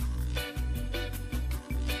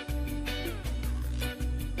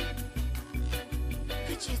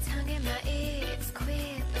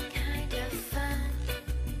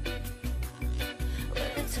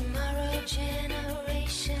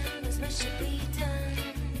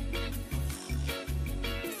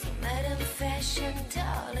passion,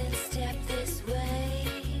 darling, step this way.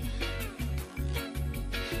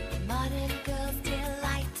 Modern girls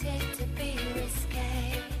delighted to be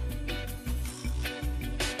risque.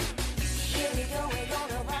 Here we go, we're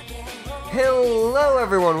gonna rock and roll. Hello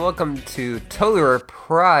everyone, welcome to Totally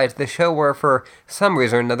Reprised, the show where for some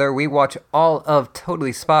reason or another we watch all of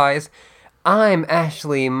Totally Spies. I'm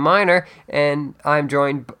Ashley Miner, and I'm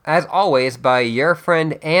joined, as always, by your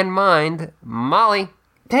friend and mine, Molly.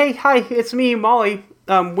 Hey, hi, it's me, Molly.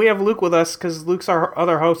 We have Luke with us, because Luke's our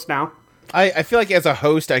other host now. I feel like as a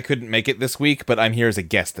host I couldn't make it this week, but I'm here as a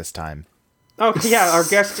guest this time. Oh, yeah, our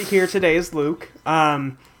guest here today is Luke. We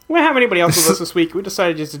don't have anybody else with us this week. We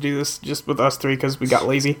decided just to do this just with us three, because we got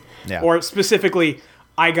lazy. Yeah. Or specifically,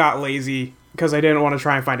 I got lazy, because I didn't want to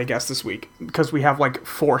try and find a guest this week, because we have,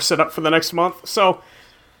 4 set up for the next month. So,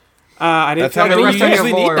 I didn't That's how many you rest of your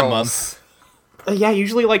usually need a loyals. month. Yeah,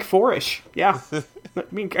 usually 4-ish. Yeah. I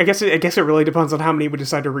mean, I guess it really depends on how many we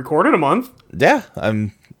decide to record in a month. Yeah,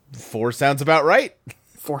 4 sounds about right.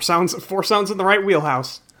 4 sounds in the right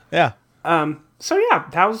wheelhouse. Yeah. So yeah,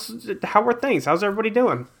 how are things? How's everybody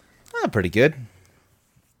doing? Pretty good.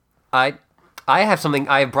 I have something.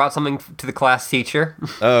 I have brought something to the class teacher.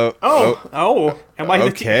 Am I the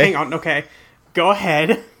okay. hang on, okay. Go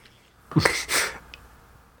ahead.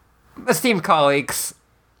 Esteemed colleagues,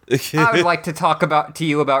 I would like to talk to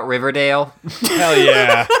you about Riverdale. Hell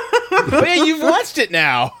yeah. Oh, yeah, you've watched it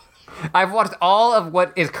now. I've watched all of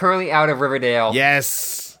what is currently out of Riverdale.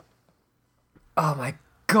 Yes. Oh my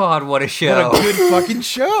god, what a show. What a good fucking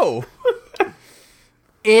show.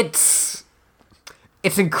 It's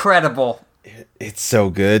incredible. It's so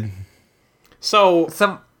good. So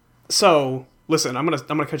listen, I'm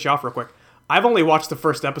gonna cut you off real quick. I've only watched the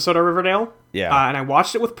first episode of Riverdale. Yeah. And I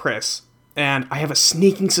watched it with Pris, and I have a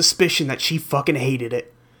sneaking suspicion that she fucking hated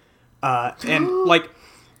it.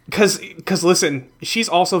 Cause listen, she's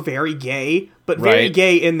also very gay, but very Right.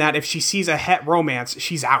 gay in that if she sees a het romance,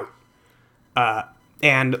 she's out.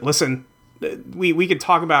 And listen, we could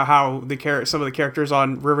talk about how some of the characters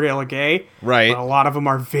on Riverdale are gay, Right. but a lot of them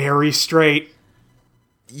are very straight.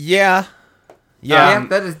 Yeah. Yeah,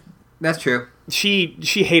 that's true. She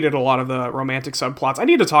hated a lot of the romantic subplots. I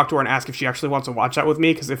need to talk to her and ask if she actually wants to watch that with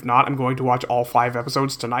me, because if not, I'm going to watch all 5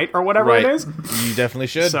 episodes tonight or whatever Right. it is. You definitely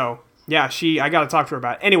should. So yeah, I got to talk to her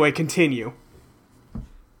about it. Anyway, continue.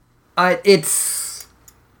 There's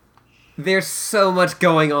so much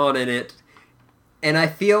going on in it, and I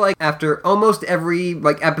feel like after almost every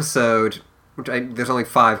episode, there's only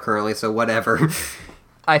 5 currently, so whatever.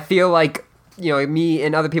 I feel like me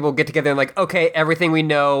and other people get together and okay, everything we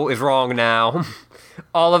know is wrong now.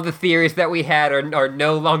 All of the theories that we had are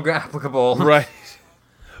no longer applicable. Right.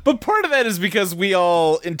 But part of that is because we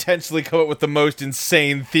all intentionally come up with the most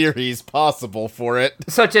insane theories possible for it.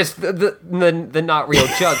 Such as the not real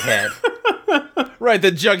Jughead. Right,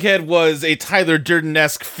 that Jughead was a Tyler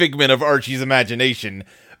Durden-esque figment of Archie's imagination.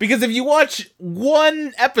 Because if you watch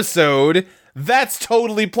one episode, that's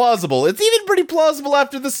totally plausible. It's even pretty plausible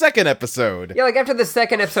after the second episode. Yeah, after the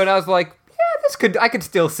second episode, I was like, yeah, I could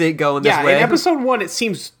still see it going this way. In episode 1, it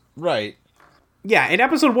seems... Right. Yeah, in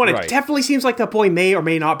episode 1, Right. it definitely seems like that boy may or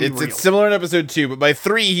may not be real. It's similar in episode 2, but by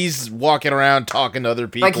 3, he's walking around talking to other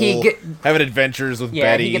people, having adventures with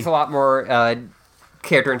Betty. He gets a lot more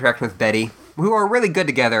character interaction with Betty, who are really good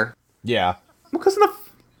together. Yeah. Because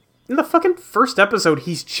in the fucking first episode,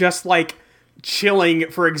 he's just, chilling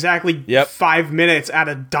for exactly 5 minutes at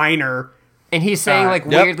a diner. And he's saying,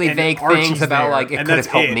 weirdly and vague Archie's things about, there, it and could have that's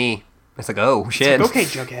helped it. me. It's oh, shit. Like, okay,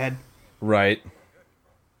 Jughead. Right.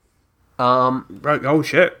 Right, oh,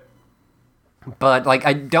 shit. But,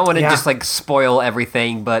 I don't want to just, spoil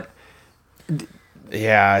everything, but...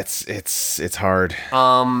 Yeah, it's hard.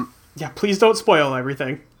 Yeah, please don't spoil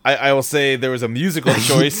everything. I will say there was a musical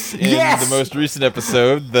choice in Yes! the most recent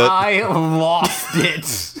episode that I lost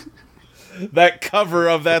it. that cover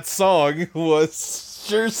of that song was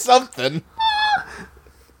sure something.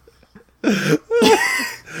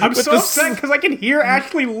 I'm so upset because I can hear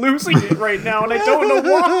Ashley losing it right now, and I don't know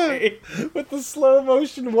why. With the slow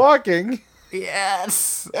motion walking.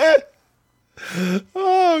 Yes.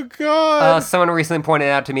 Oh, God. Someone recently pointed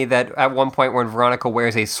out to me that at one point when Veronica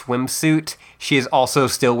wears a swimsuit, she is also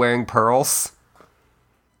still wearing pearls.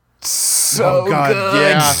 So good.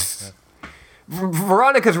 yeah.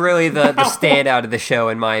 Veronica's really the standout of the show,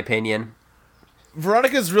 in my opinion.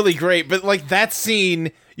 Veronica's really great, but, that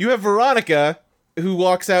scene, you have Veronica, who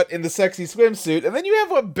walks out in the sexy swimsuit, and then you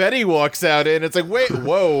have what Betty walks out in. It's wait,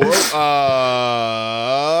 whoa,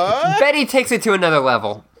 Betty takes it to another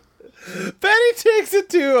level. Betty takes it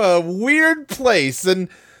to a weird place, and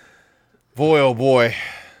boy, oh boy.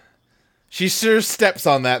 She sure steps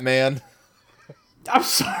on that man. I'm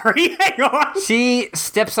sorry. Hang on. She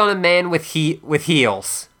steps on a man with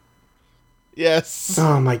heels. Yes.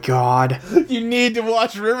 Oh my god. You need to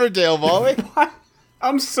watch Riverdale, Molly.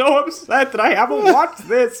 I'm so upset that I haven't watched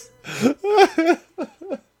this.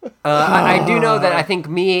 I do know that I think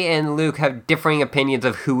me and Luke have differing opinions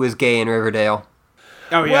of who is gay in Riverdale.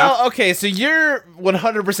 Oh yeah. Well, okay, so you're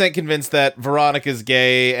 100% convinced that Veronica's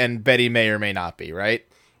gay and Betty may or may not be, right?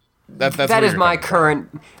 That's That where is you're my coming from.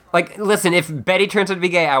 current... Like, listen, if Betty turns out to be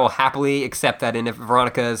gay, I will happily accept that, and if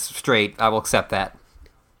Veronica is straight, I will accept that.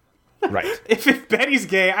 Right. If Betty's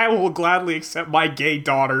gay, I will gladly accept my gay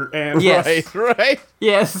daughter. And Yes. Right.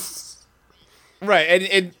 Yes. Right.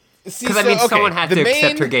 And see, Because, I mean, someone has to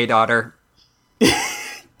accept her gay daughter.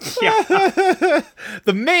 yeah.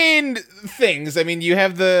 The main things, I mean, you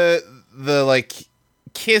have the like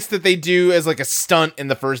kiss that they do as like a stunt in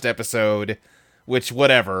the first episode, which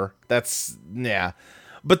whatever. That's yeah.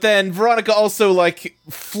 But then Veronica also like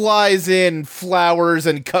flies in flowers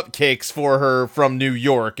and cupcakes for her from New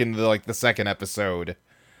York in the second episode.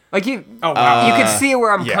 Like, you Oh wow. you can see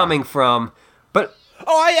where I'm yeah. coming from, but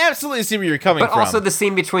Oh, I absolutely see where you're coming from. also the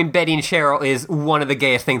scene between Betty and Cheryl is one of the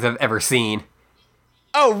gayest things I've ever seen.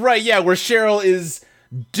 Oh, right, yeah, where Cheryl is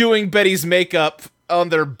doing Betty's makeup on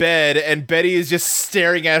their bed, and Betty is just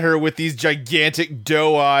staring at her with these gigantic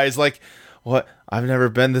doe eyes, like, what? I've never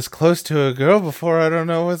been this close to a girl before, I don't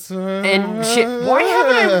know what's... And Why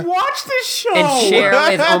haven't I watched this show? And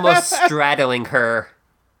Cheryl is almost straddling her.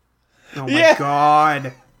 Oh my Yeah.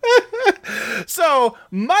 god. So,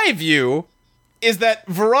 my view is that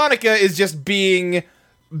Veronica is just being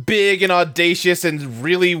big and audacious and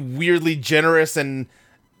really weirdly generous and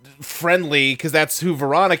friendly, because that's who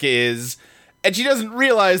Veronica is, and she doesn't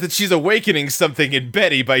realize that she's awakening something in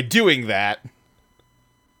Betty by doing that.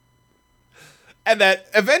 And that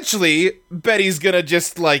eventually Betty's gonna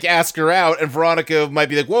just like ask her out, and Veronica might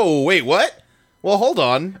be like, "Whoa, wait, what? Well, hold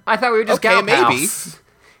on." I thought we were just Okay, gal maybe. pals.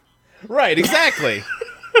 Right, exactly.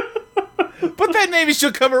 But then maybe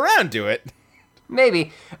she'll come around to it.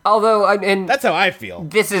 Maybe. Although, and That's how I feel.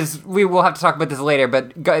 this is, we will have to talk about this later,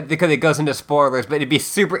 but because it goes into spoilers, but it'd be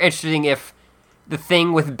super interesting if the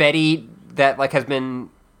thing with Betty that like has been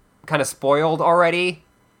kind of spoiled already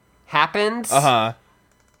happened Uh-huh.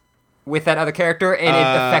 with that other character, and it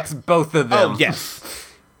affects both of them. Oh, yes.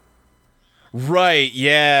 Right,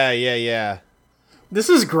 yeah. This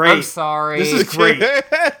is great. I'm sorry. This is great.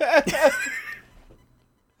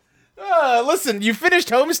 Listen, you finished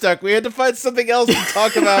Homestuck. We had to find something else to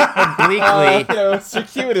talk about, Obliquely.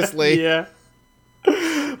 circuitously. Yeah.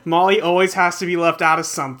 Molly always has to be left out of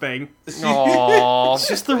something. Aww.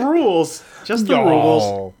 Just the rules. Just the rules.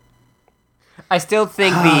 Oh. I still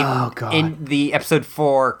think Oh, God. in the episode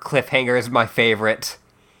 4 cliffhanger is my favorite.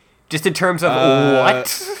 Just in terms of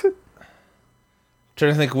what?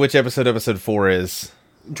 Trying to think which episode 4 is.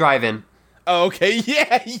 Drive-in. Oh, okay,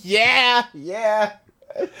 yeah.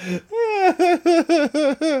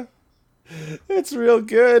 It's real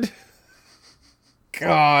good.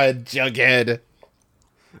 God, Jughead.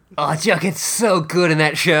 Oh, Jughead's so good in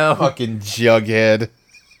that show. Fucking Jughead.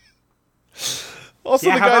 Also,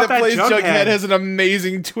 Yeah, the how guy about that plays that Jughead Jughead? has an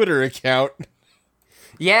amazing Twitter account.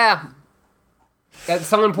 Yeah.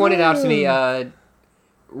 Someone pointed out to me,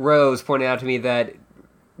 Rose pointed out to me that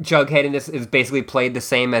Jughead in this is basically played the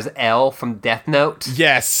same as L from Death Note.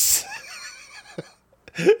 Yes.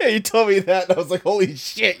 Yeah, you told me that, and I was like, holy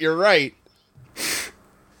shit, you're right.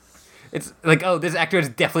 It's like, oh, this actor has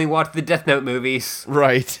definitely watched the Death Note movies.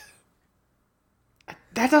 Right.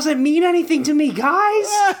 That doesn't mean anything to me, guys.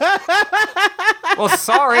 Well,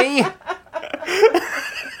 sorry.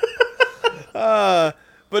 But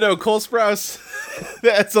no, Cole Sprouse,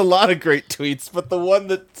 that's a lot of great tweets, but the one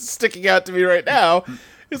that's sticking out to me right now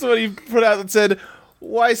is what he put out that said,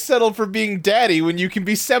 why settle for being daddy when you can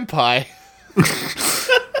be senpai?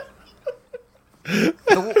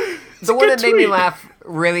 The one that made me tweet. laugh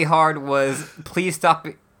really hard was, please stop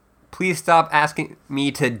asking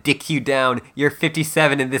me to dick you down. You're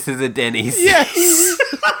 57 and this is a Denny's. Yes!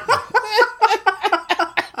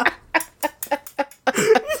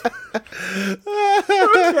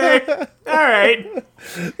 Okay. All right.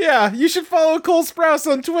 Yeah, you should follow Cole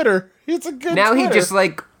Sprouse on Twitter. It's a good Now Twitter. he just,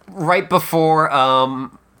 like, right before,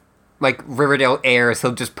 like, Riverdale airs,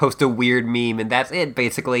 he'll just post a weird meme, and that's it,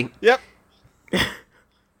 basically. Yep.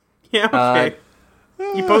 Yeah. Okay.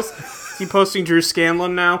 Is he posting Drew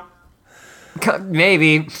Scanlon now?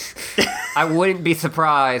 Maybe. I wouldn't be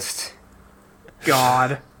surprised.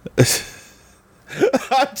 God.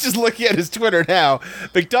 I'm just looking at his Twitter now.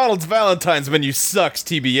 McDonald's Valentine's menu sucks,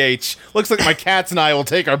 TBH. Looks like my cats and I will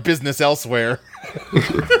take our business elsewhere.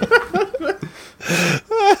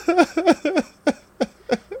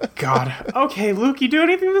 God. Okay, Luke, you do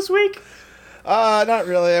anything this week? Not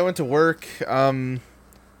really. I went to work. I've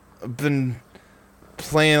been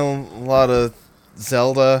playing a lot of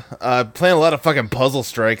Zelda. Playing a lot of fucking Puzzle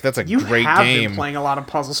Strike. That's a You great have game. been playing a lot of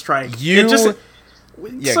Puzzle Strike. You- It just,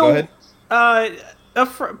 Yeah, go ahead. A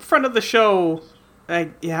friend of the show. I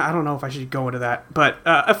don't know if I should go into that, but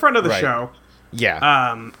a friend of the Right. show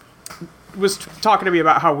Yeah. was talking to me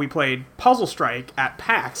about how we played Puzzle Strike at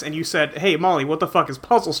PAX, and you said, "Hey, Molly, what the fuck is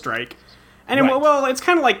Puzzle Strike?" And it Right. went, well, it's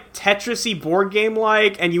kind of like Tetris-y board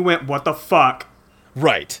game-like, and you went, "What the fuck?"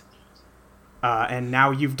 Right. And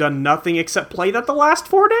now you've done nothing except play that the last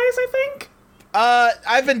 4 days, I think?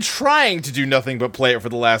 I've been trying to do nothing but play it for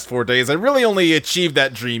the last 4 days. I really only achieved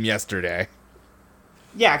that dream yesterday.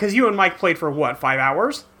 Yeah, because you and Mike played for, what, 5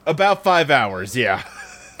 hours? About 5 hours, yeah.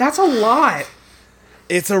 That's a lot.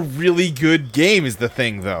 It's a really good game is the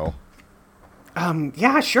thing, though.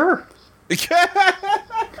 Yeah, sure.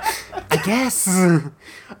 I guess.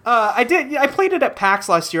 I played it at PAX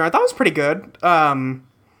last year. I thought it was pretty good.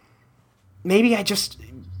 Maybe I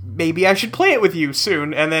should play it with you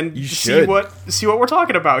soon, and then You see should. what we're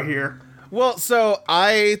talking about here. Well, so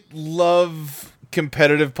I love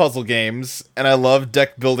competitive puzzle games, and I love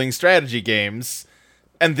deck building strategy games,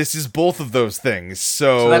 and this is both of those things.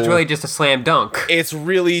 So That's really just a slam dunk. it's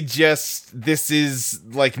really just this is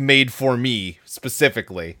like made for me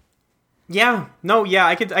specifically. Yeah, no, yeah,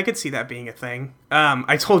 I could see that being a thing.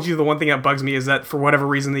 I told you the one thing that bugs me is that for whatever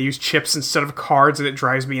reason they use chips instead of cards, and it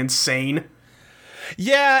drives me insane.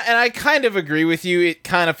 Yeah, and I kind of agree with you. It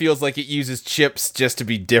kind of feels like it uses chips just to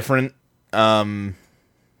be different.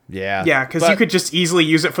 Yeah. Yeah, because But you could just easily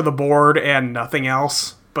use it for the board and nothing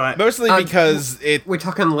else. But mostly because it We're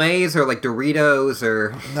talking Lay's or like Doritos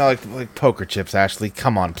or... no like poker chips. Ashley,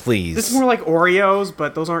 come on, please. this is more like Oreos,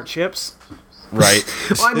 but those aren't chips. Right.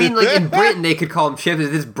 Well, I mean, like in Britain they could call them chips.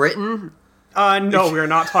 Is this Britain? No, we are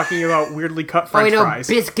not talking about weirdly cut Oh, French I know fries.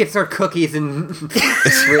 biscuits are cookies in Britain.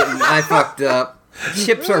 I fucked up.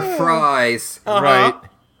 Chips are fries. Right.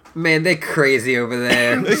 Man, they crazy over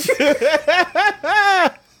there.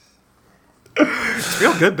 It's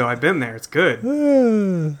real good though. I've been there. It's good.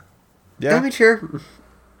 Yeah. Amateur.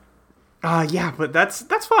 Yeah, but that's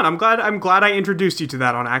fun. I'm glad I introduced you to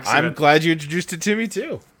that on I'm accident. glad you introduced it to me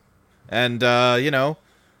too. And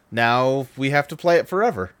now we have to play it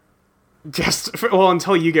forever.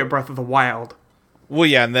 Until you get Breath of the Wild. Well,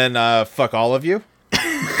 yeah, and then fuck all of you.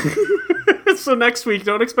 So next week,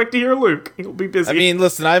 don't expect to hear Luke. He'll be busy. I mean,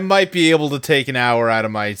 listen, I might be able to take an hour out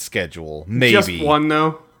of my schedule, maybe. just one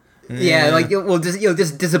though. Yeah, like you'll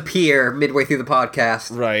just disappear midway through the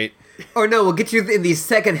podcast. Right. Or no, we'll get you in the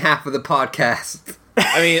second half of the podcast.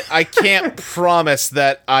 I mean, I can't promise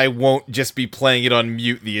that I won't just be playing it on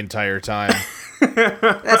mute the entire time.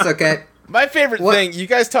 That's okay. My favorite What- thing, you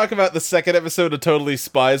guys talk about the second episode of Totally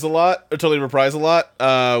Spies a lot, or Totally Reprise a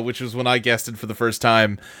lot, which was when I guested for the first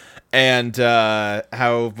time, and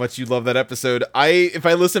how much you love that episode. If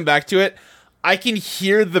I listen back to it, I can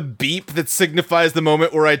hear the beep that signifies the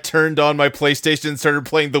moment where I turned on my PlayStation and started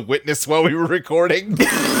playing The Witness while we were recording.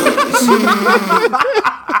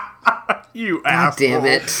 You God asshole. damn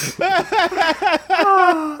it.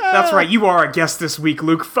 That's right. You are a guest this week,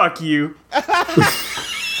 Luke. Fuck you.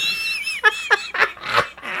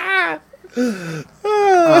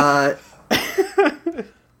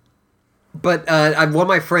 But one of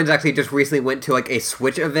my friends actually just recently went to like a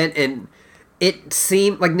Switch event, and it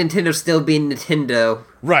seemed like Nintendo still being Nintendo,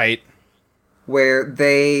 Right. where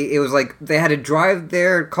it was like they had to drive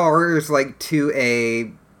their cars like to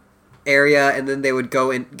a area, and then they would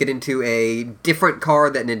go and get into a different car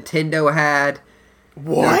that Nintendo had.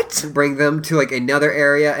 What? Bring them to like another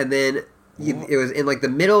area, and then it was in like the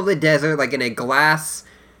middle of the desert, like in a glass,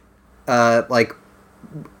 like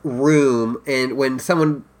room.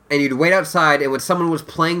 And you'd wait outside, and when someone was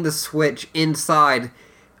playing the Switch inside,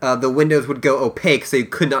 the windows would go opaque, so you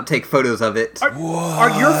could not take photos of it. Are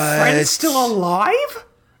your friends still alive?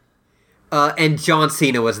 And John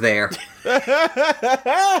Cena was there.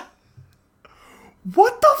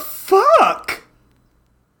 What the fuck?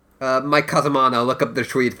 Mike Kazamano, look up their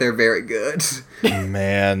tweets; they're very good.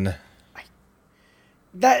 Man.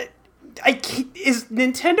 Is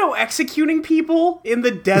Nintendo executing people in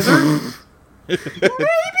the desert? Maybe.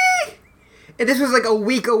 And this was like a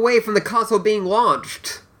week away from the console being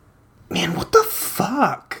launched. Man, what the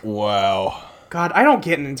fuck? Wow. God, I don't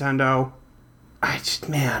get Nintendo.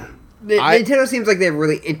 Man. Nintendo seems like they have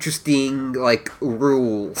really interesting, like,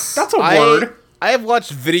 rules. That's a word. I have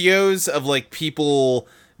watched videos of like people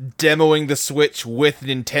demoing the Switch with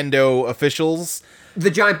Nintendo officials. The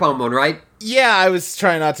Giant Bomb one, right? Yeah, I was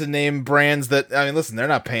trying not to name brands that. I mean, listen, they're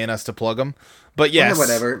not paying us to plug them, but yes,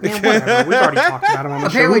 Whatever. Man, whatever. We've already talked about him on the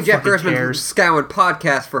Apparently, show. Jeff Who fucking Gerstmann's cares? scouring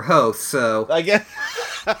podcast for hosts, so I guess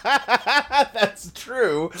that's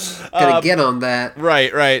true. gotta get on that.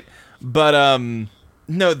 Right. But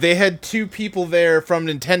no, they had two people there from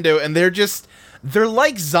Nintendo, and they're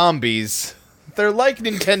like zombies. They're like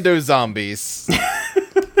Nintendo zombies.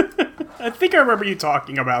 I think I remember you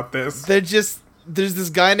talking about this. There's this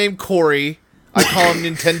guy named Corey. I call him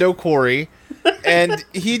Nintendo Corey, and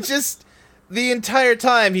he just the entire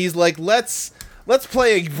time he's like, let's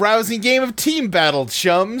play a rousing game of Team Battle,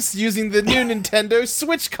 chums, using the new Nintendo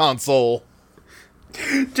Switch console.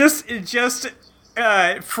 Just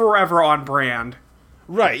forever on brand.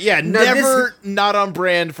 Right, yeah, Now never not on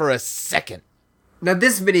brand for a second. Now,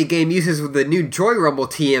 this mini game uses the new Joy Rumble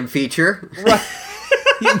TM feature.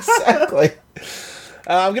 Exactly.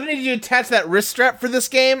 I'm gonna need you to attach that wrist strap for this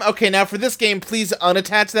game. Okay, now for this game, please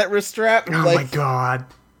unattach that wrist strap. Oh my god.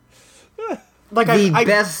 Like The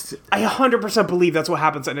best. I 100% believe that's what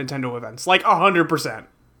happens at Nintendo events. Like 100%.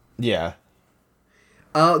 Yeah.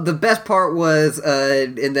 The best part was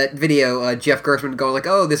in that video, Jeff Gerstmann going like,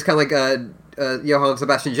 "Oh, this is kind of like Johann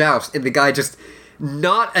Sebastian Joust," and the guy just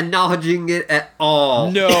not acknowledging it at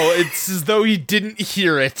all. No, it's as though he didn't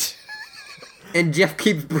hear it. And Jeff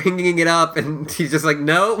keeps bringing it up, and he's just like,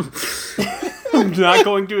 "No." I'm not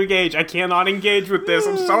going to engage. I cannot engage with this.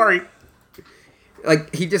 I'm sorry.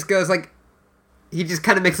 Like he just goes like, he just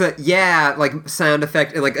kind of makes a yeah like sound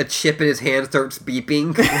effect, and like a chip in his hand starts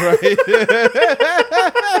beeping.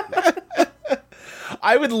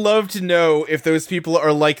 I would love to know if those people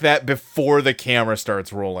are like that before the camera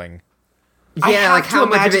starts rolling. I Yeah, have like to how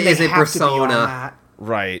much of imagine it is they a have to be on persona? that.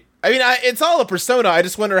 Right. I mean, it's all a persona. I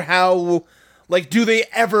just wonder how, like, do they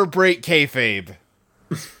ever break kayfabe?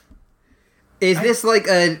 Is this like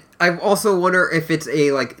a? I also wonder if it's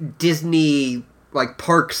a like Disney like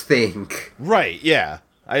parks thing. Right, yeah.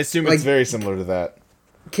 I assume Like- it's very similar to that.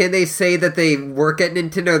 Can they say that they work at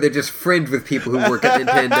Nintendo? They're just friends with people who work at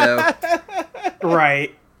Nintendo.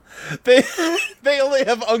 Right. They only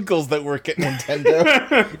have uncles that work at Nintendo.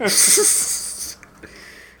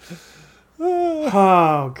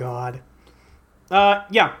 Oh god.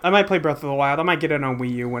 Yeah, I might play Breath of the Wild. I might get it on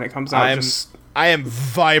Wii U when it comes out. I am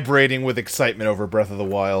vibrating with excitement over Breath of the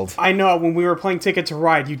Wild. I know when we were playing Ticket to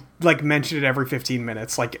Ride, you like mentioned it every 15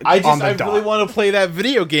 minutes, like I on the I dot. really want to play that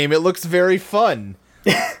video game. It looks very fun.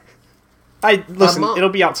 Listen, Mom- it'll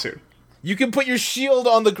be out soon. You can put your shield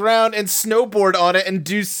on the ground and snowboard on it and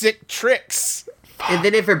do sick tricks. And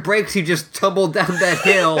then if it breaks, you just tumble down that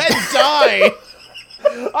hill. And die.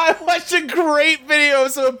 I watched a great video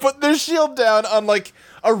of someone putting their shield down on like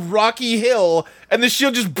a rocky hill, and the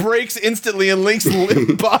shield just breaks instantly, and Link's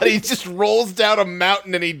body just rolls down a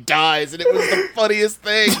mountain, and he dies, and it was the funniest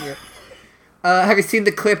thing. Have you seen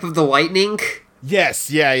the clip of the lightning? Yes,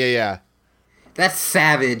 yeah. That's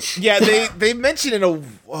savage. Yeah, they mentioned in a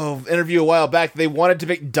interview a while back they wanted to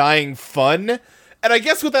make dying fun, and I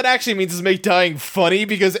guess what that actually means is make dying funny,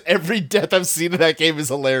 because every death I've seen in that game is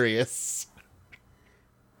hilarious.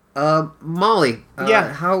 Molly.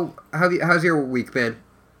 Yeah. How's your week been?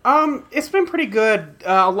 It's been pretty good.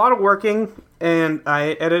 A lot of working, and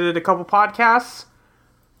I edited a couple podcasts.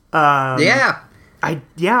 Yeah.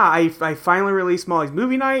 I finally released Molly's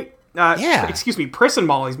Movie Night. Yeah. Excuse me, Pris and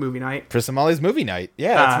Molly's Movie Night. Pris and Molly's movie night.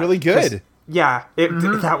 Yeah, that's really good. Yeah,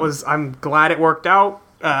 that was. I'm glad it worked out.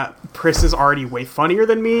 Pris is already way funnier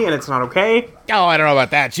than me, and it's not okay. Oh, I don't know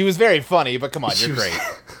about that. She was very funny, but come on, She you're was-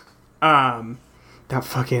 great. That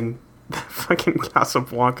fucking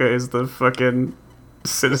Casablanca is the fucking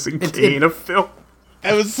Citizen Kane of film.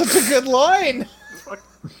 That was such a good line.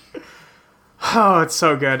 Oh, it's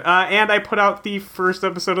so good. And I put out the first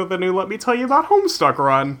episode of the new Let Me Tell You About Homestuck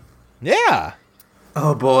run. Yeah.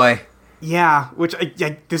 Oh boy. Yeah, which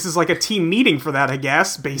this is like a team meeting for that, I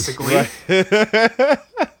guess, basically.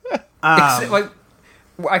 Like,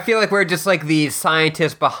 I feel like we're just like the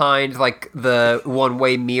scientists behind like the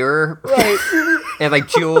one-way mirror. Right. And like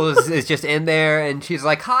Jules is just in there, and she's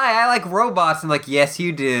like, "Hi, I like robots." And like, "Yes,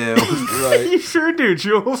 you do." Right. You sure do,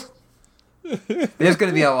 Jules. There's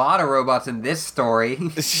going to be a lot of robots in this story.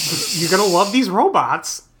 You're gonna love these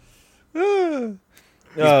robots.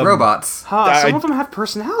 Robots. Some I- of them have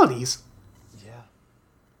personalities.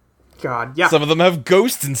 God, yeah. Some of them have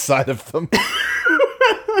ghosts inside of them.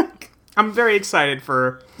 I'm very excited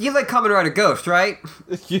for... You like Kamen Rider Ghost, right?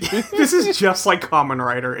 This is just like Kamen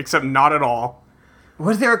Rider, except not at all.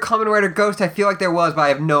 Was there a Kamen Rider Ghost? I feel like there was, but I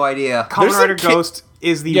have no idea. Kamen There's Rider some Ghost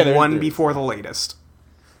is the one before the latest.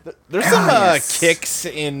 There's some Yes. kicks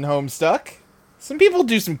in Homestuck. Some people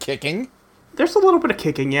do some kicking. There's a little bit of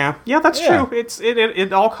kicking, yeah. Yeah, that's Yeah. true.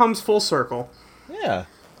 It all comes full circle. Yeah.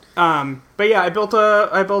 But yeah, I built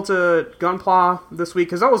a Gunpla this week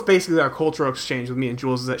because that was basically our cultural exchange with me and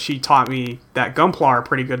Jules. Is that she taught me that Gunpla are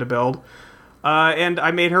pretty good to build, and I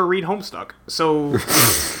made her read Homestuck. So,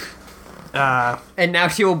 And now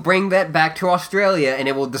she will bring that back to Australia, and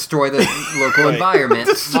it will destroy the local environment.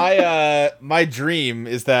 My dream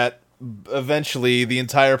is that eventually the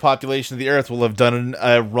entire population of the Earth will have done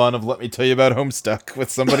a run of Let Me Tell You About Homestuck with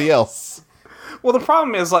somebody else. well, the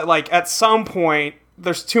problem is like at some point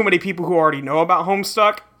there's too many people who already know about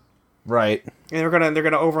Homestuck, Right. and they're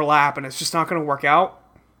gonna overlap, and it's just not gonna work out.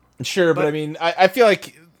 Sure, but I mean, I feel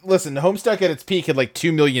like, listen, Homestuck at its peak had like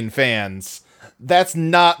 2 million fans. That's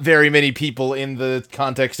not very many people in the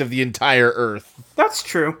context of the entire Earth. That's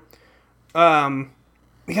true. We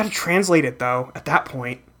gotta translate it though. At that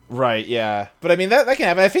point. Right, yeah. But I mean, that can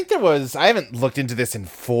happen. I think I haven't looked into this in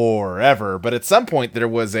forever, but at some point there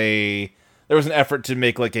was an effort to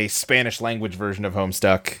make like a Spanish language version of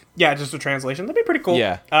Homestuck. Yeah, just a translation. That'd be pretty cool.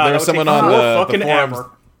 Yeah. That There would was someone take on the fucking forums. ever.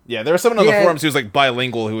 Yeah, there was someone on the Yeah. forums who was like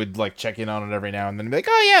bilingual who would like check in on it every now and then and be like,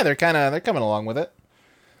 "Oh yeah, they're coming along with it."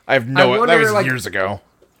 That wonder, was like- years ago.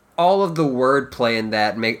 All of the wordplay in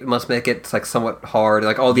that must make it like somewhat hard.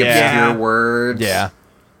 Like all the Yeah. obscure words. Yeah.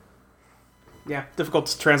 Yeah, difficult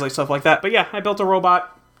to translate stuff like that. But yeah, I built a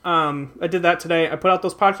robot. I did that today. I put out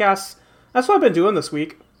those podcasts. That's what I've been doing this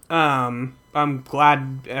week. I'm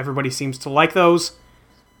glad everybody seems to like those.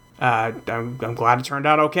 I'm glad it turned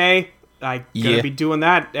out okay. I'm gonna Yeah. be doing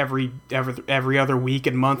that every other week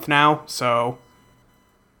and month now. So,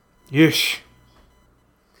 yeesh.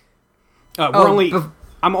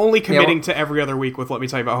 I'm only committing to every other week with Let Me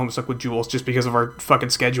Tell You About Homestuck with Jules just because of our fucking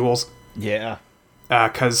schedules. Yeah.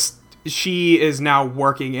 Because she is now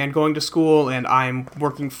working and going to school, and I'm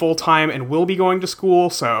working full-time and will be going to school,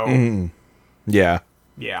 so... Yeah.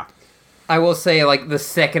 Yeah. I will say, like, the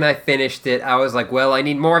second I finished it, I was like, well, I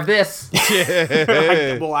need more of this.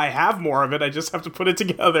 I have more of it, I just have to put it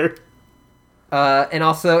together. And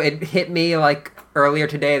also, it hit me, like, earlier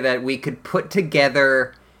today that we could put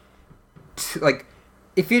together, like,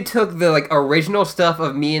 if you took the, like, original stuff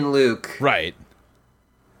of me and Luke... Right.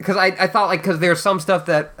 Because I thought, like, because there's some stuff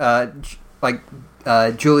that,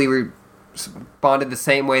 Julie responded the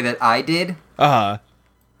same way that I did. Uh-huh.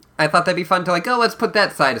 I thought that'd be fun to, like, oh, let's put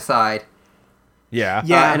that side aside. Yeah.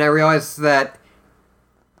 Yeah. And I realized that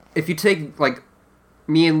if you take, like,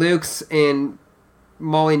 me and Luke's and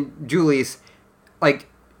Molly and Julie's, like,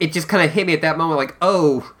 it just kind of hit me at that moment, like,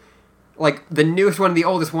 oh, like, the newest one and the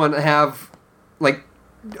oldest one have, like,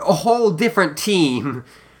 a whole different team.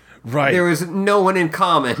 Right. There was no one in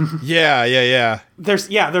common. Yeah.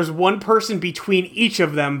 There's one person between each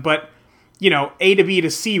of them, but, you know, A to B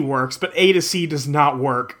to C works, but A to C does not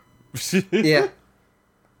work. Yeah.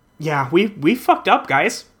 Yeah, we fucked up,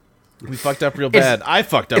 guys. We fucked up real bad. I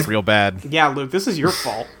fucked up real bad. Yeah, Luke, this is your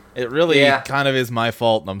fault. It really Yeah. kind of is my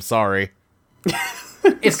fault, and I'm sorry.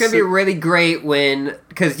 It's gonna be really great when,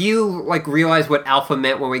 because you, like, realize what alpha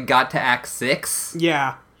meant when we got to Act 6.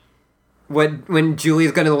 Yeah. When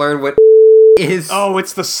Julie's gonna learn what is. Oh,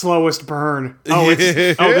 it's the slowest burn. This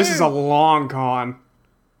is a long con.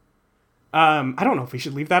 I don't know if we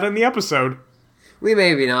should leave that in the episode. We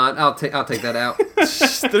maybe not. I'll take that out.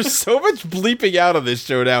 There's so much bleeping out on this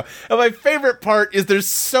show now. And my favorite part is there's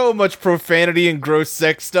so much profanity and gross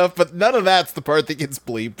sex stuff, but none of that's the part that gets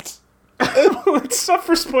bleeped. It's stuff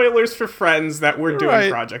for spoilers for friends that we're doing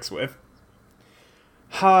Right. projects with.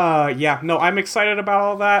 Yeah, no, I'm excited about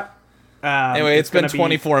all that. Anyway, it's been gonna be-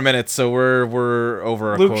 24 minutes, so we're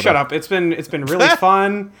over our Luke, quota. shut up. It's been really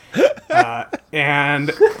fun.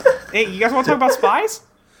 And hey, you guys want to talk about spies?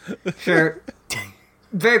 Sure.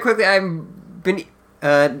 Very quickly, I've been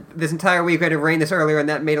this entire week. I had to rain this earlier, and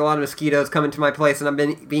that made a lot of mosquitoes come into my place, and I've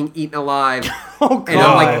been being eaten alive. Oh god. And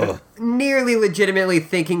I'm like nearly legitimately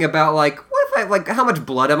thinking about like, what if I like, how much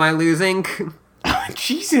blood am I losing?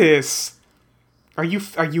 Jesus. Are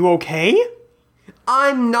you okay?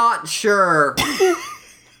 I'm not sure.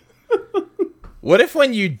 What if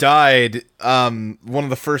when you died, one of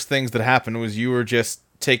the first things that happened was you were just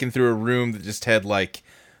taken through a room that just had like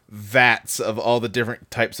vats of all the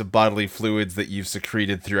different types of bodily fluids that you've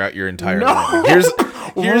secreted throughout your entire life? Here's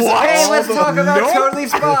What? Hey, all let's the- talk about Totally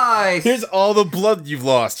Spies. Here's all the blood you've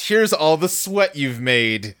lost. Here's all the sweat you've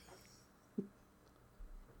made.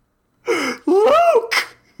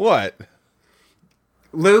 Luke! What?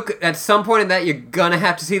 Luke, at some point in that, you're gonna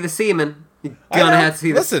have to see the semen. You're gonna have to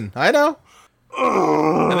see the. Listen, I know.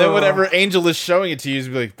 And then whenever Angel is showing it to you,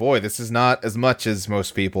 you'll be like, "Boy, this is not as much as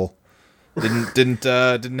most people." Didn't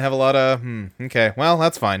have a lot of. Okay, well,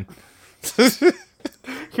 that's fine.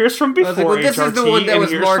 Here's from before well, this HRT, is the one that and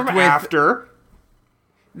was here's marked from with- after.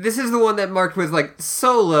 This is the one that marked with like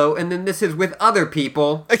solo, and then this is with other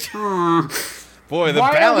people. Boy, the Why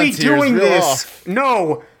are we balance here is doing real this? off.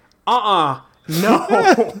 No.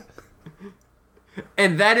 No.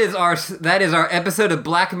 And that is our episode of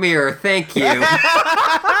Black Mirror. Thank you.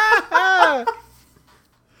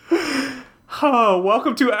 Oh,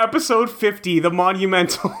 welcome to episode 50, the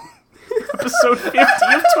monumental episode 50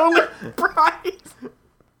 of Totally Surprised.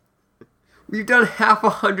 We've done half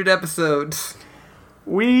 100 episodes.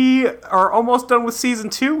 We are almost done with season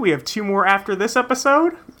 2. We have 2 more after this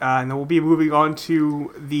episode, and then we'll be moving on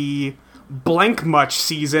to the blank much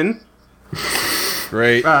season.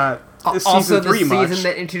 Great. Also, the 3 season much.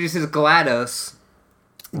 that introduces GLaDOS.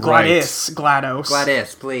 GLaDOS.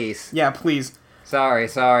 GLaDOS, please. Yeah, please.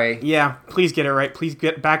 Sorry. Yeah, please get it right. Please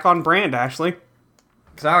get back on brand, Ashley.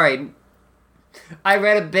 Sorry. I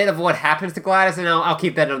read a bit of what happens to GLaDOS, and I'll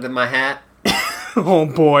keep that under my hat. Oh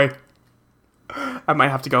boy. I might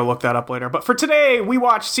have to go look that up later. But for today, we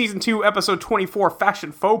watched season 2, episode 24,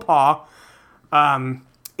 Fashion Faux Pas.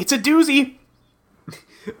 It's a doozy.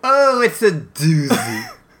 Oh, it's a doozy.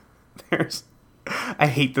 I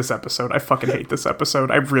hate this episode. I fucking hate this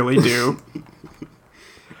episode. I really do.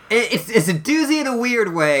 It's a doozy in a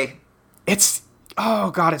weird way.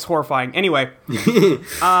 Oh god, it's horrifying. Anyway,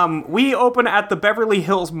 we open at the Beverly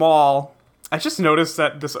Hills Mall. I just noticed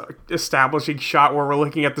that this establishing shot where we're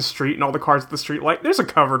looking at the street and all the cars at the street light, there's a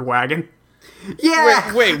covered wagon.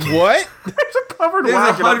 Yeah! Wait, what? There's a covered There's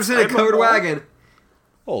wagon. 100% outside a the covered mall. wagon.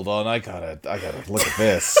 Hold on, I gotta look at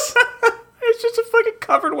this. It's just a fucking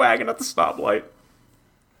covered wagon at the stoplight.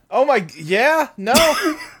 Oh my, yeah, no.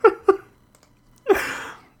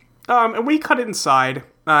 And we cut inside,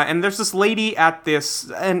 and there's this lady at this,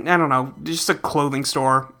 and I don't know, just a clothing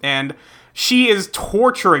store, and she is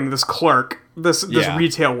torturing this clerk, this Yeah.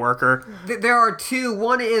 retail worker. There are two.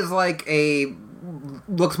 One is like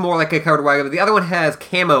looks more like a covered wagon, but the other one has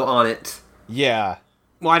camo on it. Yeah.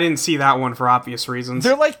 Well, I didn't see that one for obvious reasons.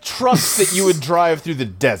 They're like trucks that you would drive through the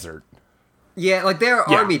desert. Yeah, like they're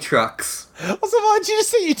Yeah. army trucks. Also, why did you just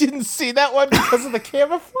say you didn't see that one because of the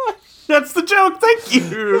camouflage? That's the joke, thank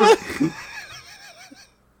you!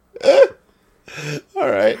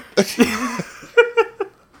 Alright.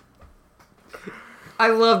 I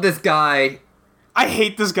love this guy. I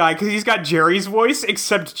hate this guy because he's got Jerry's voice,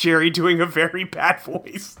 except Jerry doing a very bad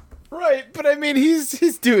voice. Right, but I mean, he's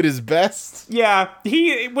doing his best. Yeah,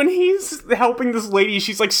 when he's helping this lady,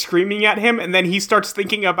 she's like screaming at him, and then he starts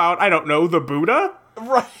thinking about, I don't know, the Buddha?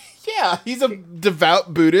 Right, yeah, he's a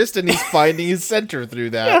devout Buddhist, and he's finding his center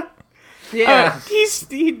through that. Yeah.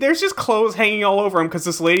 There's just clothes hanging all over him because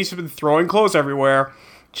this lady's been throwing clothes everywhere.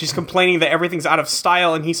 She's complaining that everything's out of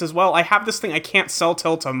style, and he says, well, I have this thing I can't sell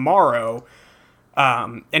till tomorrow.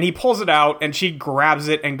 And he pulls it out, and she grabs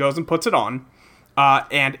it and goes and puts it on.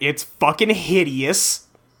 And it's fucking hideous.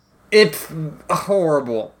 It's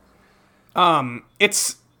horrible.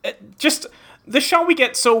 It's just the shot we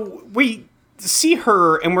get. So we see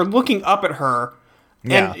her, and we're looking up at her,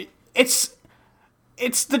 Yeah. and it's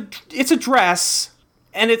a dress,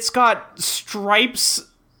 and it's got stripes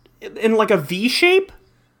in like a V shape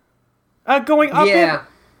going up Yeah. it,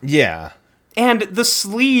 Yeah. and the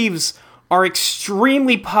sleeves are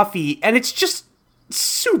extremely puffy, and it's just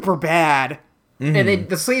super bad. And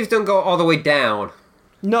the sleeves don't go all the way down.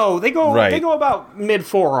 No, they go Right. about mid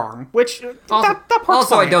forearm, which that part's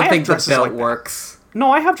Also, fine. I don't have think the dresses belt like that. works.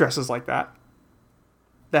 No, I have dresses like that.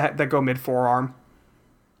 That go mid forearm.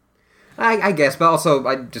 I guess, but also,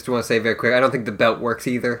 I just want to say very quick, I don't think the belt works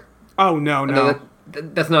either. Oh no, I know no,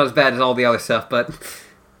 that's not as bad as all the other stuff, but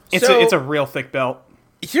it's a real thick belt.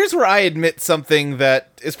 Here's where I admit something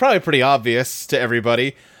that is probably pretty obvious to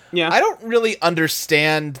everybody. Yeah, I don't really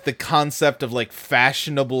understand the concept of, like,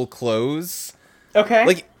 fashionable clothes. Okay,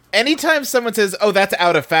 Like, anytime someone says, oh, that's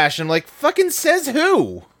out of fashion, I'm like, fucking says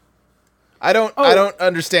who? I don't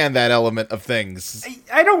understand that element of things.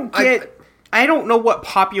 I don't get. I don't know what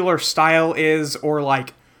popular style is, or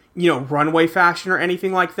like, runway fashion or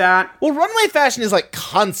anything like that. Well, runway fashion is like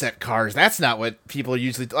concept cars. That's not what people are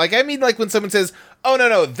usually like. I mean, like when someone says, "Oh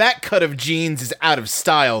no, that cut of jeans is out of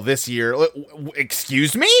style this year."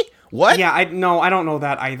 Excuse me? What? Yeah, I don't know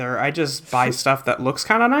that either. I just buy stuff that looks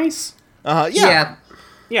kind of nice. Yeah. yeah.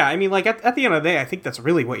 Yeah, I mean, like, at the end of the day, I think that's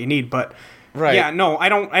really what you need, but... Right. Yeah, no, I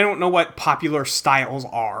don't know what popular styles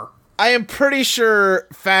are. I am pretty sure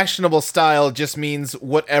fashionable style just means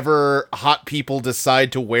whatever hot people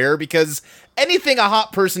decide to wear, because anything a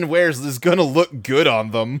hot person wears is gonna look good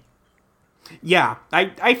on them. Yeah,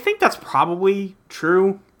 I think that's probably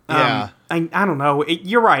true. Yeah. I don't know.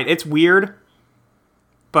 You're right, it's weird,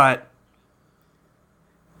 but...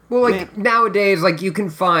 Well, like, nowadays, like, you can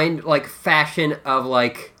find, like, fashion of,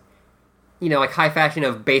 like, you know, like, high fashion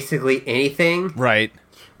of basically anything. Right.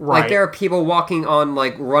 Right. Like, there are people walking on,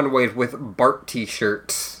 like, runways with Bart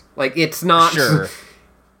t-shirts. Like, it's not... Sure.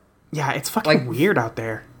 Yeah, it's fucking Like- weird out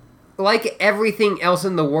there. Like everything else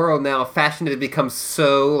in the world now, fashion has become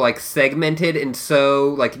so, like, segmented and so,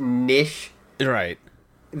 like, niche Right.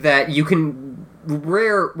 that you can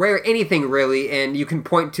wear anything, really, and you can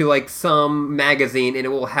point to, like, some magazine and it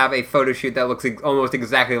will have a photo shoot that looks almost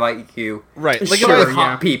exactly like you. Right. Like, Sure, if With I, yeah.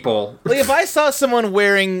 hot people. like if I saw someone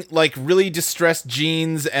wearing like really distressed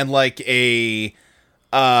jeans and like a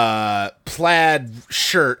plaid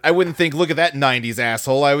shirt, I wouldn't think, look at that 90s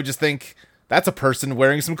asshole. I would just think, that's a person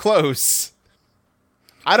wearing some clothes.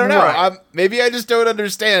 I don't know. Right. Maybe I just don't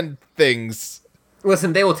understand things.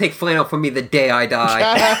 Listen, they will take flannel from me the day I die.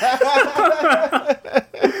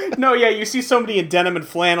 No, yeah, you see somebody in denim and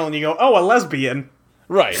flannel and you go, oh, a lesbian.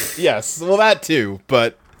 Right. Yes. Well, that too.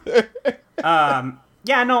 But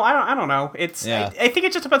Yeah, no, I don't know. It's Yeah. I think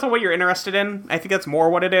it just depends on what you're interested in. I think that's more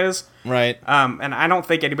what it is. right. And I don't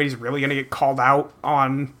think anybody's really gonna get called out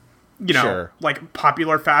on, you know, Sure. like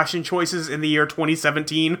popular fashion choices in the year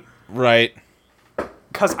 2017. Right.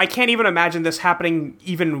 Because I can't even imagine this happening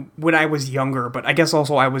even when I was younger. But I guess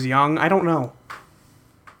also I was young. I don't know.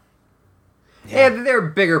 Yeah, there are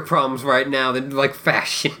bigger problems right now than, like,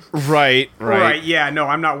 fashion. Right. Right, yeah, no,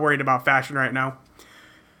 I'm not worried about fashion right now.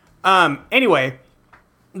 Anyway,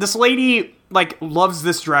 this lady, like, loves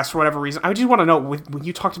this dress for whatever reason. I just want to know, when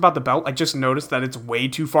you talked about the belt, I just noticed that it's way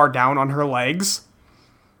too far down on her legs.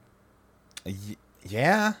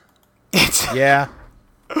 Yeah. It's Yeah.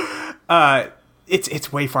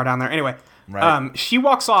 it's way far down there. Anyway, Right. she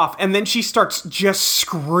walks off, and then she starts just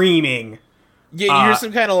screaming. Yeah. You hear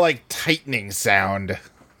some kind of like tightening sound.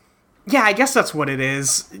 Yeah, I guess that's what it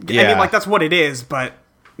is. I Yeah. mean, like, that's what it is, but,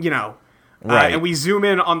 you know. Right. And we zoom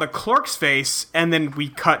in on the clerk's face, and then we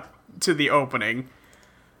cut to the opening.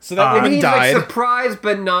 So that woman He's, died. like, surprised,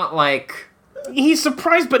 but not, like... He's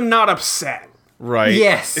surprised but not upset. right.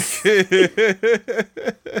 Yes.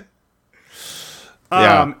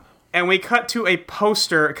 Yeah. And we cut to a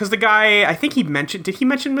poster, because the guy, I think did he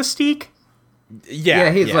mention Mystique? Yeah.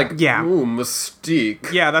 Yeah, he's like, Yeah. ooh, Mystique.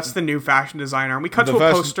 Yeah, that's the new fashion designer. And we cut The to a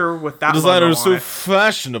fashion- poster with that Designer logo is so on it.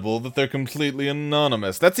 fashionable that they're completely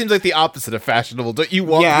anonymous. That seems like the opposite of fashionable. Don't you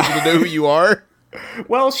want Yeah. people to know who you are?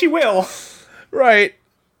 Well, she will. Right.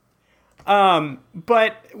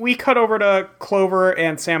 But we cut over to Clover,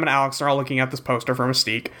 and Sam and Alex are all looking at this poster for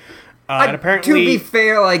Mystique. And apparently... To be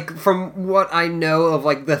fair, like, from what I know of,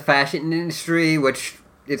 like, the fashion industry, which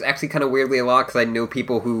is actually kind of weirdly a lot, because I know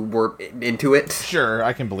people who were into it, Sure,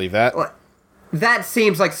 I can believe that. that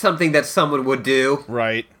seems like something that someone would do.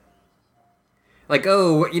 Right. Like,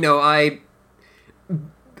 oh, you know, I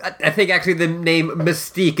think actually the name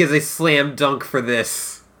Mystique is a slam dunk for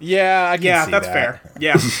this. Yeah, I can Yeah, see that's that. fair.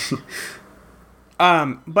 Yeah.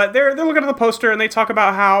 But they're looking at the poster, and they talk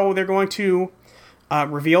about how they're going to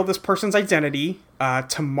reveal this person's identity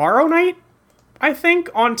tomorrow night, I think,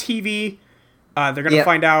 on TV. They're going to Yeah.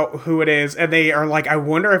 find out who it is, and they are like, I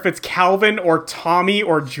wonder if it's Calvin or Tommy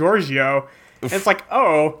or Giorgio. And it's like,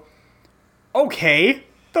 oh, okay,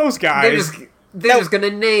 those guys. They're just gonna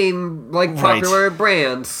name, like, popular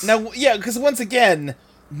brands. Now, yeah, because once again,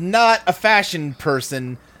 not a fashion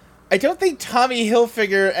person. I don't think Tommy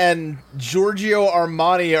Hilfiger and Giorgio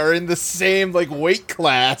Armani are in the same, like, weight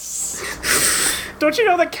class. Don't you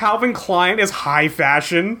know that Calvin Klein is high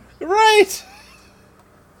fashion? Right.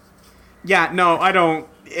 Yeah, no, I don't.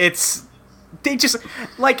 They just,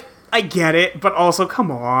 like, I get it, but also,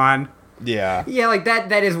 come on. Yeah. Yeah, like,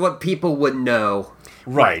 that is what people would know.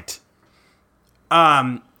 Right.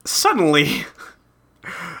 Suddenly,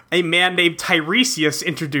 a man named Tiresias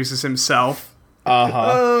introduces himself. Uh-huh.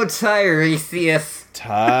 Oh, Tiresias.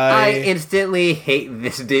 I instantly hate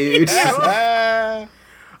this dude.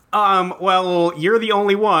 Well, you're the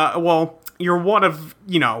only one. Well, you're one of,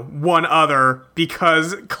 one other,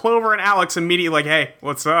 because Clover and Alex immediately like, hey,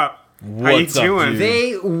 what's up? What's How you up, doing? dude?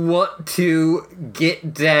 They want to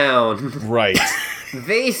get down. Right.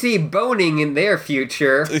 They see boning in their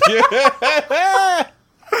future.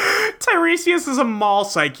 Tiresias is a mall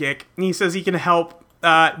psychic, and he says he can help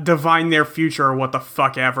divine their future or what the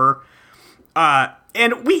fuck ever.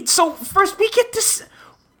 So first we get this.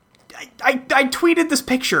 I tweeted this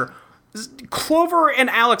picture. Clover and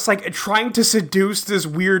Alex like trying to seduce this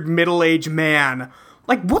weird middle-aged man.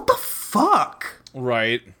 Like, what the fuck?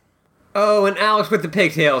 Right. Oh, and Alex with the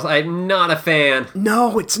pigtails. I'm not a fan.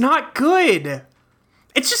 No, it's not good.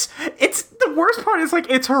 It's the worst part is like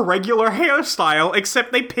it's her regular hairstyle,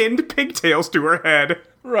 except they pinned pigtails to her head.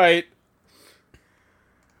 Right.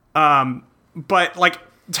 But like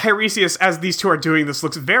Tiresias, as these two are doing this,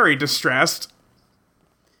 looks very distressed.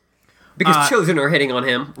 Because children are hitting on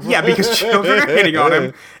him. Yeah, because children are hitting on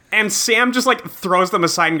him. And Sam just like throws them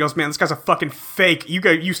aside and goes, "Man, this guy's a fucking fake.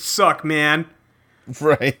 You suck, man."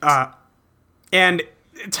 Right. And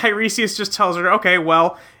Tiresias just tells her, "Okay,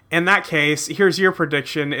 well, in that case, here's your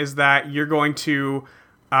prediction: is that you're going to."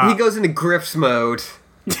 He goes into Griff's mode.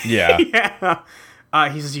 Yeah. Yeah.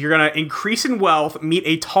 He says you're gonna increase in wealth, meet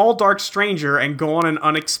a tall, dark stranger, and go on an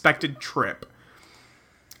unexpected trip.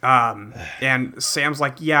 And Sam's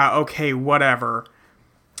like, "Yeah, okay, whatever."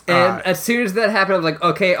 And as soon as that happened, I was like,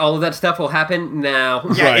 okay, all of that stuff will happen now.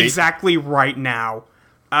 Yeah, Right. exactly right now.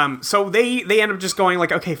 So they end up just going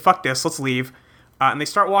like, "Okay, fuck this, let's leave," and they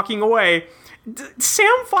start walking away.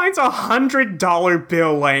 Sam finds $100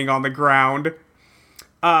 bill laying on the ground.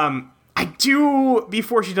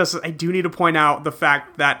 Before she does this, I do need to point out the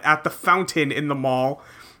fact that at the fountain in the mall,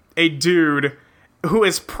 a dude who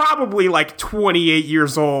is probably like 28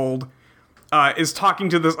 years old is talking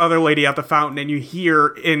to this other lady at the fountain, and you hear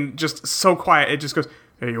in just so quiet, it just goes,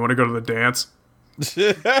 "Hey, you want to go to the dance?"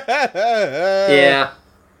 Yeah.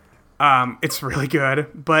 It's really good,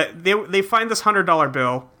 but they find this $100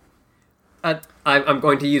 bill. I'm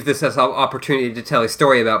going to use this as an opportunity to tell a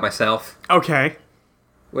story about myself. Okay.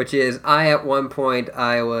 Which is, at one point,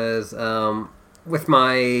 I was with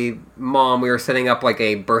my mom. We were setting up like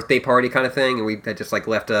a birthday party kind of thing, and we had just like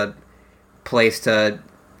left a place to,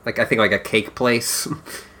 like, I think like a cake place.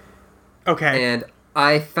 Okay. And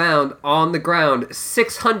I found on the ground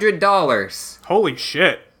 $600. Holy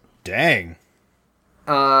shit. Dang.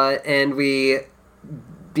 And we,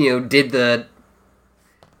 did the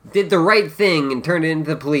right thing and turned it into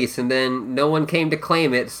the police, and then no one came to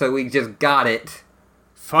claim it, so we just got it.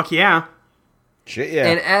 Fuck yeah. Shit, yeah.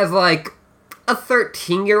 And as like a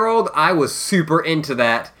 13-year-old, I was super into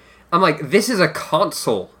that. I'm like, this is a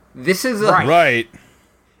console. This is a Right.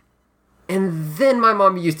 And then my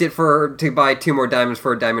mom used it to buy 2 more diamonds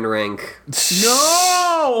for a diamond ring.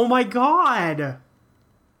 No! Oh my god.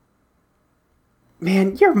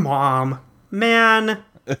 Man, your mom. Man.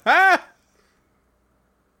 Hey,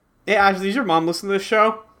 Ashley, does your mom listen to this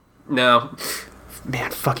show? No.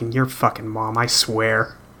 Man, your fucking mom, I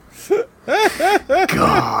swear.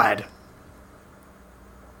 God.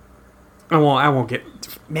 I won't get...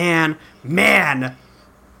 Man.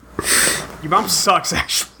 Your mom sucks,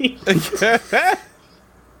 actually.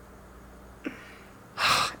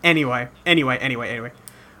 Anyway.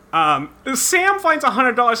 Sam finds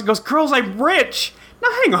 $100 and goes, "Girls, I'm rich." Now,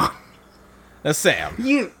 hang on. Now, Sam.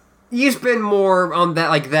 You spend more on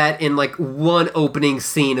that in like one opening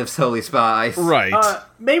scene of Holy Spies. Right.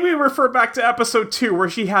 Maybe refer back to episode 2 where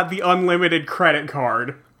she had the unlimited credit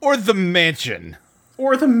card. Or the mansion.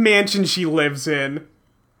 Or the mansion she lives in.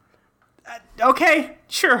 Okay,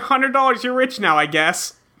 sure, $100, you're rich now, I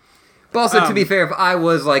guess. But also, to be fair, if I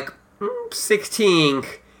was like 16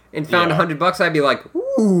 and found Yeah. $100, I'd be like,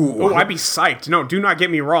 ooh. Oh, I'd be psyched. No, do not get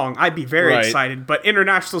me wrong. I'd be very Right. excited. But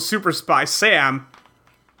International Super Spy Sam...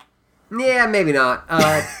 Yeah, maybe not.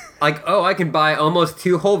 I can buy almost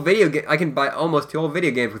 2 whole video games. I can buy almost 2 whole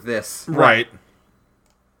video games with this. Right.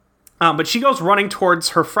 But she goes running towards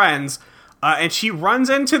her friends, and she runs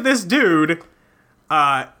into this dude.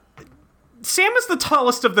 Sam is the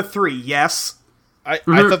tallest of the 3, yes? I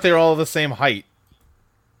thought they were all the same height.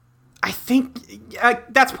 I think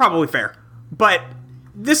that's probably fair. But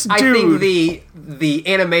this dude... I think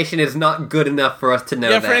the animation is not good enough for us to know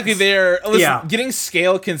that. Frankly, getting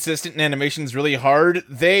scale consistent in animation is really hard.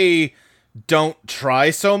 They don't try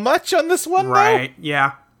so much on this one, Right,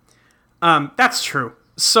 yeah. That's true.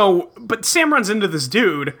 So, but Sam runs into this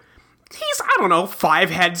dude. He's, 5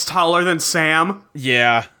 heads taller than Sam.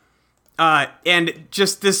 Yeah. And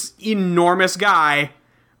just this enormous guy.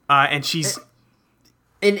 And she's...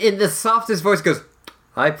 In the softest voice goes,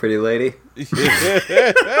 "Hi, pretty lady." And then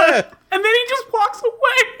he just walks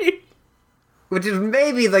away. Which is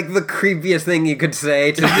maybe like the creepiest thing you could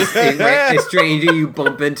say to just a stranger you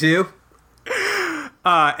bump into.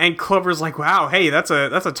 And Clover's like, "Wow, hey, that's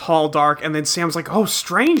a tall, dark." And then Sam's like, "Oh,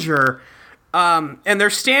 stranger." And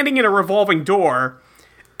they're standing in a revolving door.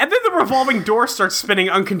 And then the revolving door starts spinning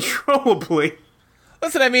uncontrollably.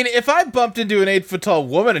 Listen, I mean, if I bumped into an 8-foot tall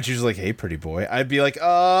woman and she was like, "Hey, pretty boy," I'd be like, so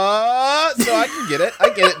I can get it. I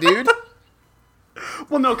get it, dude.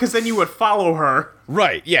 Well, no, because then you would follow her.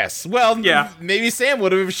 Right, yes. Well, Yeah. maybe Sam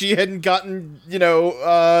would have if she hadn't gotten,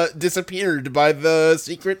 disappeared by the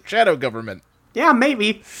secret shadow government. Yeah,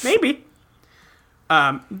 maybe.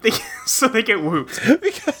 So they get whooped.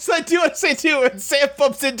 Because I do want to say, too, when Sam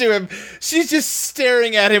bumps into him, she's just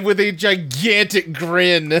staring at him with a gigantic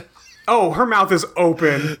grin. Oh, her mouth is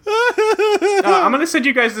open. I'm gonna send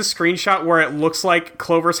you guys this screenshot where it looks like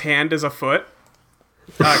Clover's hand is a foot.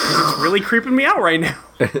 Because it's really creeping me out right now.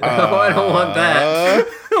 Oh, I don't want that.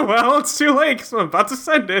 Well, it's too late because I'm about to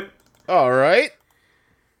send it. All right.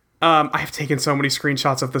 I have taken so many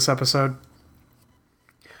screenshots of this episode.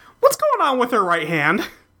 What's going on with her right hand?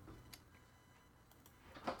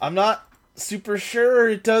 I'm not super sure.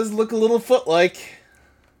 It does look a little foot-like.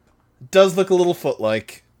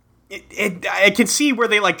 I can see where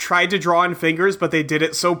they tried to draw in fingers, but they did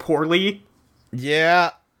it so poorly.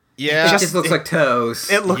 Yeah. It just looks like toes.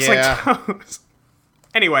 It looks Yeah. like toes.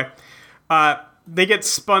 Anyway, they get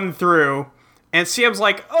spun through, and Sam's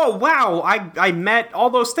like, "Oh wow, I met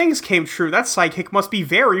all those things came true. That psychic must be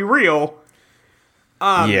very real."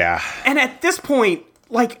 Yeah. And at this point,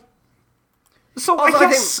 so Also, I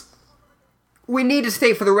I guess We need to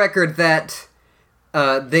state for the record that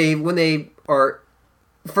when they are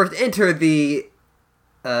first enter the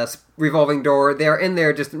revolving door, they are in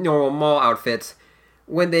their just normal mall outfits.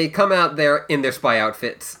 When they come out, they're in their spy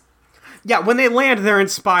outfits. yeah, when they land, they're in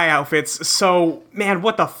spy outfits. So man,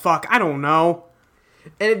 what the fuck? I don't know.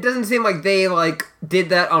 And it doesn't seem like they, did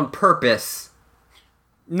that on purpose.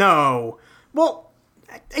 No, well,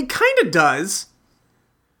 it kind of does,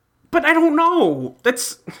 but I don't know.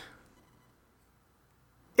 It's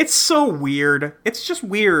so weird. It's just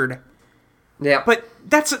weird. Yeah. But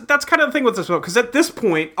that's kind of the thing with this book, because at this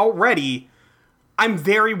point already, I'm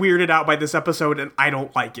very weirded out by this episode, and I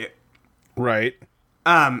don't like it. Right.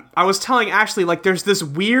 I was telling Ashley, there's this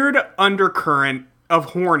weird undercurrent of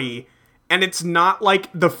horny, and it's not,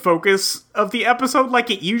 the focus of the episode like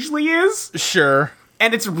it usually is, Sure.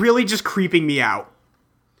 and it's really just creeping me out.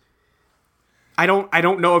 I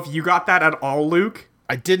don't know if you got that at all, Luke.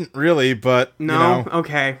 I didn't really, but, No?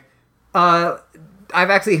 Okay. I've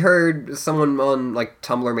actually heard someone on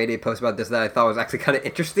Tumblr made a post about this that I thought was actually kind of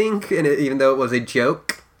interesting, and even though it was a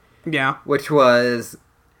joke, Yeah. which was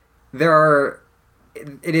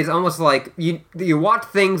it is almost like you watch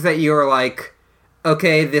things that you're like,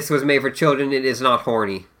 okay, this was made for children, it is not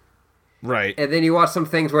horny, Right. and then you watch some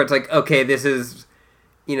things where it's like, okay, this is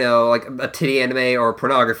a titty anime or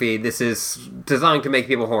pornography, this is designed to make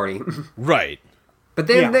people horny. Right. But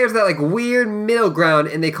then Yeah. there's that weird middle ground,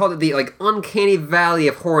 and they called it the uncanny valley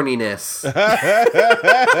of horniness.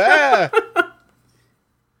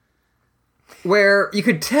 Where you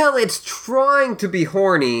could tell it's trying to be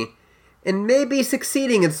horny, and maybe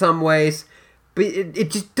succeeding in some ways, but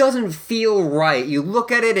it just doesn't feel right. You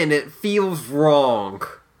look at it and it feels wrong.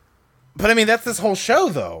 But I mean, that's this whole show,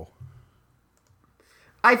 though.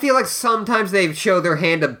 I feel like sometimes they show their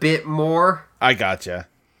hand a bit more. I gotcha.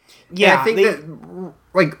 Yeah. And I think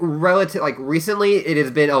that recently it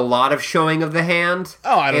has been a lot of showing of the hand.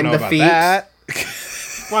 Oh, I don't and know the about feet. that.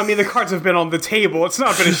 Well, I mean, the cards have been on the table. It's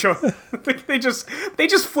not been a show. they just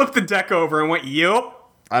flipped the deck over and went, "Yup."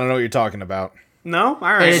 I don't know what you're talking about. No, all And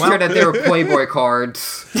right. it Well, turned out they were Playboy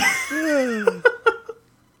cards.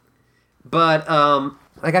 But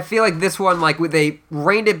I feel like this one, they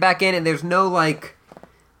reined it back in, and there's no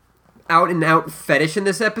out and out fetish in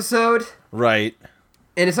this episode, Right.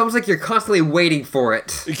 and it's almost like you're constantly waiting for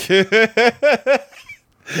it.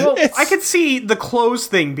 well, I could see the clothes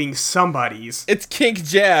thing being somebody's. It's kink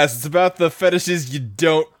jazz. It's about the fetishes you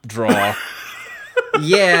don't draw.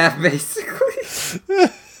 Yeah, basically.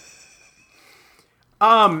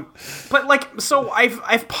 But so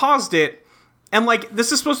I've paused it, and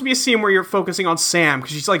this is supposed to be a scene where you're focusing on Sam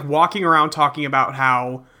because she's walking around talking about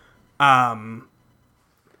how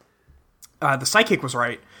the psychic was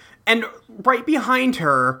right, and right behind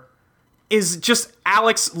her is just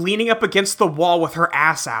Alex leaning up against the wall with her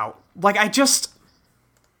ass out. I just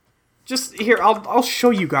here I'll show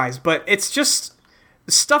you guys, but it's just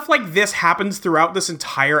stuff like this happens throughout this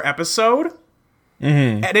entire episode.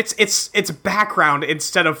 Mm-hmm. And it's background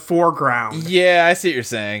instead of foreground. Yeah, I see what you're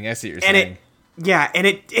saying. And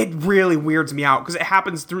it really weirds me out because it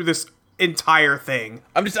happens through this entire thing.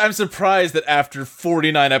 I'm surprised that after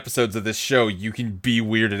 49 episodes of this show, you can be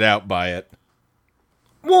weirded out by it.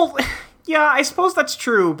 Well, yeah, I suppose that's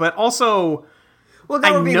true, but also, Well, they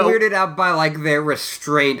I were being know- weirded out by, like, their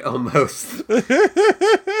restraint almost.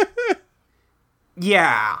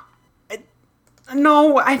 Yeah.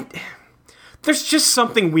 No, there's just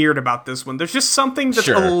something weird about this one. There's just something that's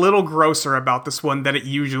Sure. a little grosser about this one than it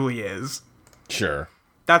usually is. Sure.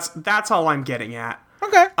 That's all I'm getting at.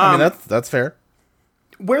 Okay. I mean, that's fair.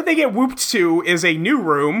 Where they get whooped to is a new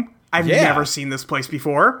room. I've Yeah. never seen this place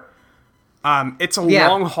before. It's a Yeah.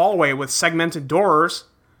 long hallway with segmented doors.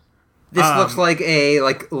 This looks like a,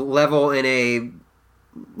 like, level in a,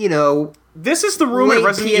 you know, This is the room late in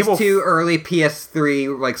Resident Evil. PS2, early PS3,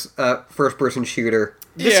 like, first-person shooter.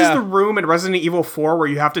 This Yeah. is the room in Resident Evil 4 where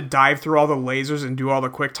you have to dive through all the lasers and do all the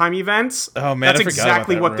QuickTime events. Oh, man, that's I forgot about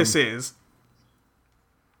exactly that what room. this is.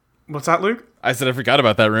 What's that, Luke? I said I forgot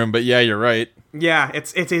about that room, but yeah, you're right. Yeah,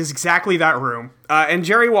 it is exactly that room. And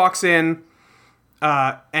Jerry walks in,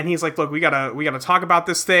 and he's like, "Look, we gotta talk about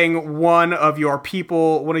this thing. One of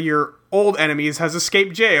your old enemies has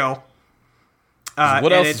escaped jail. What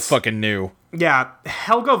and else is it's- fucking new? Yeah,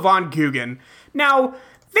 Helga von Guggen. Now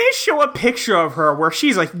they show a picture of her where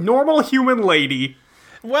she's a normal human lady.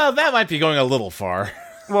 Well, that might be going a little far.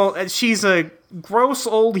 Well, she's a gross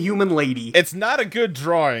old human lady. It's not a good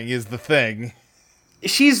drawing, is the thing.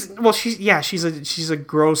 She's a gross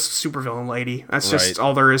supervillain lady. That's just Right.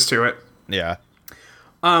 all there is to it. Yeah.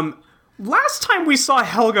 Last time we saw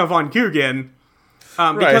Helga von Guggen,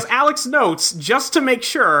 because Right. Alex notes, just to make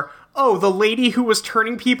sure, oh, the lady who was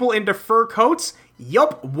turning people into fur coats?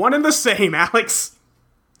 Yup, one and the same, Alex.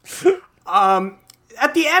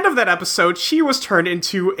 At the end of that episode, she was turned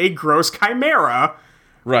into a gross chimera,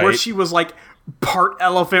 Right. where she was like part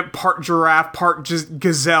elephant, part giraffe, part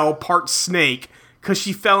gazelle, part snake, because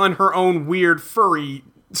she fell in her own weird furry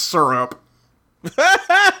syrup.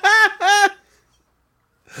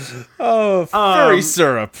 Furry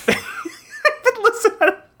syrup. Listen,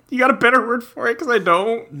 you got a better word for it? Because I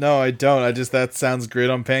don't. No, I don't. That sounds great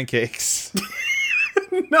on pancakes.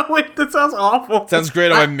 No, that sounds awful. Sounds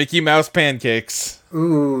great on my Mickey Mouse pancakes.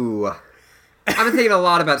 Ooh. I've been thinking a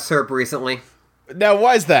lot about syrup recently. Now,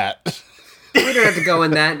 why's that? We don't have to go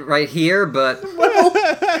in that right here, but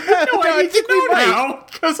I need to know might. now,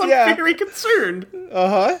 because I'm Yeah. very concerned.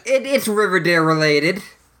 it's Riverdale related.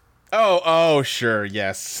 Oh, sure,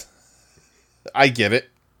 yes. I get it.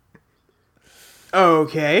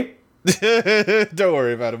 Okay. Don't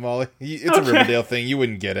worry about it, Molly. It's a Okay. Riverdale thing. You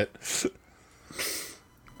wouldn't get it.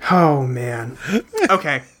 Oh, man.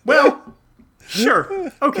 Okay. Well,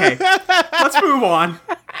 sure. Okay. Let's move on.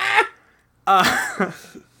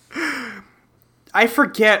 I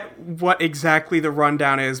forget what exactly the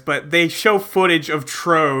rundown is, but they show footage of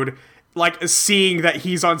Trode, like, seeing that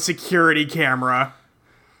he's on security camera.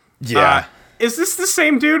 Yeah. Is this the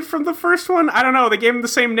same dude from the first one? I don't know. They gave him the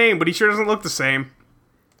same name, but he sure doesn't look the same.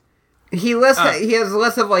 He has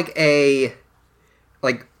less of like a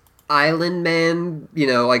island man, you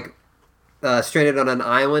know, like stranded on an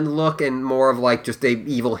island look, and more of like just a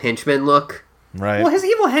evil henchman look. right. Well, his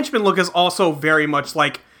evil henchman look is also very much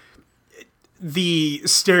like the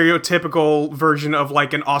stereotypical version of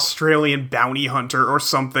like an Australian bounty hunter or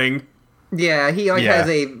something. Yeah, he like Yeah. has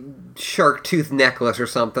a shark tooth necklace or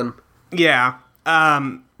something. Yeah.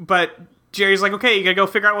 But Jerry's like, okay, you gotta go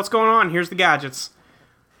figure out what's going on. Here's the gadgets.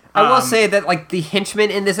 I will say that like the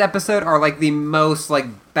henchmen in this episode are like the most like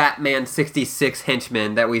Batman 66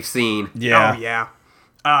 henchmen that we've seen. yeah. Oh,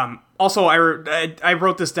 yeah. Also, I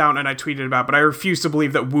wrote this down and I tweeted about it, but I refuse to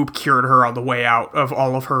believe that Whoop cured her on the way out of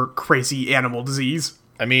all of her crazy animal disease.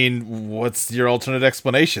 I mean, what's your alternate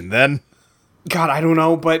explanation then? God, I don't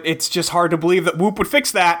know, but it's just hard to believe that Whoop would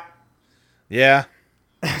fix that. Yeah.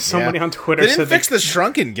 Somebody Yeah. on Twitter They didn't said fix the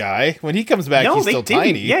shrunken guy. When he comes back, no, he's they still didn't.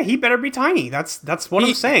 tiny. Yeah, he better be tiny. That's what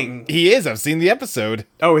I'm saying. He is. I've seen the episode.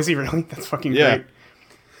 Oh, is he really? That's fucking Yeah. great.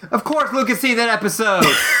 Of course, Luke has seen that episode.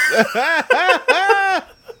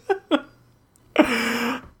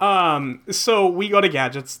 So we go to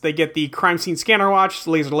gadgets. They get the crime scene scanner watch,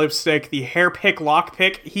 the laser lipstick, the hair pick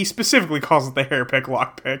lockpick. He specifically calls it the hair pick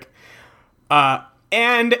lockpick.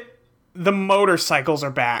 And the motorcycles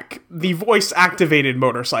are back. The voice activated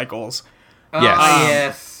motorcycles. Yes.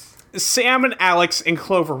 Yes. Sam and Alex and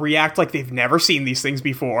Clover react like they've never seen these things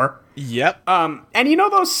before. Yep. And you know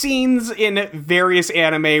those scenes in various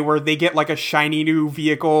anime where they get like a shiny new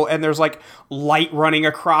vehicle and there's like light running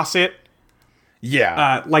across it?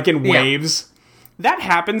 yeah. Like in Yeah. waves. That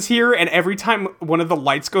happens here, and every time one of the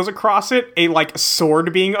lights goes across it, a like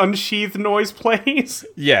sword being unsheathed noise plays.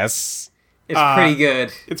 yes. It's pretty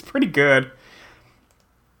good. It's pretty good.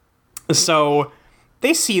 So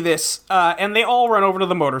they see this, and they all run over to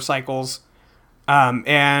the motorcycles.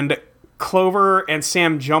 And Clover and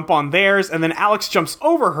Sam jump on theirs, and then Alex jumps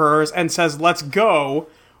over hers and says, "Let's go,"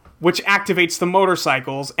 which activates the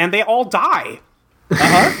motorcycles, and they all die.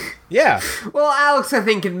 Yeah. Well, Alex, I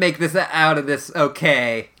think, can make this out of this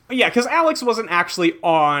okay. Yeah, because Alex wasn't actually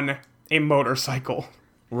on a motorcycle.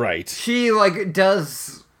 Right. She, like,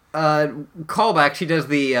 does, callback, she does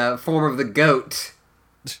the, form of the goat.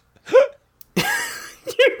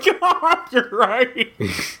 God, you're right.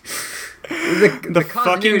 The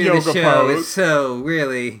continuity of the fucking show yoga is so,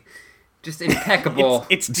 really, just impeccable.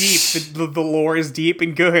 It's deep. The lore is deep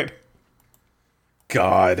and good.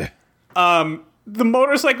 God. The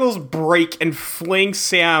motorcycles break and fling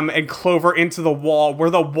Sam and Clover into the wall, where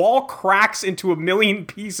the wall cracks into a million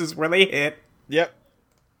pieces where they hit. Yep.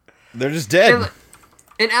 They're just dead.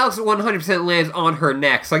 And Alex 100% lands on her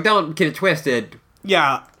neck, so, like, don't get it twisted.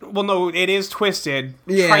 Yeah, well, no, it is twisted.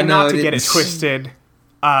 Yeah, Try no, not to get it it's- twisted.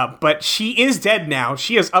 But she is dead now.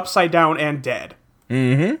 She is upside down and dead.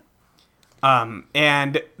 Mm-hmm.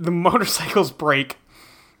 And the motorcycles break.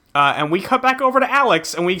 And we cut back over to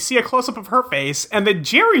Alex, and we see a close-up of her face, and then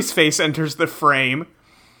Jerry's face enters the frame.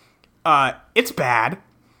 It's bad.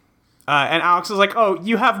 And Alex is like, "Oh,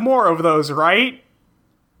 you have more of those, right?"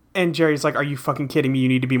 And Jerry's like, "Are you fucking kidding me? You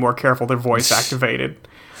need to be more careful. They're voice activated."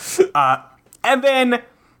 And then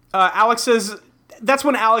Alex says, that's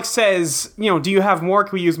when Alex says, "Do you have more?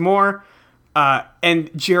 Can we use more?"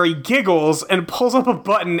 And Jerry giggles and pulls up a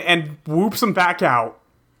button and whoops him back out.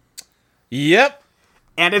 Yep.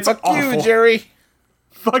 And it's Fuck awful. you, Jerry.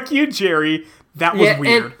 Fuck you, Jerry. That was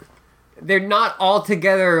weird. And they're not all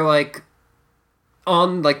together, like,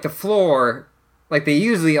 on, like, the floor, like they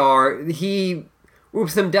usually are. He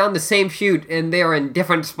whoops them down the same chute, and they are in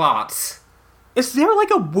different spots. Is there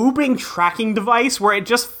like a whooping tracking device where it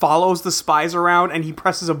just follows the spies around and he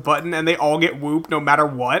presses a button and they all get whooped no matter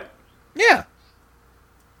what? Yeah.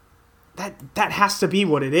 That has to be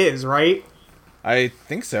what it is, right? I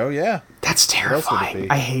think so, yeah. That's else would it terrifying. be?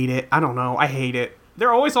 I hate it. I don't know. I hate it.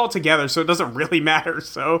 They're always all together, so it doesn't really matter,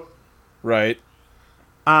 so... Right.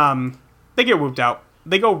 They get whooped out.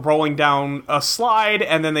 They go rolling down a slide,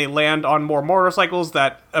 and then they land on more motorcycles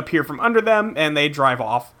that appear from under them, and they drive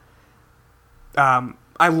off.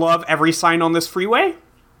 I love every sign on this freeway.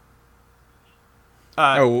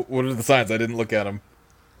 What are the signs? I didn't look at them.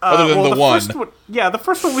 Other than the one. The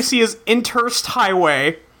first one we see is Interst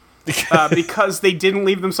Highway, because they didn't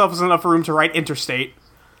leave themselves enough room to write Interstate.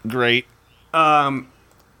 Great.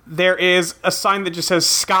 There is a sign that just says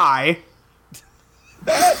Sky.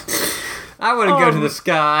 I want to go to the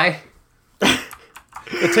sky.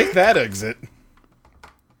 Well, take that exit.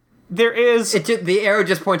 There is... The arrow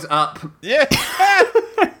just points up. Yeah.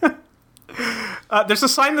 there's a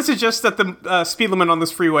sign that suggests that the speed limit on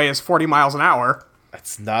this freeway is 40 miles an hour.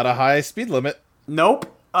 That's not a high speed limit.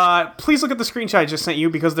 Nope. Please look at the screenshot I just sent you,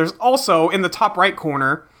 because there's also, in the top right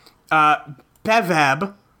corner,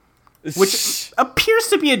 Bevab, which appears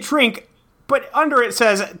to be a drink, but under it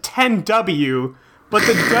says 10W, but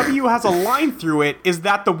the W has a line through it. Is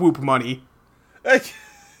that the Whoop money?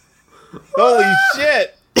 Holy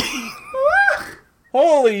shit.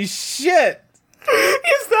 Holy shit.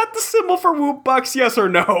 Is that the symbol for Whoop Bucks, yes or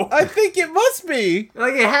no? I think it must be.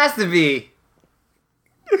 Like, it has to be.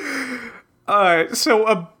 So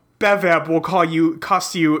a Bevab will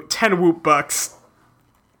cost you 10 Whoop Bucks.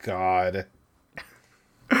 God.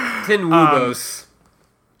 10 woobos.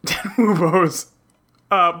 10 Woobos.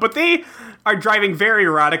 But they are driving very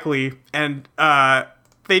erratically, and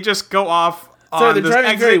they just go off on So they're this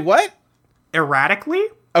driving exit. very what? Erratically?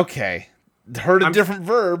 Okay. Heard a different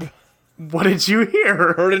verb. What did you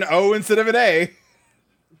hear? Heard an O instead of an A.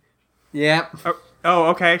 Yep. Oh,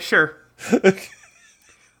 okay, sure.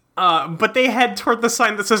 But they head toward the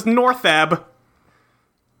sign that says North Ebb,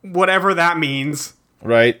 whatever that means.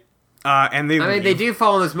 Right. And they I mean, they do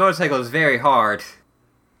fall on those motorcycles very hard.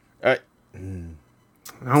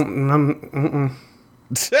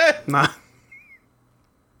 Nah.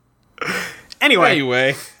 Anyway,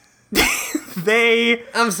 Anyway. they...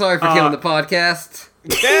 I'm sorry for killing the podcast.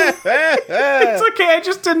 It's okay, I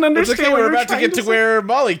just didn't It's understand okay, what you we're were about to trying get to say. where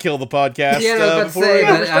Molly killed the podcast. Yeah, I was about to before say, we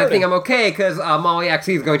but I started. think I'm okay, because Molly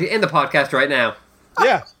actually is going to end the podcast right now.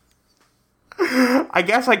 Yeah. I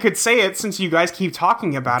guess I could say it since you guys keep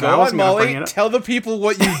talking about it. I Go on, wasn't gonna bring Molly. it up. Tell the people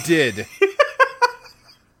what you did.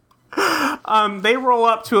 They roll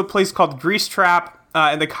up to a place called Grease Trap,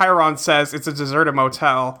 and the Chiron says it's a deserted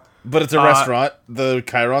motel. But it's a restaurant. The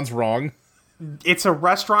Chiron's wrong. It's a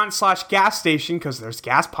restaurant / gas station because there's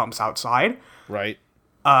gas pumps outside. Right.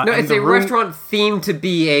 No, and it's the a room- restaurant themed to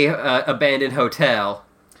be a abandoned hotel.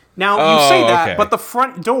 Now, you say that, okay. but the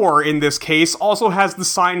front door in this case also has the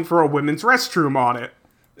sign for a women's restroom on it.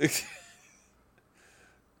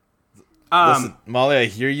 Listen, Molly, I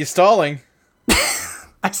hear you stalling.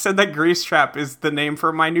 I said that grease trap is the name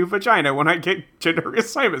for my new vagina when I get gender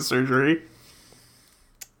reassignment surgery.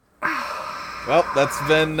 Well, that's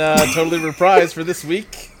been totally reprised for this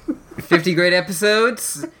week. 50 great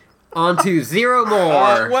episodes. On to 0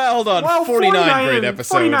 more. Well, hold on. Well, 49 great episodes,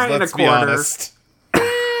 49 and let's a be quarter. honest.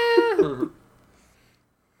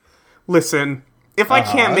 Listen, if I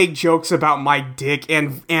can't make jokes about my dick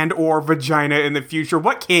and or vagina in the future,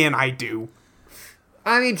 what can I do?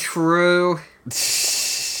 I mean, true.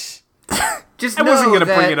 Just I know wasn't going to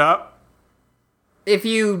that bring it up. if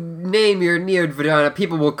you name your neared vagina,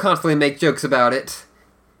 people will constantly make jokes about it.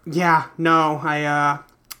 Yeah, no,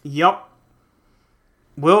 yup.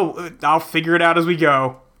 I'll figure it out as we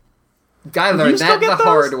go. I you learned still that get the those?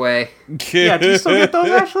 hard way. Yeah, do you still get those,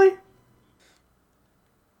 Ashley?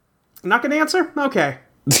 Not gonna answer? Okay.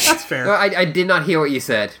 That's fair. No, I did not hear what you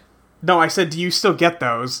said. No, I said, do you still get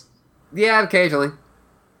those? Yeah, occasionally.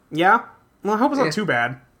 Yeah? Well, I hope it's Yeah. not too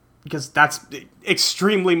bad. Because that's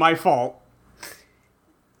extremely my fault.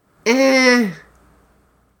 Eh.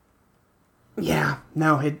 Yeah.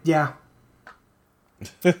 No, yeah.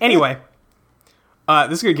 Anyway.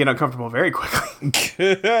 This is gonna get uncomfortable very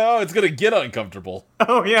quickly. Oh, it's gonna get uncomfortable.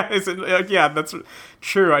 Oh, yeah. Yeah, that's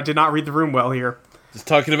true. I did not read the room well here. Just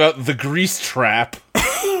talking about the grease trap.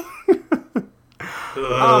 They...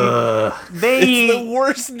 It's the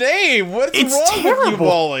worst name. What's It's wrong with you, terrible.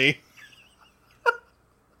 Molly?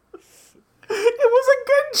 It was a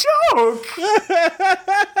good joke!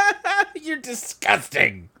 You're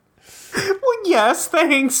disgusting. Well, yes,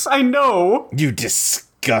 thanks. I know. You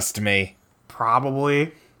disgust me.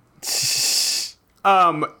 Probably.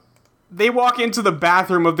 They walk into the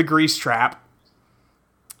bathroom of the grease trap.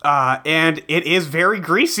 And it is very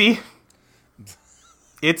greasy.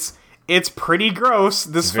 It's pretty gross.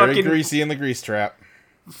 This Very fucking greasy in the grease trap.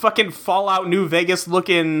 fucking Fallout New Vegas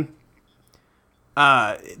looking.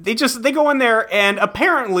 They go in there and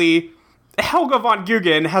apparently Helga von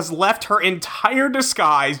Guggen has left her entire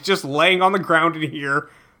disguise just laying on the ground in here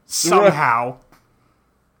somehow.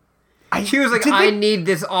 She was like, Did I they- need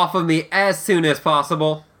this off of me as soon as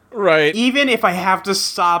possible. Right. Even if I have to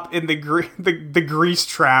stop in the grease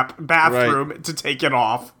trap bathroom to take it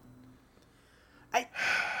off.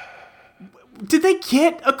 Did they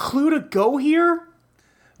get a clue to go here?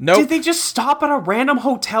 Nope. Did they just stop at a random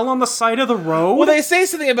hotel on the side of the road? Well, they say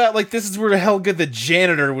something about, like, this is where Helga the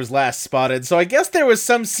janitor was last spotted, so I guess there was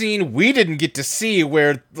some scene we didn't get to see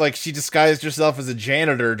where, like, she disguised herself as a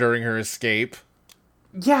janitor during her escape.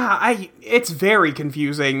 Yeah, it's very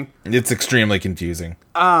confusing. It's extremely confusing.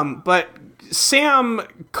 But Sam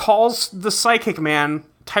calls the psychic man,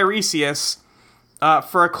 Tiresias,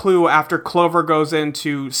 for a clue after Clover goes in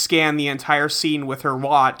to scan the entire scene with her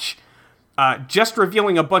watch, just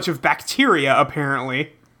revealing a bunch of bacteria,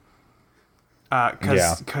 apparently.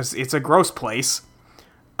 Because it's a gross place.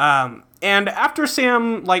 And after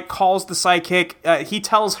Sam, calls the psychic, he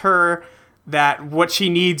tells her that what she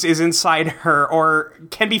needs is inside her, or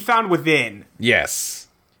can be found within. Yes.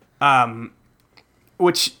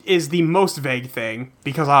 Which is the most vague thing,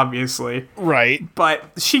 because obviously. Right. But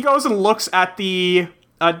she goes and looks at the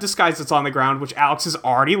disguise that's on the ground, which Alex is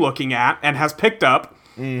already looking at and has picked up,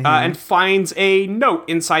 and finds a note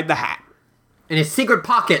inside the hat. In his secret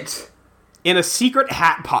pocket. In a secret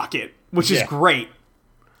hat pocket, which is Yeah. great.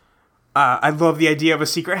 I love the idea of a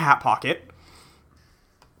secret hat pocket.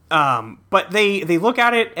 But they look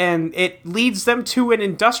at it, and it leads them to an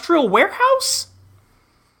industrial warehouse?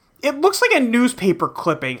 It looks like a newspaper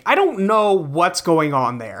clipping. I don't know what's going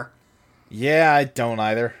on there. Yeah, I don't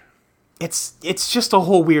either. It's just a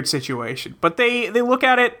whole weird situation. But they look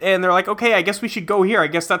at it, and they're like, okay, I guess we should go here. I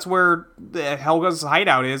guess that's where Helga's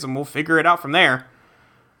hideout is, and we'll figure it out from there.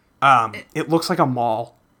 It looks like a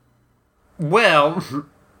mall. Well,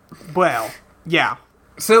 Well, yeah.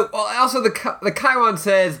 so also the Chiron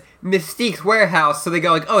says Mystique's warehouse, so they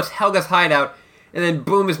go like, oh, it's Helga's hideout, and then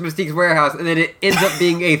boom, it's Mystique's warehouse, and then it ends up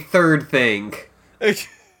being a third thing.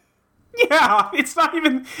 Yeah, it's not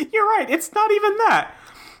even... You're right, it's not even that.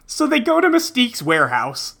 So they go to Mystique's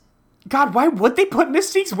warehouse. God, why would they put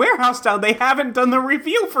Mystique's warehouse down? They haven't done the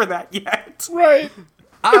reveal for that yet. Right.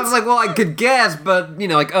 I was like, well, I could guess, but,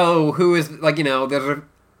 who is, there's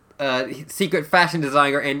a secret fashion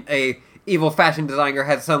designer and a evil fashion designer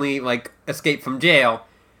has suddenly, escaped from jail.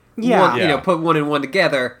 Yeah. One, put one and one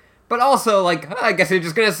together. But also, I guess they're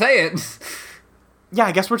just gonna say it. Yeah,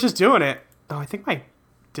 I guess we're just doing it. Oh, I think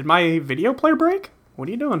did my video player break? What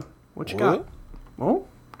are you doing? What you got? Oh?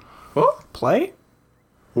 Oh, Play?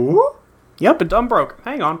 oh. Yep, it done broke.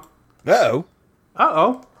 Hang on. Uh-oh.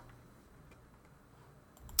 Uh-oh.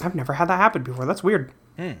 I've never had that happen before. That's weird.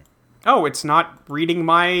 Oh, it's not reading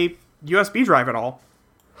my USB drive at all.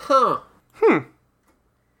 Huh.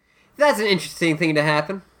 That's an interesting thing to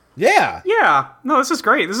happen. Yeah. Yeah. No, this is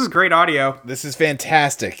great. This is great audio. This is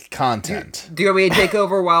fantastic content. Do you want me to take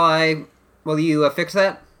over while you fix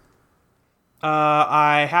that?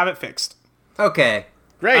 I have it fixed. Okay.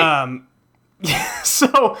 Great.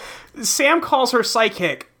 So, Sam calls her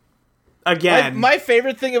psychic again. My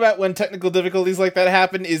favorite thing about when technical difficulties like that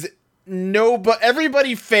happen is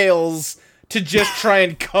everybody fails to just try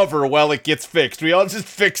and cover while it gets fixed. We all just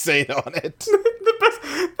fixate on it.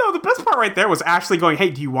 The best part right there was Ashley going, "Hey,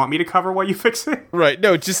 do you want me to cover while you fix it?" Right.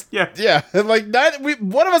 No, just yeah. Like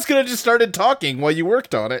one of us could have just started talking while you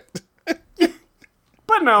worked on it.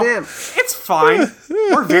 But no, Damn. it's fine.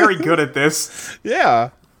 We're very good at this. Yeah.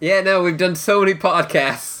 Yeah, no, we've done so many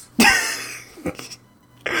podcasts.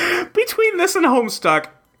 Between this and Homestuck,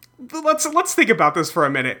 let's think about this for a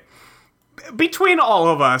minute. Between all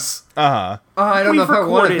of us, Uh-huh. Oh, I don't know We've if I want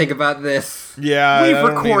to recorded- think about this. Yeah. we've I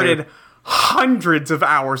don't recorded either. hundreds of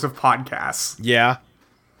hours of podcasts. Yeah.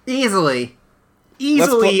 Easily.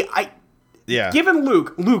 Easily, Yeah. given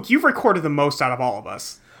Luke, you've recorded the most out of all of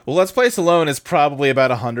us. Well, Let's Play Alone is probably about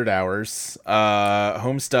 100 hours.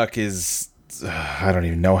 Homestuck is I don't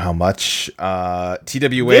even know how much.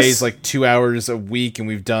 TWA This- is like 2 hours a week, and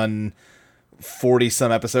we've done 40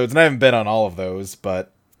 some episodes, and I haven't been on all of those,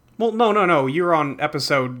 but Well, no. You were on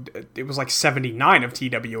episode, it was like 79 of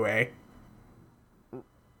TWA.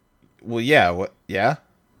 well, yeah, what? Yeah,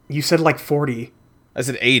 You said like 40. I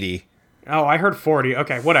said 80. Oh, I heard 40.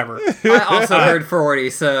 Okay, whatever. I also heard 40,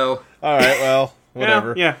 so... All right, well,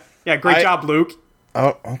 whatever. Yeah. Great I- job, Luke.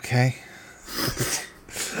 Oh, okay.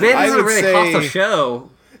 Man, I this would really say- cost a show.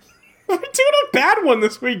 We're doing a bad one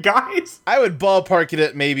this week, guys. I would ballpark it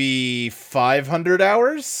at maybe 500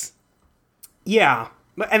 hours. Yeah,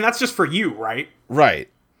 and that's just for you, right? Right.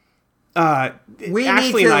 We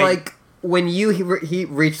Ashley need to, and I- like... When he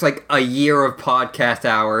reached, like, a year of podcast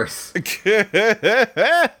hours.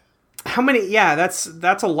 How many? Yeah, that's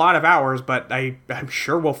a lot of hours, but I'm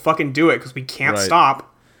sure we'll fucking do it because we can't Right.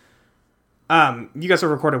 stop. You guys have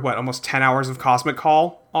recorded what, almost 10 hours of Cosmic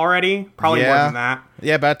Call already? Probably more Yeah. than that.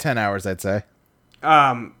 Yeah, about 10 hours, I'd say.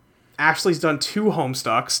 Ashley's done 2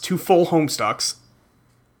 Homestucks, 2 full Homestucks.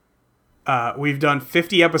 We've done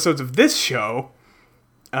 50 episodes of this show.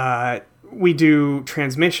 We do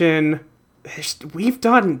Transmission. We've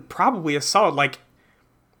done probably a solid, like,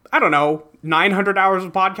 I don't know, 900 hours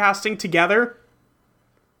of podcasting together.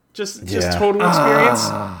 Just Yeah. total experience.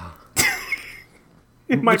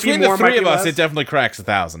 It might Between be more, the might three be of us, less. it definitely cracks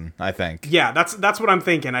 1,000, I think. Yeah, that's what I'm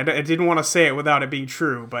thinking. I didn't want to say it without it being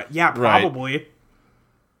true, but yeah, probably.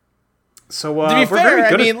 So To be we're very fair, I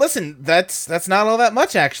good mean, at, listen, that's not all that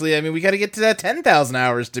much, actually. I mean, we got to get to that 10,000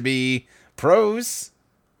 hours to be pros.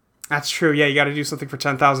 that's true. Yeah, you got to do something for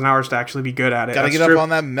 10,000 hours to actually be good at it. Got to That's get true. up on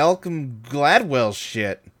that Malcolm Gladwell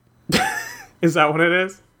shit. Is that what it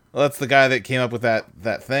is? Well, that's the guy that came up with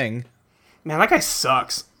that thing. Man, that guy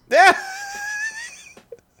sucks. Yeah.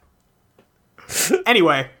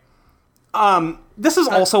 Anyway, this is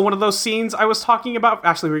also one of those scenes I was talking about.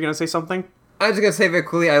 Ashley, were you gonna say something? I was gonna say very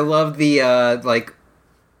quickly, I love the, like,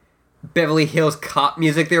 Beverly Hills Cop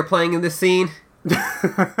music they were playing in this scene.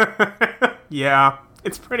 Yeah,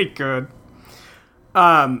 it's pretty good.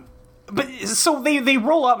 But so they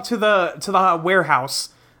roll up to the warehouse.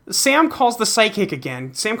 Sam calls the psychic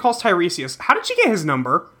again. Sam calls Tiresias. How did you get his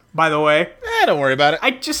number, by the way? Don't worry about it.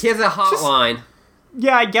 I just He has a hotline.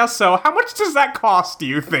 yeah, I guess so. How much does that cost, do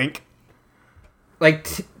you think?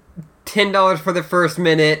 Like, $10 for the first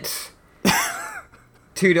minute.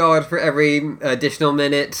 $2 for every additional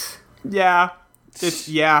minute. Yeah.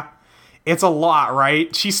 It's a lot,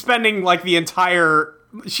 right? She's spending like the entire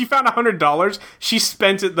she found $100. She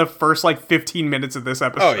spent it the first like 15 minutes of this Oh,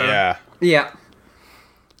 episode. yeah. Yeah.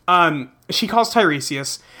 She calls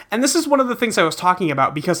Tiresias, and this is one of the things I was talking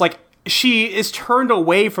about because like she is turned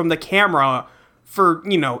away from the camera for,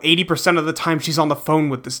 80% of the time she's on the phone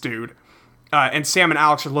with this dude. And Sam and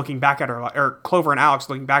Alex are looking back at her, or Clover and Alex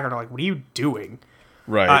looking back at her like, what are you doing?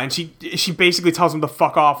 Right. And she basically tells him to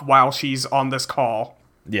fuck off while she's on this call.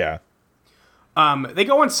 yeah. They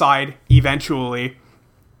go inside eventually,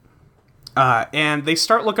 and they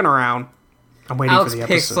start looking around. I'm waiting Alex for the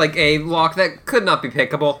picks, episode. like, a lock that could not be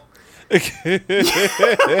pickable.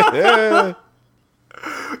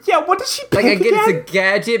 Yeah, what does she pick Like, I get again? it's a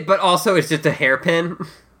gadget, but also it's just a hairpin.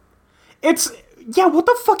 Yeah, what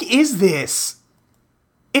the fuck is this?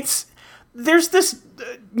 there's this,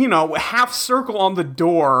 half circle on the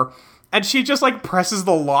door, and she just, like, presses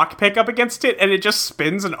the lockpick up against it, and it just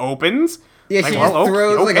spins and opens. Yeah, Like, she well, just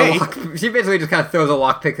throws okay. like a lock. She basically just kind of throws a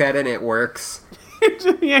lockpick at it, and it works.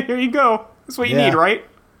 Yeah, here you go. That's what you Yeah. need, right?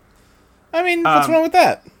 I mean, what's wrong with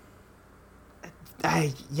that?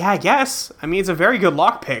 Yeah, I guess. I mean, it's a very good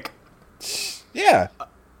lockpick. Yeah.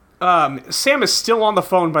 Sam is still on the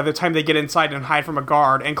phone by the time they get inside and hide from a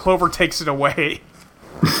guard, and Clover takes it away.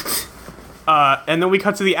 And then we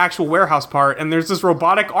cut to the actual warehouse part, and there's this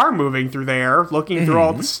robotic arm moving through there, looking through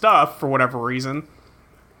all the stuff for whatever reason.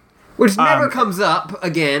 Which never comes up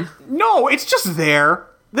again. No, it's just there.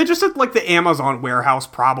 They're just at, like, the Amazon warehouse,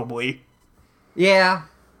 probably. Yeah.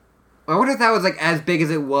 I wonder if that was, like, as big as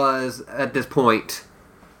it was at this point.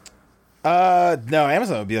 No,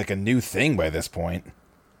 Amazon would be like a new thing by this point.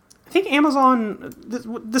 I think Amazon...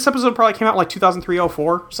 This episode probably came out, like, 2003,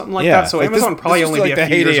 04, something like that, so like Amazon probably this was only like be a the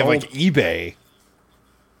few years heyday of old. like eBay.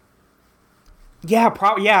 Yeah,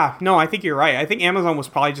 probably. Yeah, no, I think you're right. I think Amazon was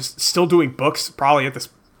probably just still doing books, probably at this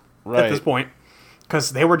point,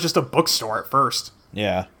 because they were just a bookstore at first.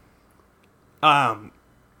 Yeah.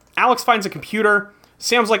 Alex finds a computer.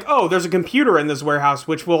 Sam's like, "Oh, there's a computer in this warehouse,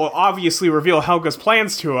 which will obviously reveal Helga's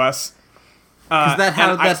plans to us."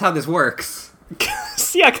 That's how this works.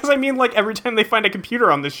 Yeah, because I mean, like, every time they find a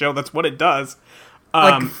computer on this show, that's what it does.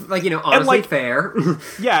 Honestly, like- fair.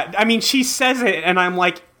 Yeah, I mean, she says it, and I'm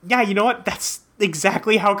like, yeah, you know what? That's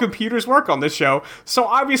exactly how computers work on this show. So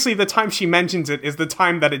obviously, the time she mentions it is the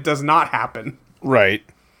time that it does not happen. Right.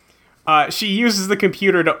 She uses the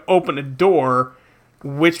computer to open a door,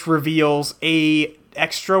 which reveals a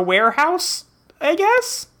extra warehouse, I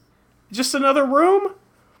guess? Just another room?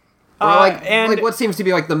 Or and like what seems to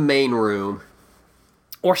be like the main room.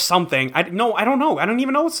 or something. I don't know. I don't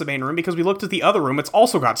even know it's the main room because we looked at the other room. It's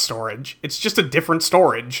also got storage. It's just a different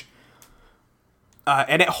storage.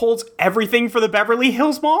 And it holds everything for the Beverly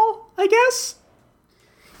Hills Mall, I guess?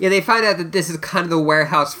 Yeah, they find out that this is kind of the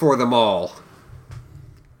warehouse for them all.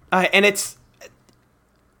 And it's...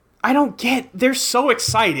 I don't get... They're so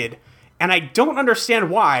excited. And I don't understand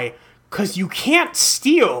why. Because you can't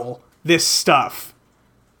steal this stuff.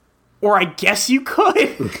 Or I guess you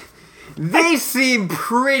could. They seem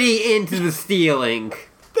pretty into the stealing.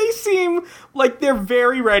 They seem like they're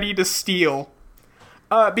very ready to steal.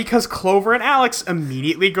 Because Clover and Alex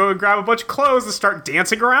immediately go and grab a bunch of clothes and start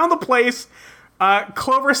dancing around the place.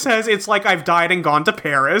 Clover says it's like I've died and gone to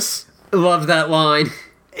Paris. Love that line.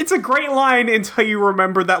 It's a great line until you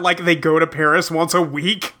remember that, like, they go to Paris once a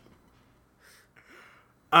week.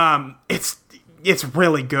 It's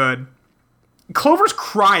really good. Clover's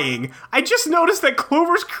crying. I just noticed that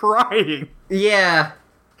Clover's crying. Yeah.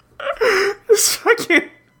 It's fucking...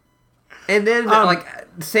 And then,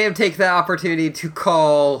 Sam takes that opportunity to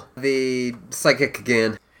call the psychic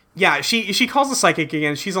again. Yeah, she calls the psychic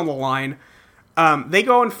again. She's on the line. They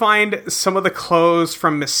go and find some of the clothes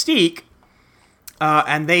from Mystique,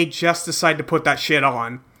 and they just decide to put that shit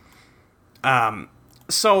on.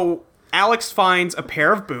 So Alex finds a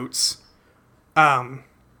pair of boots.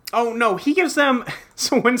 Oh no, he gives them...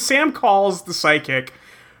 So when Sam calls the psychic,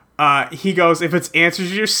 he goes, if it's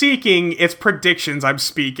answers you're seeking, it's predictions I'm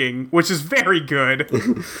speaking, which is very good.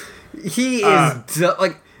 He is,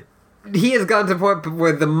 he has gotten to the point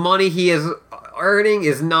where the money he is earning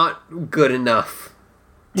is not good enough.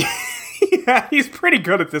 Yeah, he's pretty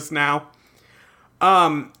good at this now.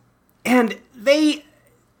 And they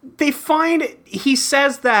find... He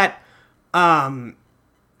says that...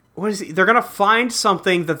 What is he? They're gonna find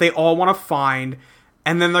something that they all want to find,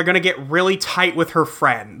 and then they're gonna get really tight with her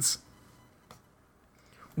friends.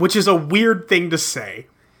 Which is a weird thing to say.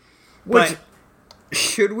 Which, But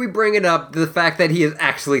should we bring it up, the fact that he is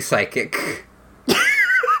actually psychic? no,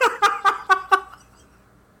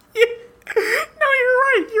 you're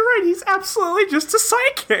right. He's absolutely just a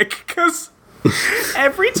psychic, because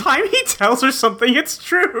every time he tells her something, it's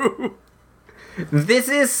true. This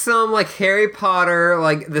is some, Harry Potter,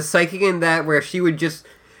 the psychic in that, where she would just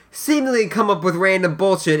seemingly come up with random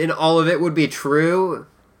bullshit and all of it would be true.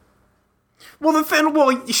 Well,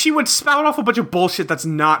 she would spout off a bunch of bullshit that's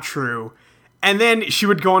not true. And then she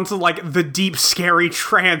would go into, the deep, scary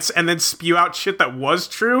trance and then spew out shit that was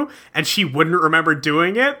true, and she wouldn't remember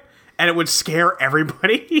doing it, and it would scare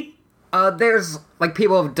everybody. There's,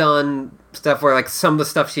 people have done stuff where, some of the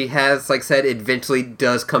stuff she has, said eventually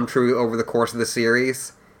does come true over the course of the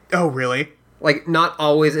series. Oh, really? Not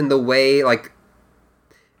always in the way,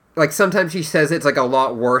 sometimes she says it's, a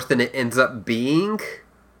lot worse than it ends up being.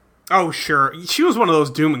 Oh, sure. She was one of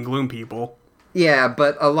those doom and gloom people. Yeah,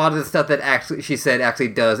 but a lot of the stuff that she said actually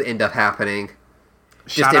does end up happening.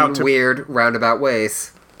 just in weird roundabout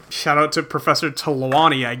ways. Shout out to Professor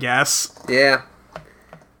Talwani, I guess. Yeah.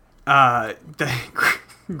 The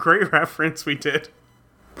great reference we did.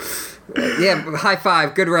 Yeah, high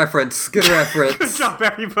five. Good reference. Good reference. Good job,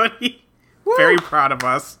 everybody. Very proud of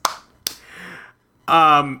us.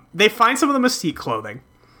 They find some of the Mystique clothing.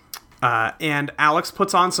 And Alex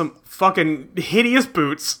puts on some fucking hideous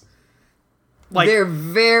boots. Like, they're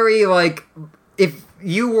very, like, if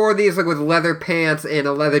you wore these, like, with leather pants and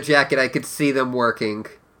a leather jacket, I could see them working.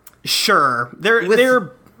 Sure.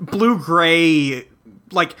 They're blue-gray,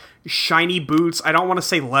 like, shiny boots. I don't want to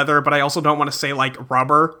say leather, but I also don't want to say, like,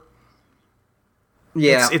 rubber.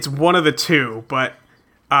 Yeah. It's one of the two, but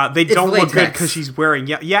they don't look good because she's wearing...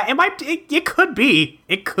 Yeah, it might... It could be.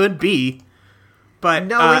 It could be. But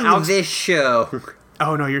knowing this show...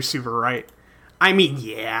 Oh, no, you're super right. I mean,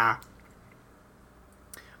 yeah.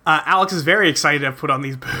 Alex is very excited to have put on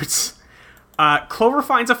these boots. Clover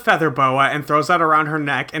finds a feather boa and throws that around her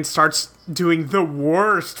neck and starts doing the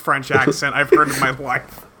worst French accent I've heard in my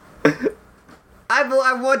life. I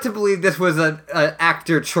want to believe this was an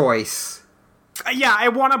actor choice. Yeah, I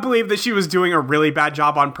want to believe that she was doing a really bad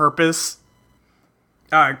job on purpose.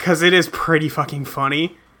 Because it is pretty fucking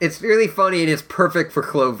funny. It's really funny and it's perfect for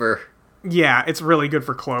Clover. Yeah, it's really good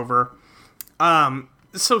for Clover.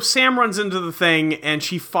 So Sam runs into the thing and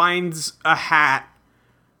she finds a hat.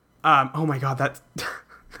 Oh my god,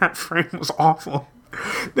 that frame was awful.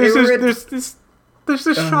 There's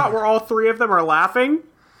this shot where all three of them are laughing.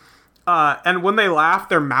 And when they laugh,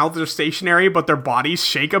 their mouths are stationary, but their bodies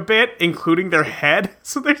shake a bit, including their head.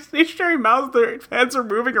 So their stationary mouths, their heads are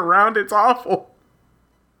moving around. It's awful.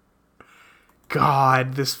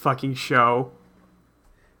 God, this fucking show.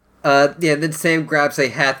 Then Sam grabs a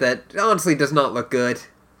hat that honestly does not look good.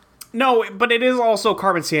 No, but it is also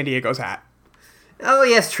Carmen Sandiego's hat. Oh,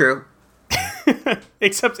 yes, true.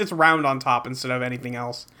 Except it's round on top instead of anything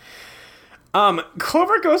else.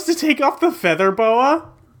 Clover goes to take off the feather boa.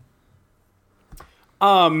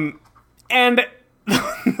 And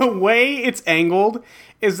the way it's angled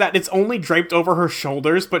is that it's only draped over her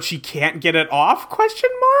shoulders, but she can't get it off, question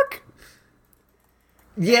mark?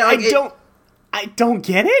 Yeah, I don't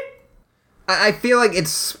get it. I feel like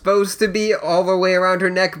it's supposed to be all the way around her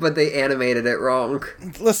neck, but they animated it wrong.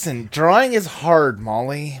 Listen, drawing is hard,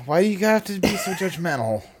 Molly. Why do you have to be so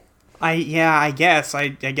judgmental? I guess. I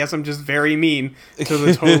guess I'm just very mean to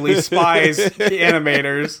the Totally Spies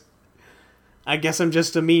animators. I guess I'm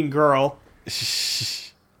just a mean girl.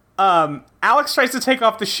 Alex tries to take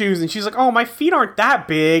off the shoes, and she's like, "Oh, my feet aren't that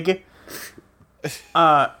big."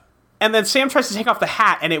 And then Sam tries to take off the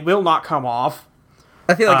hat, and it will not come off.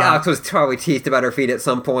 I feel like Alex was probably teased about her feet at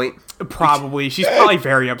some point. Probably. She's probably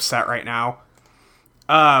very upset right now.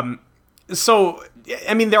 So,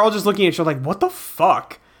 I mean, they're all just looking at each other like, what the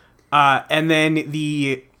fuck? And then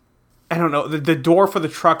the door for the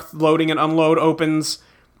truck loading and unload opens,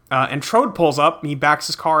 and Trode pulls up. He backs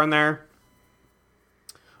his car in there.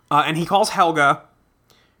 And he calls Helga,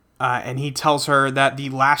 and he tells her that the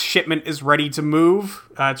last shipment is ready to move.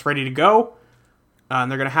 It's ready to go.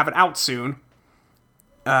 And they're going to have it out soon.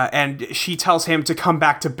 And she tells him to come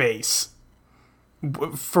back to base.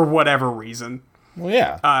 For whatever reason. Well,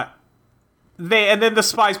 yeah. And then the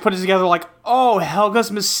spies put it together like, oh,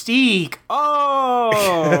 Helga's Mystique. Oh.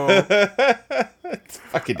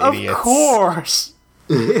 Fucking idiots. Of course.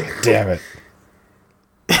 Damn it.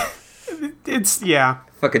 It's, yeah.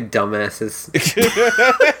 Fucking dumbasses.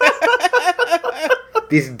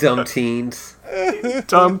 These dumb teens.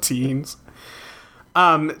 Dumb teens.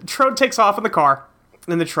 Trode takes off in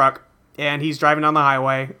the truck, and he's driving down the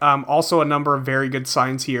highway. Also a number of very good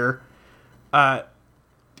signs here.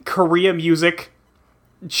 Korea music,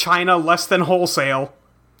 China less than wholesale.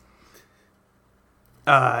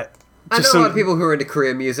 I know a lot of people who are into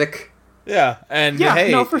Korean music. Yeah, and yeah,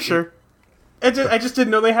 hey, no, for sure. I just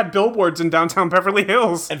didn't know they had billboards in downtown Beverly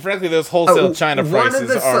Hills. And frankly, those wholesale China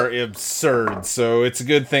prices are absurd, so it's a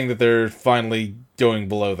good thing that they're finally going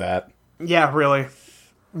below that. Yeah, really.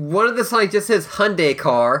 One of the signs just says Hyundai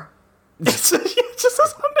car. It just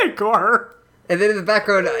says Hyundai car. And then in the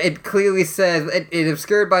background, it clearly says, it's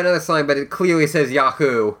obscured by another sign, but it clearly says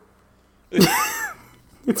Yahoo.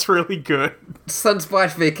 It's really good.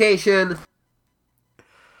 Sunsplash Vacation.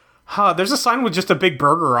 There's a sign with just a big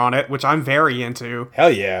burger on it, which I'm very into. Hell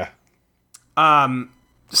yeah.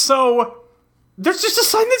 So, there's just a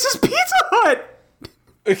sign that says Pizza Hut!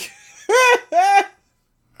 It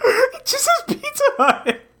just says Pizza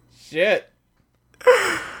Hut! Shit.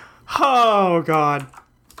 Oh, God.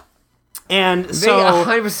 And so...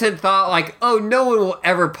 They 100% thought, like, oh, no one will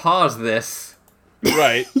ever pause this.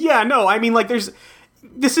 Right. Yeah, no, I mean, like, there's...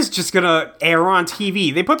 this is just gonna air on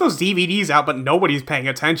TV. They put those DVDs out, but nobody's paying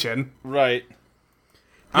attention. Right.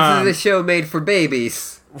 This is a show made for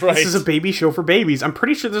babies. Right. This is a baby show for babies. I'm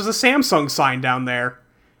pretty sure there's a Samsung sign down there.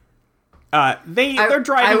 They're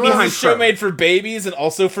driving love behind It's a show truck. made for babies and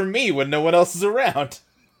also for me when no one else is around.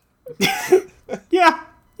 Yeah.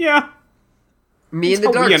 Me in the That's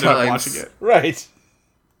how dark we ended up times. watching it. Right.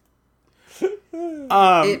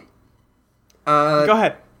 Go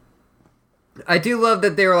ahead. I do love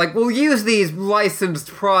that they were like, we'll use these licensed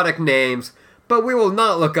product names, but we will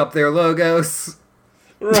not look up their logos.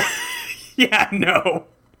 Yeah, no.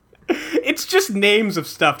 It's just names of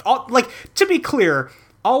stuff. To be clear,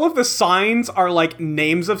 all of the signs are like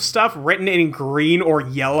names of stuff written in green or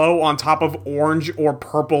yellow on top of orange or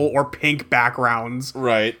purple or pink backgrounds.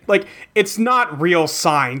 Right. Like, it's not real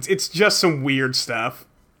signs. It's just some weird stuff.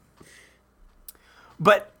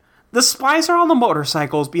 But the spies are on the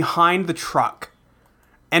motorcycles behind the truck.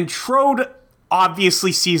 And Trode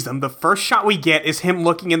obviously sees them. The first shot we get is him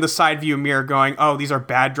looking in the side view mirror going, oh, these are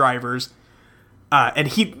bad drivers. And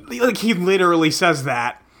he literally says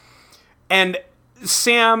that. And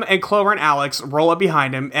Sam and Clover and Alex roll up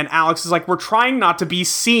behind him, and Alex is like, we're trying not to be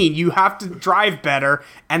seen. You have to drive better.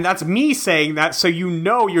 And that's me saying that, so you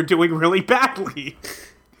know you're doing really badly.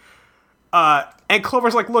 And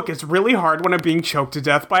Clover's like, look, it's really hard when I'm being choked to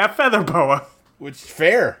death by a feather boa. Which,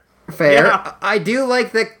 fair. Fair. Yeah. I do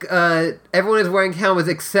like that everyone is wearing helmets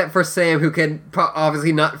except for Sam, who can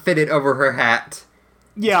obviously not fit it over her hat.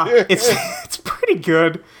 Yeah, it's pretty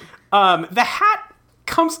good. The hat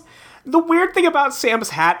comes... The weird thing about Sam's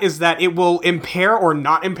hat is that it will impair or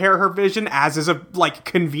not impair her vision, as is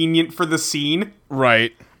convenient for the scene.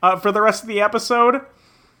 Right. For the rest of the episode.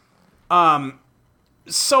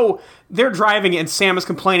 So they're driving and Sam is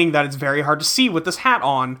complaining that it's very hard to see with this hat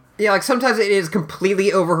on. Yeah, like sometimes it is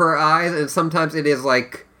completely over her eyes, and sometimes it is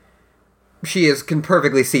like can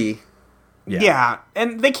perfectly see. Yeah,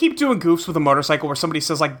 and they keep doing goofs with a motorcycle where somebody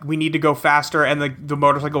says, like, we need to go faster, and the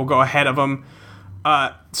motorcycle will go ahead of them.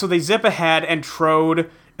 So they zip ahead, and Trode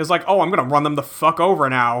is like, oh, I'm gonna run them the fuck over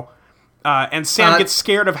now. And Sam gets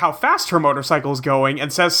scared of how fast her motorcycle is going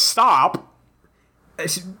and says, stop.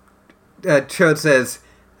 Trode says,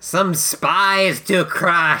 some spies to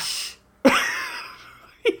crash.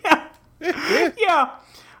 Yeah.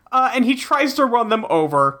 And he tries to run them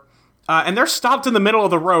over. And they're stopped in the middle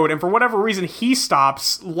of the road, and for whatever reason, he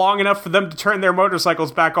stops long enough for them to turn their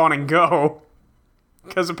motorcycles back on and go.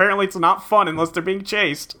 Because apparently it's not fun unless they're being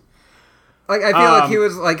chased. Like, I feel like he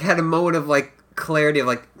was, like, had a moment of, like, clarity of,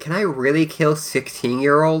 like, can I really kill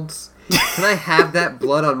 16-year-olds? Can I have that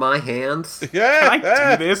blood on my hands? Can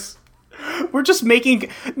I do this? We're just making...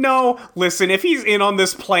 No, listen, if he's in on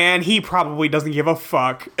this plan, he probably doesn't give a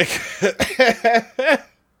fuck.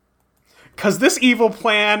 Because this evil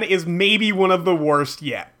plan is maybe one of the worst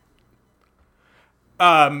yet.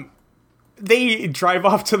 They drive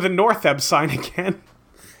off to the North Ebb sign again.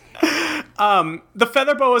 The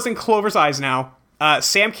feather boa is in Clover's eyes now.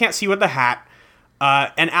 Sam can't see with the hat.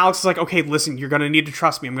 And Alex is like, okay, listen, you're going to need to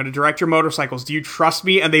trust me. I'm going to direct your motorcycles. Do you trust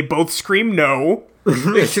me? And they both scream no.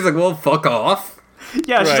 She's like, well, fuck off.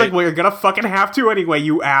 Yeah, she's Right. like, well, you're going to fucking have to anyway,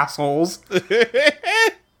 you assholes.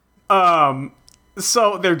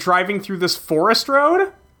 So they're driving through this forest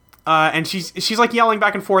road. And she's like yelling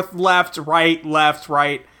back and forth, left, right, left,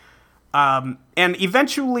 right. And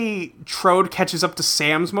eventually Trode catches up to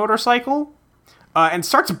Sam's motorcycle and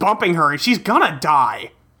starts bumping her, and she's gonna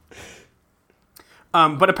die.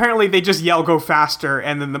 But apparently they just yell, go faster,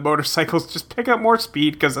 and then the motorcycles just pick up more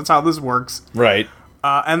speed, because that's how this works. Right.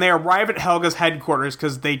 And they arrive at Helga's headquarters,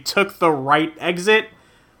 because they took the right exit.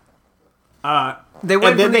 They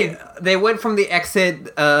went And from then they went from the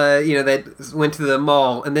exit, that went to the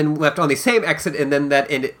mall, and then left on the same exit, and then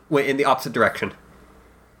went in the opposite direction.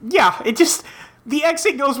 Yeah, the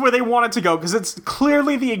exit goes where they want it to go, because it's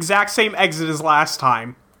clearly the exact same exit as last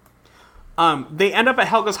time. They end up at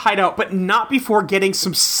Helga's hideout, but not before getting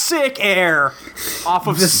some sick air off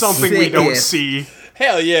of something we don't sickest. see.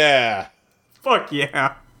 Hell yeah. Fuck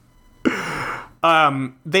yeah.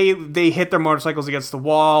 They hit their motorcycles against the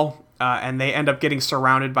wall, and they end up getting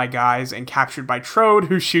surrounded by guys and captured by Trode,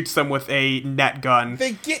 who shoots them with a net gun.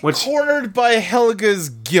 They get Which- cornered by Helga's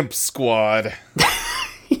Gimp Squad.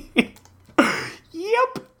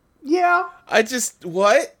 Yep. Yeah.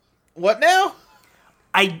 What? What now?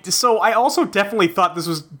 I also definitely thought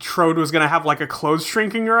Trode was gonna have like a clothes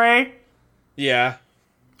shrinking array. Yeah.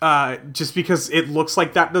 Just because it looks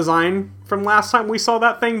like that design from last time we saw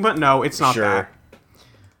that thing, but no, it's not Sure.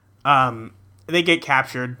 that. They get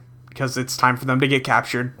captured, because it's time for them to get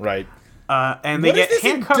captured. Right. And they What is get this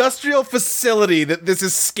handcuffed. industrial facility that this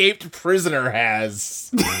escaped prisoner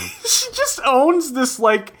has? She just owns this,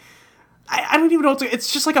 like, I don't even know what to,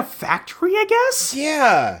 it's just like a factory, I guess?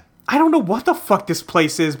 Yeah. I don't know what the fuck this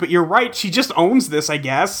place is, but you're right, she just owns this, I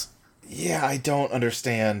guess. Yeah, I don't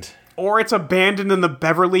understand. Or it's abandoned in the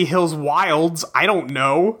Beverly Hills wilds, I don't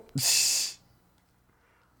know.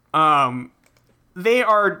 They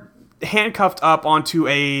are handcuffed up onto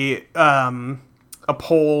a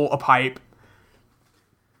pole, a pipe.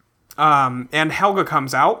 And Helga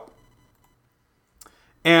comes out.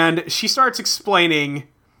 And she starts explaining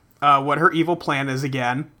what her evil plan is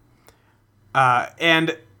again.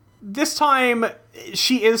 And this time,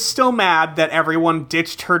 she is still mad that everyone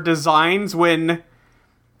ditched her designs when...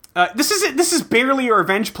 This is barely a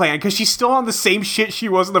revenge plan, because she's still on the same shit she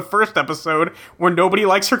was in the first episode, where nobody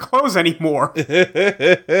likes her clothes anymore.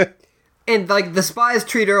 And, like, the spies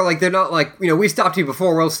treat her like they're not like, we stopped you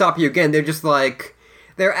before, we'll stop you again. They're just like,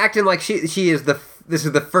 they're acting like this is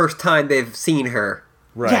the first time they've seen her.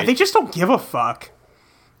 Right. Yeah, they just don't give a fuck.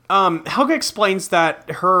 Helga explains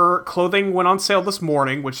that her clothing went on sale this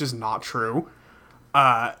morning, which is not true.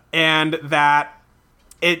 And that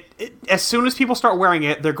it as soon as people start wearing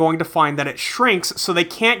it, they're going to find that it shrinks, so they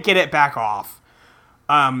can't get it back off.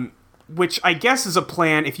 Which I guess is a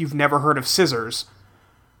plan if you've never heard of scissors.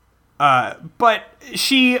 But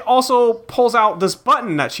she also pulls out this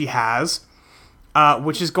button that she has,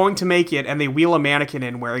 which is going to make it, and they wheel a mannequin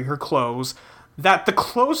in wearing her clothes, that the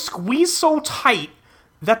clothes squeeze so tight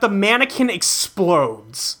that the mannequin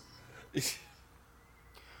explodes.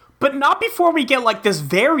 But not before we get, like, this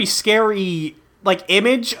very scary, like,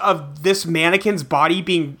 image of this mannequin's body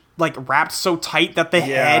being, like, wrapped so tight that the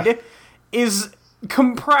head is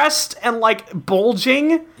compressed and, like,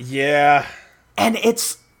 bulging. Yeah. And I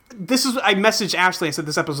messaged Ashley and said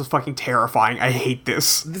this episode was fucking terrifying. I hate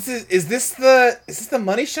this. Is this the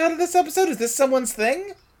money shot of this episode? Is this someone's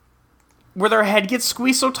thing? Where their head gets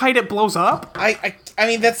squeezed so tight it blows up? I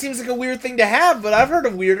mean, that seems like a weird thing to have, but I've heard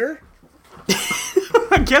of weirder.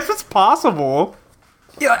 I guess it's possible.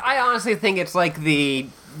 Yeah, I honestly think it's like the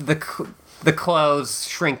clothes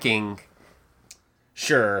shrinking.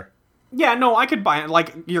 Sure. Yeah, no, I could buy it.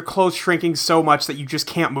 Like, your clothes shrinking so much that you just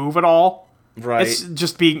can't move at all. Right. It's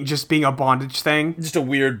just being a bondage thing. Just a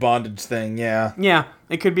weird bondage thing, yeah. Yeah,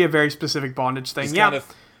 it could be a very specific bondage thing. Just Yeah. kind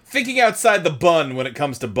of thinking outside the bun when it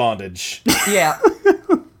comes to bondage. Yeah.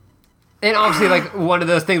 And obviously, like, one of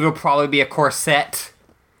those things will probably be a corset.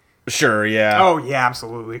 Sure, yeah. Oh, yeah,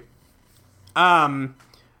 absolutely. Sam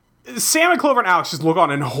and Clover and Alex just look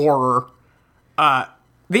on in horror.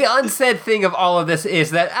 The unsaid thing of all of this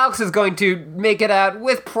is that Alex is going to make it out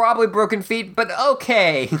with probably broken feet, but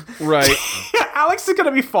okay. Right. Alex is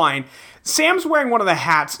gonna be fine. Sam's wearing one of the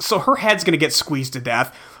hats, so her head's gonna get squeezed to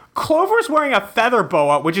death. Clover's wearing a feather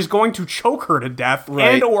boa, which is going to choke her to death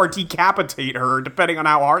Right. and or decapitate her, depending on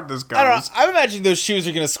how hard this goes. I don't know. I'm imagining those shoes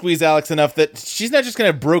are going to squeeze Alex enough that she's not just going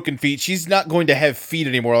to have broken feet. She's not going to have feet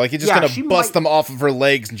anymore. Like, it's just Yeah, going she to bust might- them off of her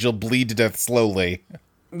legs and she'll bleed to death slowly.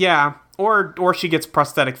 Yeah, or she gets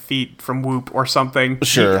prosthetic feet from Whoop or something.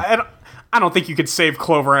 Sure. I don't think you could save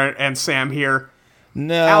Clover and Sam here.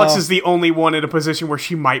 No. Alex is the only one in a position where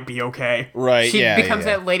she might be okay. Right, She yeah. becomes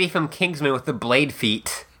yeah. that lady from Kingsman with the blade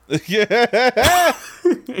feet. That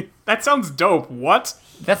sounds dope. What?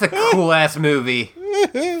 That's a cool-ass movie.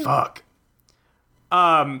 Fuck.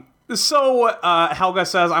 So Helga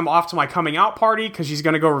says, I'm off to my coming out party because she's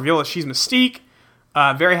going to go reveal that she's Mystique.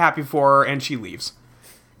 Very happy for her, and she leaves.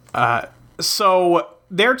 So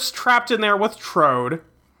they're just trapped in there with Trode.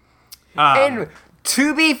 And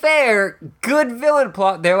to be fair, good villain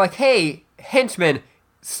plot. They're like, hey, henchmen,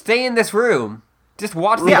 stay in this room. Just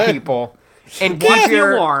watch the Right. people. And Watch keep the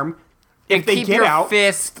your alarm. If they keep get your out,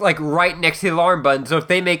 fist like right next to the alarm button, so if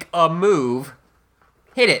they make a move,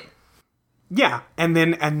 hit it. yeah, and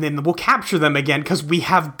then we'll capture them again because we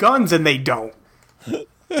have guns and they don't.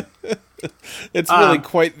 It's really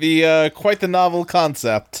quite the novel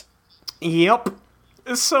concept. Yep.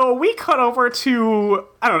 So we cut over to,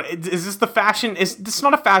 I don't know, is this the fashion? This is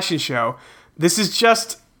not a fashion show. This is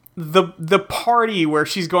just the party where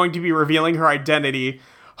she's going to be revealing her identity,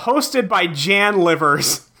 hosted by Jan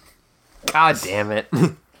Livers. God damn it.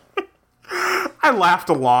 I laughed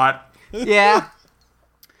a lot. Yeah.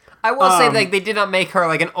 I will say, like, they did not make her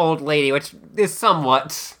like an old lady, which is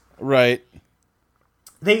somewhat. Right.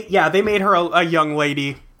 They made her a young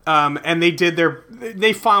lady. And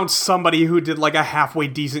they found somebody who did like a halfway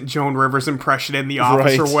decent Joan Rivers impression in The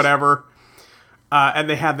Office or Right. whatever. And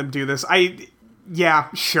they had them do this. Yeah,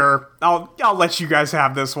 sure. I'll let you guys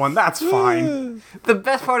have this one. That's fine. The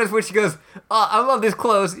best part is when she goes, I love these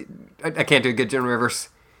clothes. I can't do a good Joan Rivers.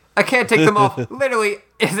 I can't take them off. Literally,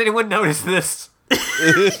 has anyone noticed this?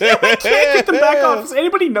 I can't get them back off. Does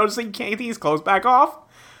anybody notice that you can't get these clothes back off?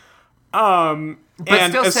 But And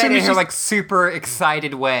still as soon saying in as her she's- like super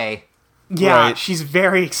excited way. Yeah, Right. she's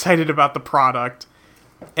very excited about the product.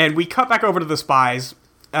 And we cut back over to the spies,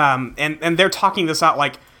 and they're talking this out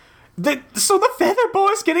like, so the feather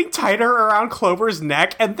boa is getting tighter around Clover's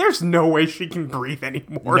neck, and there's no way she can breathe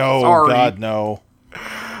anymore. No, Sorry. God, no.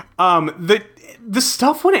 The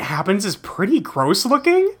stuff when it happens is pretty gross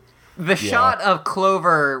looking. The shot of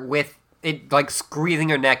Clover with it like squeezing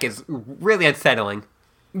her neck is really unsettling.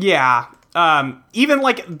 Yeah. Even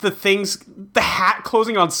like the hat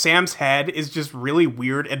closing on Sam's head is just really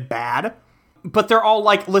weird and bad. But they're all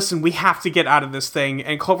like, listen, we have to get out of this thing.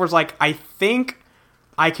 And Clover's like, I think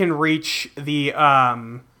I can reach the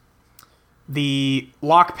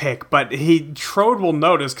lockpick, but Trode will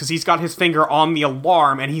notice because he's got his finger on the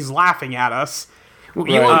alarm and he's laughing at us. You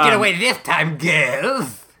won't get away this time,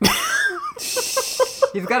 girls.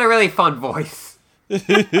 He's got a really fun voice.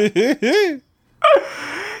 Sam's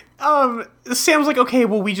like, okay,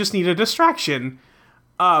 well, we just need a distraction.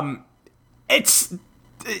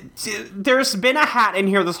 There's been a hat in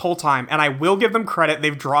here this whole time, and I will give them credit.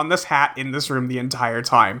 They've drawn this hat in this room the entire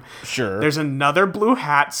time. Sure. There's another blue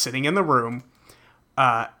hat sitting in the room.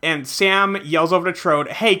 And Sam yells over to Trode,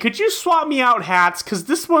 hey, could you swap me out hats? Because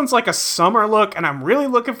this one's like a summer look, and I'm really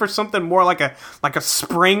looking for something more like a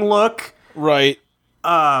spring look. Right.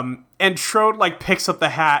 And Trode, like, picks up the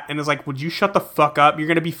hat and is like, would you shut the fuck up? You're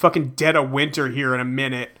gonna be fucking dead of winter here in a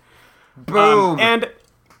minute. Boom. And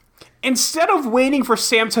instead of waiting for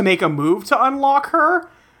Sam to make a move to unlock her,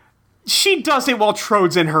 she does it while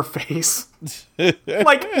Trode's in her face.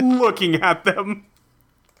 Like, looking at them.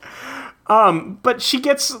 But she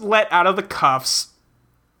gets let out of the cuffs.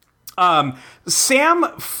 Sam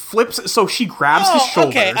flips, so she grabs his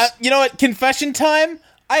shoulders. Okay. You know what? Confession time?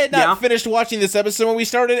 I had not Yeah. finished watching this episode when we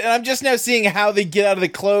started, and I'm just now seeing how they get out of the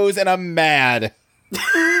clothes, and I'm mad.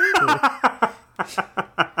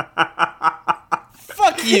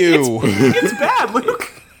 Fuck you. It's bad,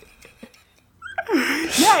 Luke.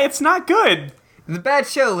 Yeah, it's not good. It's a bad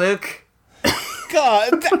show, Luke.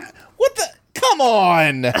 God. What the? Come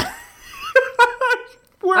on.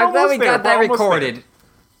 We're I'm glad almost we there. got that We're almost recorded.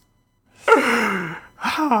 there.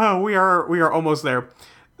 We are almost there.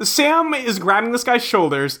 Sam is grabbing this guy's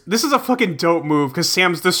shoulders. This is a fucking dope move because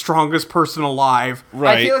Sam's the strongest person alive.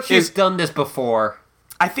 Right. I feel like she's done this before.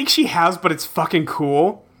 I think she has, but it's fucking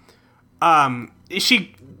cool.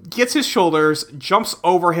 She gets his shoulders, jumps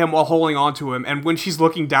over him while holding onto him, and when she's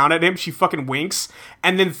looking down at him, she fucking winks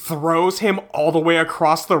and then throws him all the way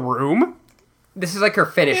across the room. This is like her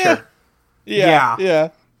finisher. Yeah.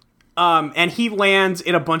 And he lands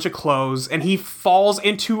in a bunch of clothes, and he falls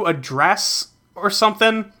into a dress or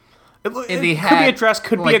something. It And the could be hat, a dress,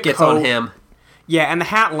 could like, be a gets coat. on him. Yeah, and the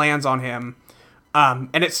hat lands on him.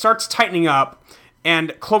 And it starts tightening up.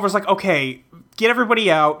 And Clover's like, okay, get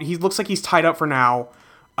everybody out. He looks like he's tied up for now.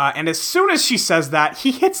 And as soon as she says that,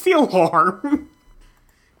 he hits the alarm.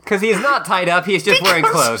 Because he's not tied up, he's just wearing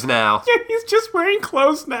Because- clothes now. Yeah, he's just wearing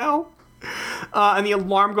clothes now. And the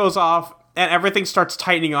alarm goes off, and everything starts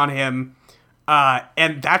tightening on him.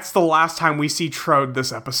 And that's the last time we see Trode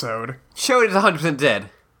this episode. Showed is 100% dead.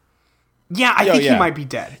 Yeah, I think he might be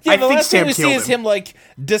dead. Yeah, I the think last thing Sam we see killed is him, like,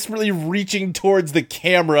 desperately reaching towards the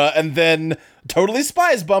camera and then totally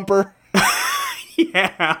spies bumper.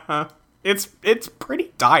 Yeah. It's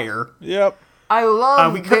pretty dire. Yep. I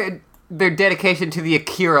love we could- their dedication to the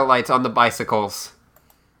Akira lights on the bicycles.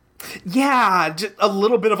 Yeah, just a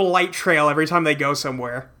little bit of a light trail every time they go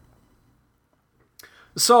somewhere.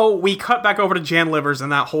 So we cut back over to Jan Livers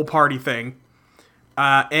and that whole party thing.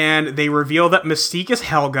 And they reveal that Mystique is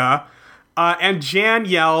Helga. And Jan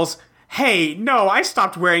yells, hey, no, I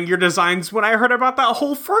stopped wearing your designs when I heard about that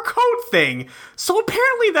whole fur coat thing. So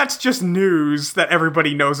apparently that's just news that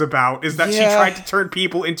everybody knows about, is that she Yeah. tried to turn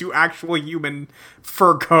people into actual human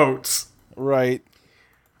fur coats. Right.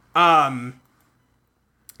 And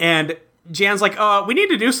Jan's like, we need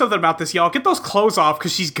to do something about this, y'all. Get those clothes off,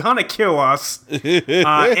 because she's gonna kill us.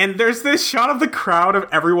 And there's this shot of the crowd of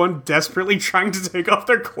everyone desperately trying to take off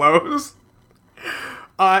their clothes.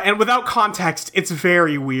 And without context, it's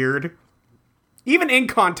very weird. Even in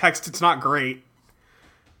context, it's not great.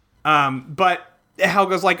 But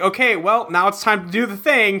Helga's like, okay, well, now it's time to do the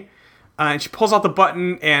thing. And she pulls out the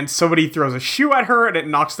button, and somebody throws a shoe at her, and it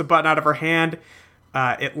knocks the button out of her hand.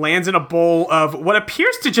 It lands in a bowl of what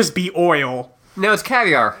appears to just be oil. No, it's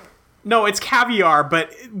caviar. No, it's caviar,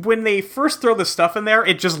 but when they first throw the stuff in there,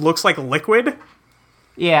 it just looks like liquid.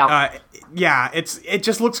 Yeah. Yeah, it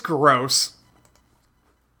just looks gross.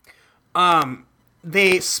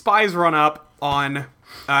 The spies run up on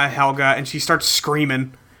Helga, and she starts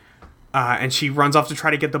screaming. And she runs off to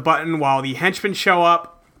try to get the button while the henchmen show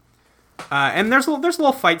up. And there's a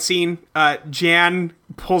little fight scene. Jan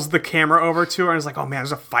pulls the camera over to her and is like, "Oh man,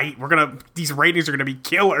 there's a fight. These ratings are gonna be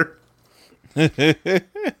killer."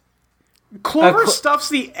 Clover stuffs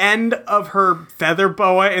the end of her feather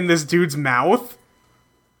boa in this dude's mouth.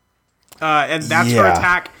 And that's her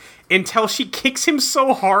attack until she kicks him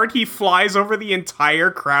so hard he flies over the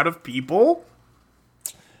entire crowd of people.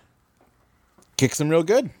 Kicks him real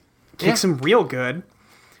good. Kicks him real good.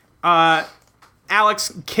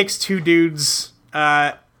 Alex kicks two dudes.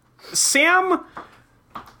 Sam.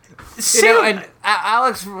 And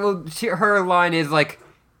Alex, her line is like,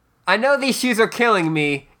 "I know these shoes are killing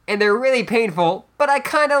me, and they're really painful, but I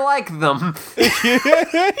kind of like them."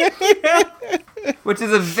 Which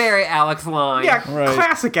is a very Alex line. Yeah, Right.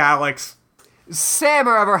 classic Alex. Sam,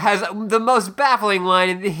 however, has the most baffling line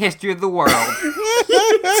in the history of the world.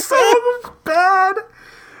 So bad.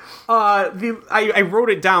 I wrote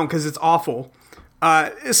it down because it's awful.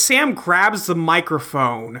 Sam grabs the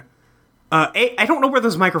microphone. I don't know where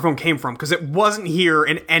this microphone came from because it wasn't here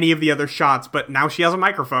in any of the other shots, but now she has a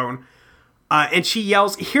microphone. And she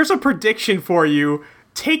yells, "Here's a prediction for you.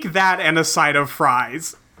 Take that and a side of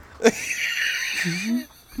fries."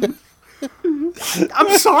 I'm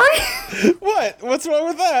sorry? What? What's wrong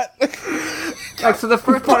with that? Like, so the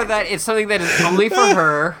first part of that is something that is only for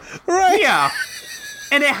her. Right. Yeah.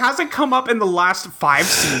 And it hasn't come up in the last 5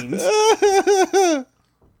 scenes.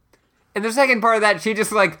 And the second part of that,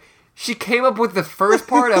 she came up with the first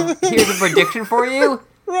part of "here's a prediction for you,"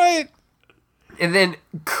 Right. and then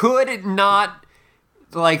could not,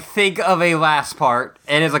 think of a last part,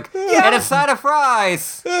 and it's like, "and a side of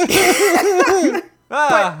fries."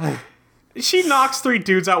 She knocks 3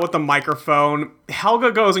 dudes out with the microphone.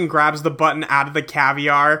 Helga goes and grabs the button out of the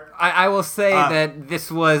caviar. I will say that this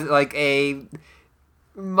was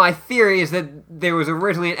my theory is that there was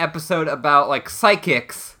originally an episode about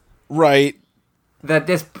psychics, Right. that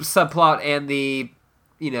this subplot and the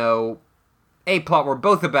A plot were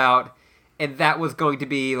both about, and that was going to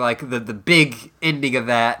be the big ending of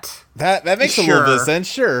that. That makes a little bit of Sure. sense,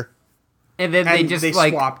 sure. And then they And just they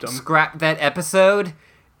swapped 'em. scrapped that episode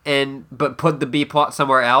but put the B plot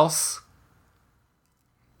somewhere else.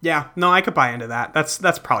 Yeah, no, I could buy into that. That's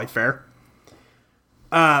probably fair.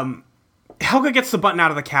 Helga gets the button out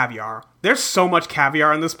of the caviar. There's so much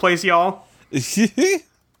caviar in this place, y'all. It's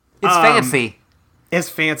fancy. It's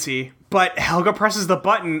fancy. But Helga presses the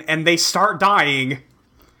button and they start dying.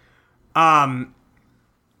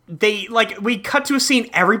 We cut to a scene,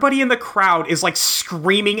 everybody in the crowd is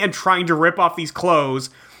screaming and trying to rip off these clothes.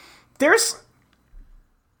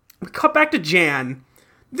 We cut back to Jan.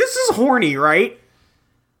 This is horny, right?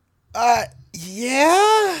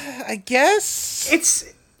 Yeah, I guess.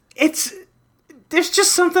 It's there's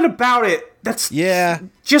just something about it that's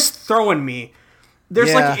just throwing me. There's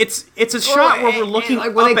Yeah. it's a shot where we're looking when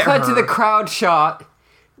up they at cut her. to the crowd shot,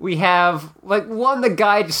 we have the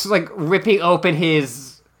guy just ripping open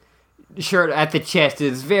his shirt at the chest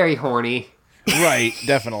is very horny. Right,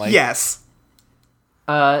 definitely. Yes.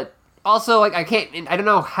 Also, I don't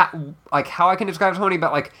know how I can describe it as horny,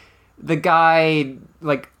 but the guy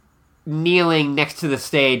kneeling next to the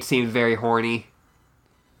stage seems very horny.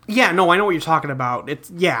 Yeah, no, I know what you're talking about.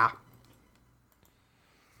 Yeah.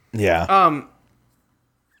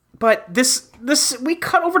 But this we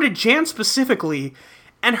cut over to Jan specifically,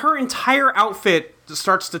 and her entire outfit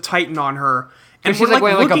starts to tighten on her. And She's we're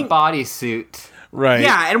wearing looking, a bodysuit. Right.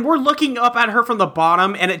 yeah, and we're looking up at her from the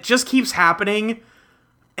bottom, and it just keeps happening.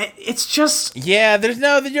 It's just Yeah,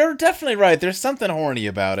 you're definitely right. There's something horny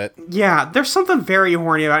about it. yeah, there's something very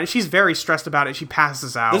horny about it. She's very stressed about it. She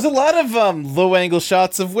passes out. There's a lot of low angle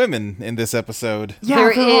shots of women in this episode. yeah, There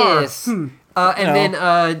are. is.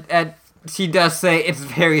 Then she does say it's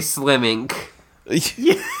very slimming.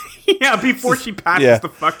 Yeah, before she passes Yeah. the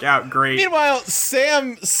fuck out. Great. Meanwhile,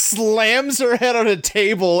 Sam slams her head on a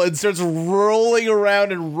table and starts rolling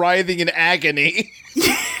around and writhing in agony.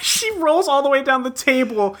 She rolls all the way down the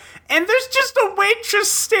table, and there's just a waitress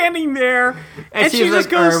standing there, and she she's just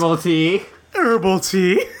goes, herbal tea. herbal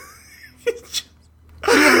tea. She's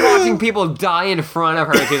watching people die in front of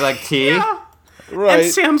her. And she's like, tea? Right.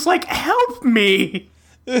 And Sam's like, help me.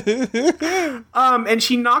 And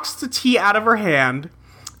she knocks the tea out of her hand,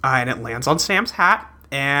 and it lands on Sam's hat,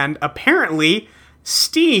 and apparently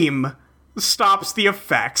steam stops the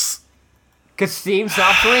effects. Because steam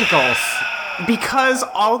stops wrinkles. Because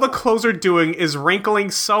all the clothes are doing is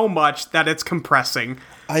wrinkling so much that it's compressing.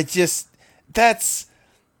 That's...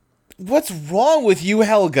 What's wrong with you,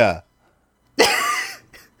 Helga?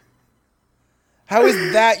 How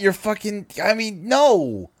is that your fucking... I mean,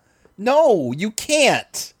 no. No, you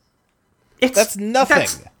can't. That's nothing.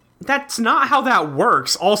 That's not how that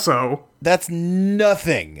works, also. That's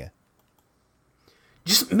nothing.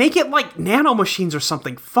 Just make it like nanomachines or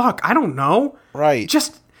something. Fuck, I don't know. Right.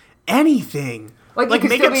 Just anything. Like it could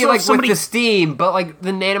make still it be so like somebody... with the steam, but like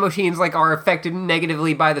the nanomachines like are affected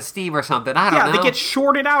negatively by the steam or something. I don't know. Yeah, they get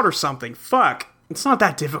shorted out or something. Fuck. It's not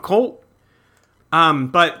that difficult.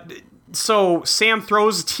 But so Sam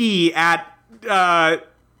throws tea at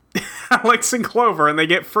Alex and Clover and they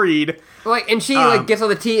get freed. Like, and she like gets all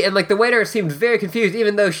the tea, and like the waiter seems very confused,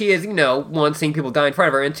 even though she is, one, seeing people die in front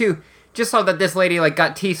of her, and two, just saw that this lady like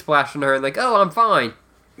got tea splashed on her, and like, oh, I'm fine.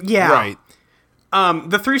 Yeah. Right.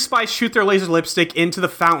 The three spies shoot their laser lipstick into the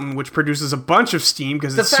fountain, which produces a bunch of steam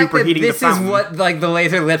because The it's fact that superheating the this is fountain. what like the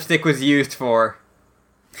laser lipstick was used for.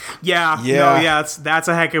 Yeah. Yeah. No, yeah, that's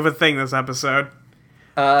a heck of a thing this episode.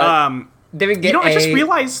 Then we get I just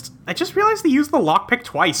realized they used the lockpick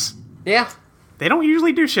twice. Yeah. They don't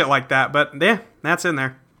usually do shit like that, but yeah, that's in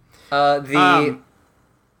there. There's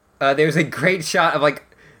a great shot of like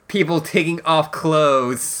people taking off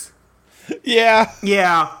clothes. Yeah.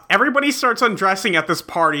 Yeah, everybody starts undressing at this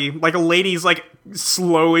party. Like a lady's like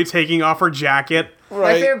slowly taking off her jacket. My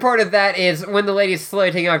Right. favorite part of that is when the lady's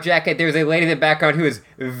slowly taking off her jacket, there's a lady in the background who is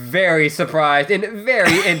very surprised and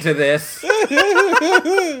very into this.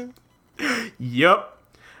 Yep.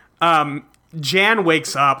 Jan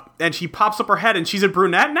wakes up and she pops up her head and she's a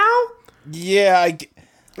brunette now? Yeah,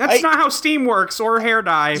 That's not how steam works or hair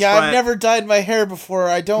dye. yeah, but... I've never dyed my hair before.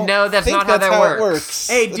 I don't No, that's think not how that's that how works. it works.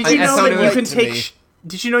 Hey, did I you know sounded that you right can to take... me.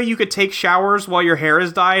 Did you know you could take showers while your hair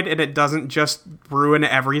is dyed and it doesn't just ruin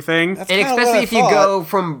everything? That's And kinda what especially I if you thought. go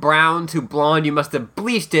from brown to blonde, you must have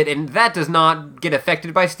bleached it, and that does not get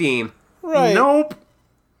affected by steam. Right. Nope.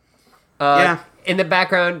 Yeah. In the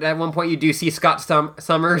background, at one point, you do see Scott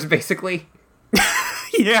Summers, basically.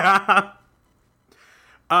 Yeah.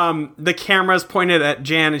 The camera's pointed at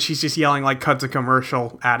Jan and she's just yelling like cut to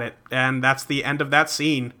commercial at it. And that's the end of that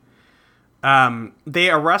scene. They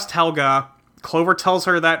arrest Helga. Clover tells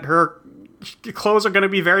her that her clothes are going to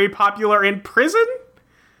be very popular in prison.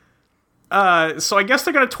 So I guess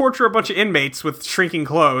they're going to torture a bunch of inmates with shrinking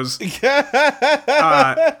clothes. And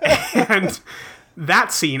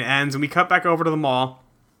that scene ends and we cut back over to the mall.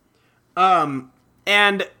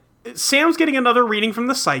 And Sam's getting another reading from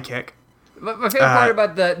the psychic. My favorite part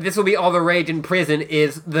about this will be all the rage in prison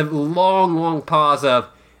is the long, long pause of,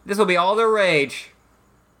 this will be all the rage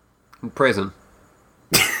in prison.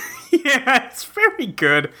 Yeah, it's very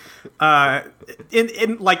good.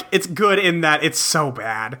 In like it's good in that it's so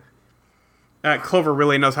bad. Clover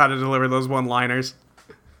really knows how to deliver those one-liners.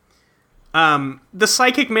 The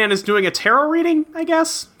psychic man is doing a tarot reading, I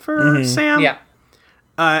guess, for Sam. Yeah.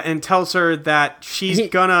 And tells her that she's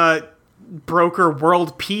gonna broker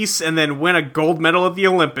world peace and then win a gold medal at the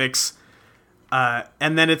Olympics.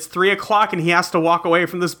 And then it's 3:00 and he has to walk away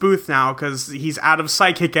from this booth now because he's out of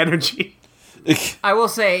psychic energy. I will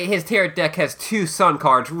say his tarot deck has 2 sun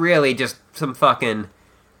cards, really just some fucking...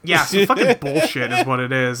 Yeah, some fucking bullshit is what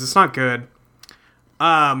it is. It's not good.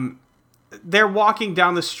 They're walking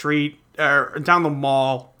down the street, or down the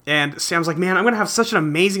mall, and Sam's like, man, I'm gonna have such an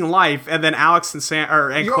amazing life. And then Alex and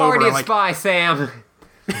and You're Clover already are a like, spy, Sam.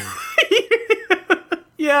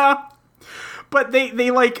 yeah. But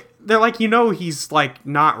they're like, he's like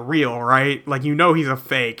not real, right? Like, he's a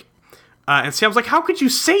fake. And Sam's like, how could you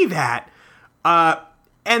say that?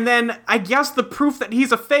 And then I guess the proof that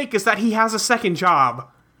he's a fake is that he has a second job.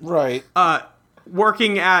 Right.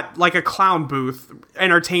 Working at like a clown booth,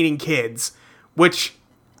 entertaining kids, which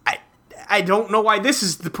I don't know why this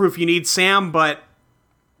is the proof you need, Sam, but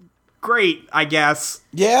great, I guess.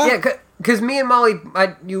 Yeah? Yeah, because me and Molly,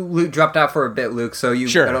 Luke dropped out for a bit, Luke, so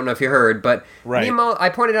Sure. I don't know if you heard, but Right. me and Molly, I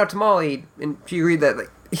pointed out to Molly, and she agreed that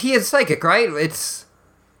like, he is psychic, right?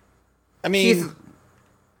 I mean, He's...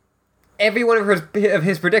 Every one of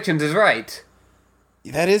his predictions is right.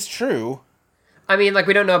 that is true. I mean, like,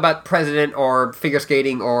 we don't know about president or figure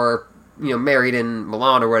skating or, married in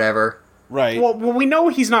Milan or whatever. Right. Well, we know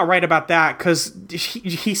he's not right about that because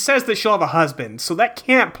he says that she'll have a husband, so that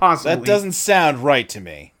can't possibly. that doesn't sound right to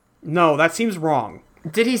me. No, that seems wrong.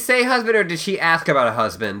 Did he say husband or did she ask about a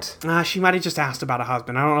husband? She might have just asked about a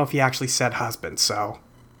husband. I don't know if he actually said husband, so.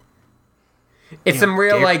 It's some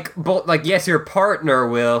real, Dave. yes, your partner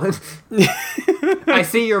will. I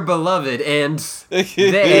see your beloved, and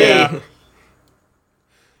they...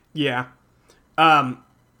 Yeah.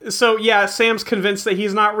 So yeah, Sam's convinced that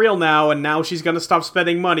he's not real now, and now she's gonna stop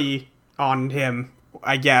spending money on him,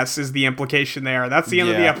 I guess, is the implication there. That's the end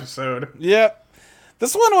of the Yeah. episode. Yep.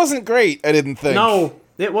 This one wasn't great, I didn't think. No,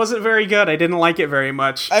 it wasn't very good. I didn't like it very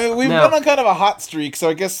much. I mean, we No. went on kind of a hot streak, so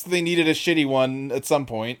I guess they needed a shitty one at some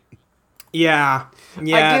point. Yeah.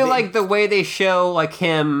 I do like the way they show like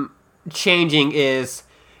him changing is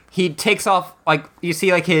he takes off like you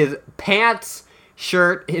see like his pants,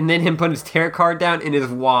 shirt, and then him putting his tarot card down and his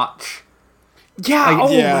watch. Yeah, Like,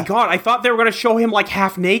 oh yeah. my god, I thought they were gonna show him like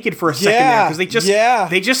half naked for a second there, Yeah, because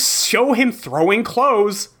they just show him throwing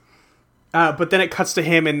clothes. But then it cuts to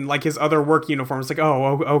him in like his other work uniform. It's like,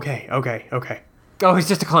 okay. Oh, he's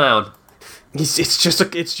just a clown. It's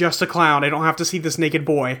just a clown. I don't have to see this naked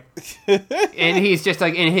boy. And he's just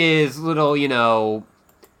like in his little,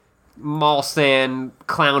 mall stand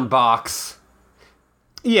clown box.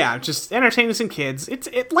 Yeah, just entertaining some kids. It's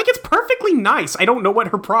perfectly nice. I don't know what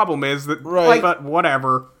her problem is, Right. but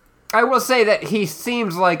whatever. I will say that he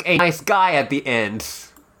seems like a nice guy at the end.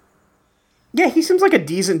 Yeah, he seems like a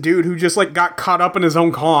decent dude who just like got caught up in his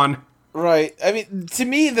own con. Right. I mean, to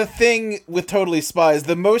me, the thing with Totally Spies,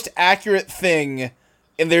 the most accurate thing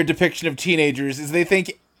in their depiction of teenagers is they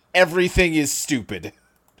think everything is stupid.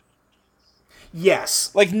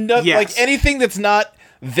 Yes. Like Yes. like anything that's not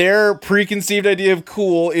their preconceived idea of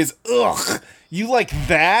cool is ugh. You like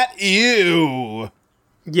that? Ew.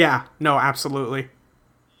 Yeah, no, absolutely.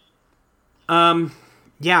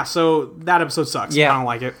 Yeah, so that episode sucks. Yeah. I don't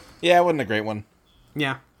like it. Yeah, it wasn't a great one.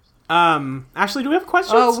 Yeah. Ashley, do we have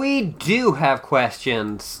questions? Oh, we do have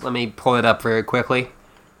questions. Let me pull it up very quickly.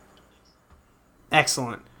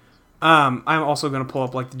 Excellent. I'm also going to pull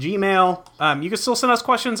up like the Gmail. You can still send us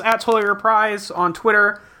questions at Totally Reprise on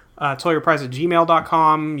Twitter,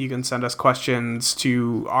 tollyreprise@gmail.com. You can send us questions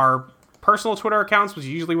to our personal Twitter accounts, which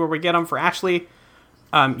is usually where we get them for Ashley.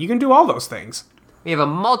 You can do all those things. We have a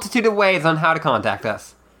multitude of ways on how to contact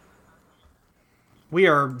us. We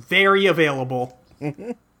are very available.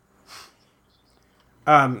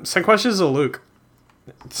 Send questions to Luke.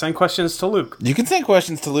 Send questions to Luke. You can send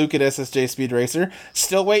questions to Luke at SSJ Speed Racer.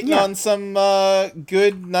 Still waiting Yeah. on some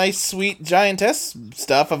good, nice, sweet giantess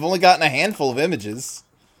stuff. I've only gotten a handful of images.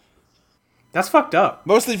 That's fucked up.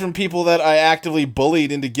 Mostly from people that I actively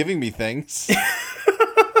bullied into giving me things.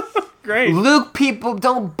 Great. Luke, people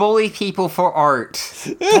don't bully people for art.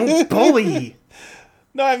 Don't bully.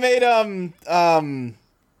 No, I made, I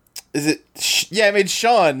made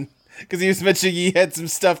Sean, because he was mentioning he had some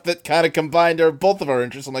stuff that kind of combined both of our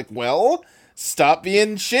interests. I'm like, well, stop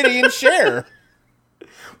being shitty and share.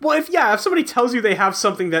 Well, if somebody tells you they have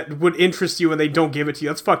something that would interest you and they don't give it to you,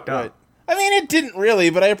 that's fucked up. Right. I mean, it didn't really,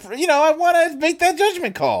 but I want to make that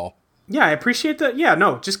judgment call. Yeah, I appreciate that. Yeah,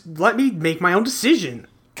 no, just let me make my own decision.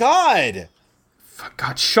 God. Fuck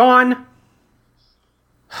God, Sean.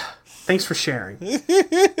 Thanks for sharing.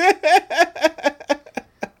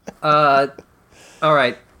 All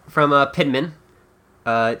right, from Pidman,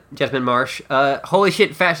 Jasmine Marsh. Holy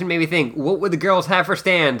shit, fashion made me think. What would the girls have for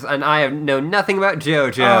stands? And I know nothing about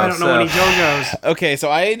JoJo. Oh, I don't know any JoJo's. Okay, so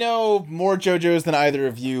I know more JoJo's than either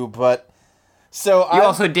of you, but so You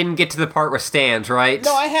also didn't get to the part with stands, right?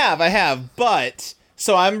 No, I have, but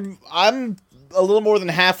so I'm a little more than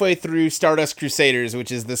halfway through Stardust Crusaders,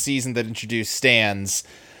 which is the season that introduced stands.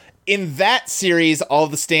 In that series, all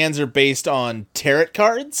the stands are based on tarot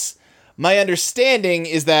cards. My understanding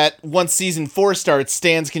is that once season 4 starts,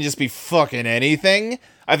 stands can just be fucking anything.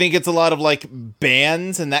 I think it's a lot of like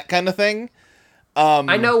bands and that kind of thing.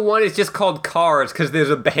 I know one is just called Cars because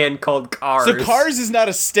there's a band called Cars. So Cars is not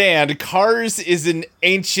a stand. Cars is an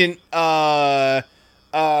ancient fucking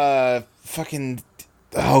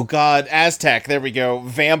oh god, Aztec, there we go,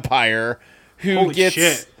 vampire who Holy gets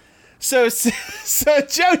shit. So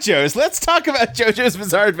JoJo's. Let's talk about JoJo's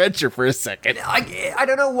Bizarre Adventure for a second. I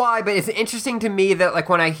don't know why, but it's interesting to me that like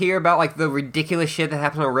when I hear about like the ridiculous shit that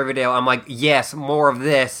happens on Riverdale, I'm like, yes, more of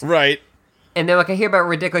this. Right. And then like I hear about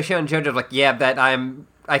ridiculous shit on JoJo, I'm like, yeah,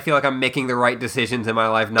 I feel like I'm making the right decisions in my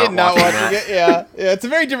life not watching that. it. Yeah, it's a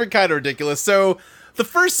very different kind of ridiculous. So the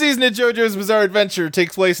first season of JoJo's Bizarre Adventure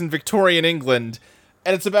takes place in Victorian England.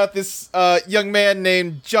 And it's about this young man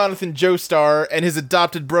named Jonathan Joestar and his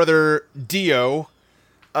adopted brother Dio,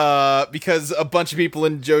 because a bunch of people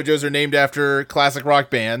in JoJo's are named after classic rock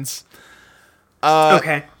bands.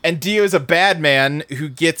 Okay. And Dio is a bad man who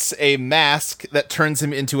gets a mask that turns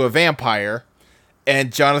him into a vampire.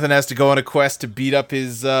 And Jonathan has to go on a quest to beat up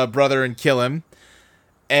his brother and kill him.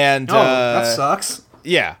 And that sucks.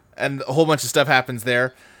 yeah, and a whole bunch of stuff happens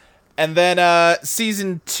there. And then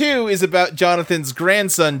season 2 is about Jonathan's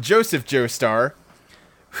grandson, Joseph Joestar,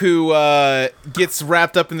 who gets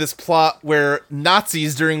wrapped up in this plot where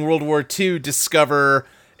Nazis during World War II discover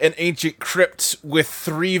an ancient crypt with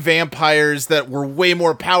 3 vampires that were way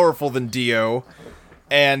more powerful than Dio,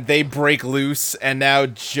 and they break loose, and now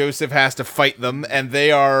Joseph has to fight them, and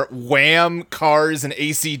they are Wham, Cars, and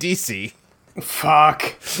AC/DC.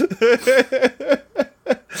 Fuck.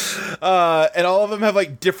 And all of them have,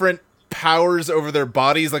 like, different powers over their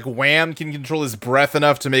bodies. Like, Wham can control his breath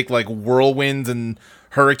enough to make, like, whirlwinds and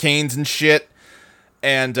hurricanes and shit.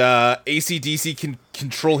 And AC/DC can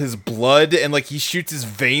control his blood, and, like, he shoots his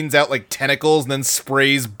veins out like tentacles and then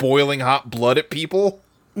sprays boiling hot blood at people.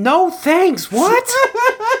 No thanks. What?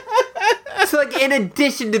 So, like, in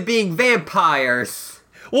addition to being vampires.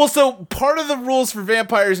 Well, so part of the rules for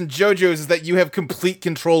vampires and JoJo's is that you have complete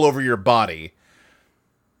control over your body.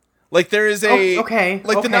 Like, there is a... okay.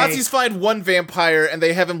 Like, the Nazis find one vampire, and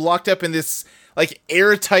they have him locked up in this, like,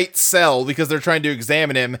 airtight cell because they're trying to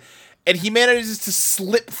examine him, and he manages to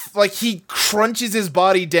slip... Like, he crunches his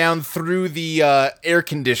body down through the air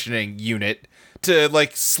conditioning unit to,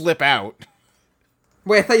 like, slip out.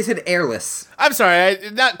 Wait, I thought you said airless. I'm sorry,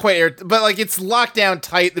 not quite air... But, like, it's locked down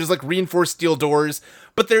tight. There's, like, reinforced steel doors,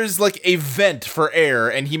 but there's, like, a vent for air,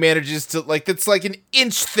 and he manages to... Like, it's, like, an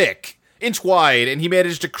inch thick. Inch wide, and he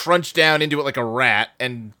managed to crunch down into it like a rat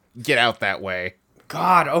and get out that way.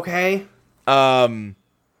 God, okay. Yeah,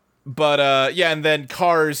 and then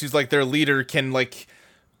Cars, who's like their leader, can like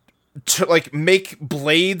make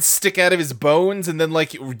blades stick out of his bones and then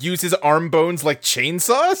like use his arm bones like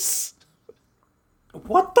chainsaws.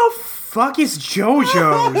 What the fuck is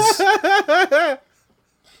JoJo's?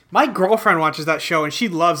 My girlfriend watches that show and she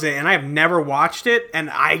loves it, and I have never watched it,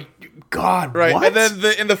 and God, right. what? And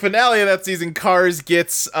then in the finale of that season, Cars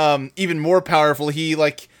gets even more powerful. He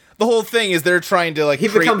like the whole thing is they're trying to like He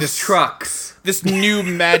create becomes this Trucks. this new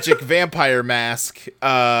magic vampire mask.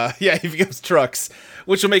 Yeah, he becomes Trucks,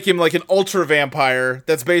 which will make him like an ultra vampire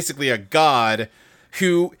that's basically a god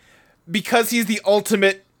who, because he's the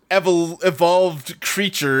ultimate evolved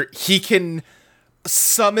creature, he can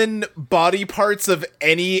summon body parts of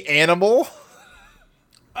any animal.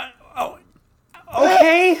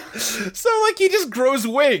 Okay. So, like, he just grows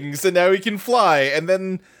wings, and now he can fly, and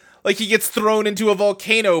then, like, he gets thrown into a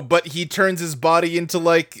volcano, but he turns his body into,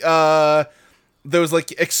 like, those, like,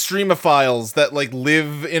 extremophiles that, like,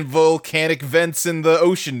 live in volcanic vents in the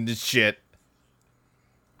ocean and shit.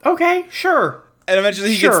 Okay, sure. And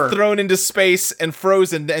eventually he gets thrown into space and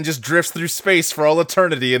frozen and just drifts through space for all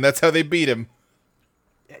eternity, and that's how they beat him.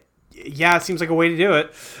 Yeah, it seems like a way to do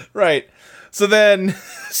it. Right. So then,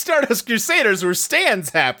 Stardust Crusaders, where stands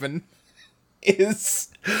happen, is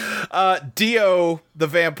Dio, the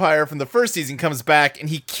vampire from the first season, comes back, and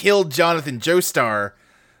he killed Jonathan Joestar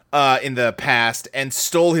in the past, and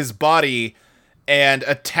stole his body, and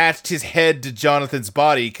attached his head to Jonathan's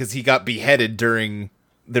body, because he got beheaded during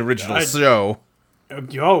the original show.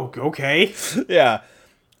 Okay. Yeah.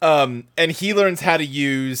 And he learns how to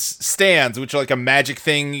use stands, which are like a magic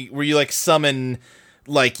thing where you like summon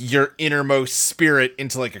like your innermost spirit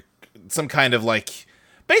into like some kind of like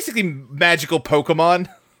basically magical Pokemon.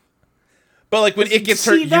 But like when it gets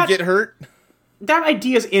hurt, you get hurt. That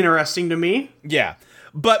idea is interesting to me. Yeah.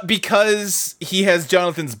 But because he has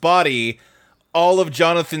Jonathan's body, all of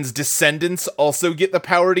Jonathan's descendants also get the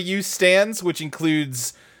power to use stands, which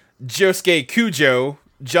includes Josuke Kujo,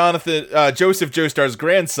 Joseph Joestar's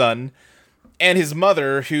grandson, and his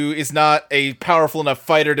mother, who is not a powerful enough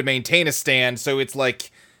fighter to maintain a stand, so it's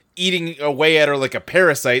like eating away at her like a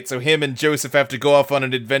parasite, so him and Joseph have to go off on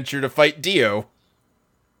an adventure to fight Dio.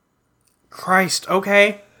 Christ,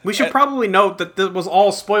 okay. We should probably note that this was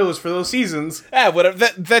all spoilers for those seasons. Whatever.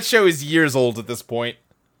 That show is years old at this point.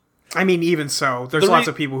 I mean, even so, there's lots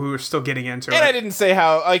of people who are still getting into it. And I didn't say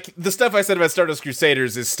how, like, the stuff I said about Stardust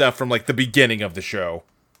Crusaders is stuff from, like, the beginning of the show.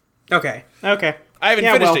 Okay. I haven't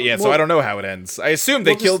finished it yet, so I don't know how it ends. I assume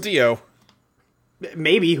they killed Dio.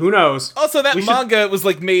 Maybe, who knows? Also, that manga was,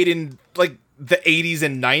 like, made in, like, the 80s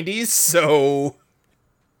and 90s, so...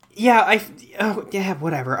 Yeah,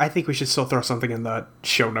 whatever. I think we should still throw something in the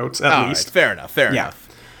show notes, at least. Right, fair enough.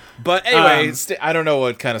 But anyway, I don't know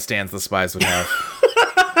what kind of stands the spies would have.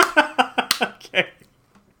 Okay.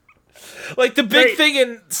 Like, the big thing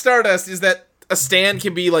in Stardust is that a stand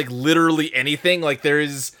can be, like, literally anything. Like, there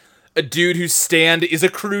is a dude whose stand is a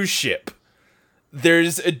cruise ship.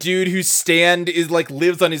 There's a dude whose stand is, like,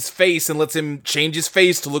 lives on his face and lets him change his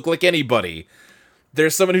face to look like anybody.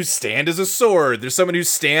 There's someone whose stand is a sword. There's someone whose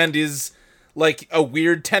stand is, like, a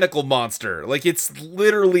weird tentacle monster. Like, it's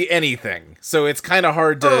literally anything. So it's kind of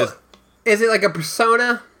hard to... Is it like a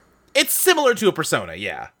persona? It's similar to a persona,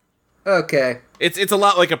 yeah. Okay. It's a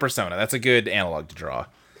lot like a Persona. That's a good analog to draw.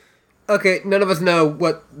 Okay, none of us know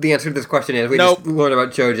what the answer to this question is. We Nope. just learned about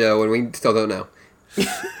JoJo, and we still don't know.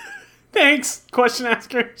 Thanks, question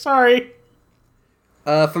asker. Sorry.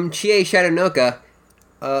 From Chie Shadownoka,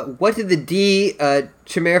 what did the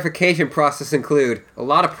chimerification process include? A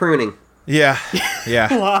lot of pruning. Yeah, A yeah,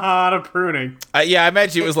 lot of pruning. yeah. I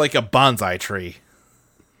imagine it was like a bonsai tree.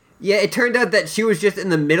 Yeah, it turned out that she was just in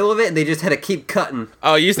the middle of it, and they just had to keep cutting.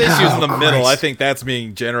 Oh, you say she was in the middle. Christ. I think that's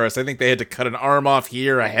being generous. I think they had to cut an arm off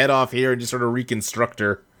here, a head off here, and just sort of reconstruct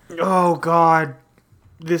her. Oh, God.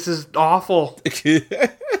 This is awful.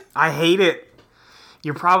 I hate it.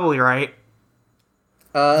 You're probably right.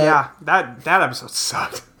 Yeah, that episode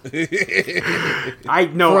sucked. I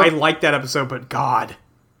like that episode, but God.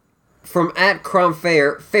 From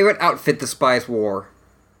 @Cromfair, favorite outfit the spies wore.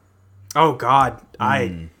 Oh, God.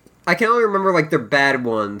 I can only remember, like, the bad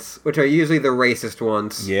ones, which are usually the racist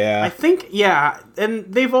ones. I Yeah, think, yeah, and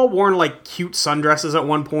they've all worn, like, cute sundresses at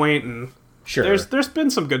one point, and sure. there's been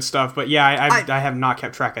some good stuff, but yeah, I have not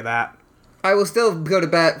kept track of that. I will still go to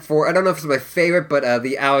bat for, I don't know if it's my favorite, but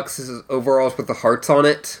the Alex's overalls with the hearts on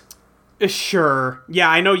it. Sure. Yeah,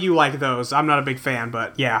 I know you like those. I'm not a big fan,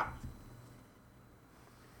 but yeah.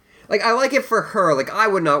 Like, I like it for her. Like, I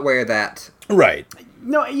would not wear that. Right.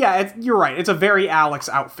 No, yeah, you're right. It's a very Alex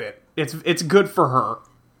outfit. It's good for her.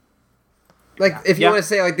 Like, if you Yeah. want to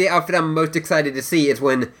say, like, the outfit I'm most excited to see is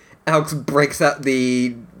when Alex breaks out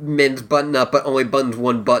the men's button-up, but only buttons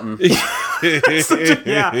one button.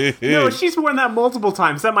 Yeah. No, she's worn that multiple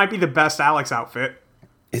times. That might be the best Alex outfit.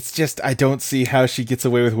 It's just I don't see how she gets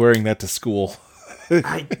away with wearing that to school.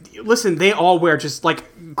 Listen, they all wear just like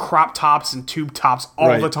crop tops and tube tops all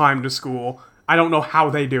Right. the time to school. I don't know how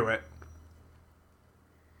they do it.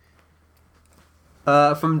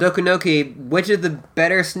 From Dokunoki, which is the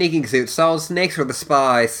better sneaking suit, Solid Snakes or the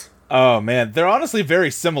Spies? Oh man, they're honestly very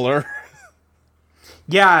similar.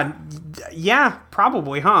 Yeah,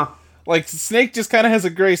 probably, huh? Like Snake just kind of has a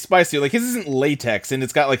gray spy suit. Like his isn't latex and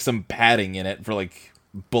it's got like some padding in it for like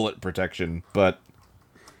bullet protection. But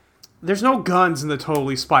There's no guns in the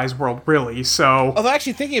Totally Spies world, really, so... although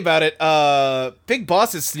actually thinking about it, Big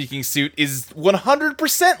Boss's sneaking suit is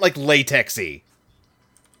 100% like latexy.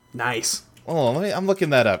 Nice. Oh, I'm looking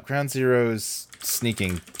that up. Ground Zero's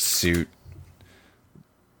sneaking suit.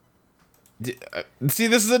 See,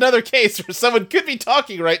 this is another case where someone could be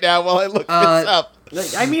talking right now while I look this up.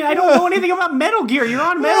 I mean, I don't know anything about Metal Gear. You're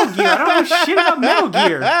on Metal Gear. I don't know shit about Metal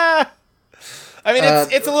Gear. I mean,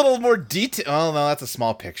 it's a little more detailed. Oh no, that's a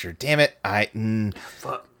small picture. Damn it!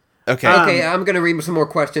 Fuck. Okay. Okay, I'm gonna read some more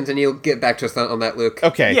questions, and you'll get back to us on that, Luke.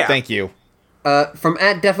 Okay. Yeah. Thank you. From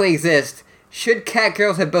 @Definitely Exist, should cat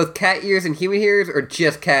girls have both cat ears and human ears, or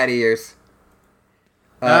just cat ears?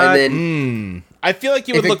 And then, I feel like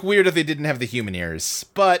it would If it- look weird if they didn't have the human ears,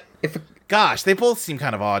 but if gosh, they both seem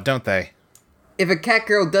kind of odd, don't they? if a cat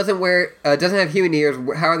girl doesn't have human ears,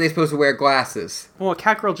 how are they supposed to wear glasses? Well, a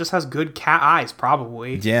cat girl just has good cat eyes,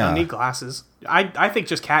 probably. Yeah. Don't need glasses. I think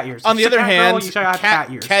just cat ears. On the If it's a other cat girl, hand, you should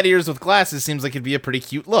have cat ears with glasses seems like it'd be a pretty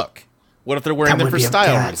cute look. What if they're wearing them for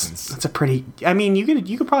style reasons? That's a pretty... I mean, you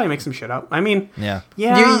could probably make some shit up. I mean... Yeah.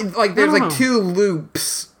 Yeah. Like, there's I like don't know. two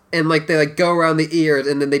loops, and like they like go around the ears,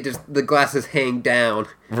 and then the glasses hang down.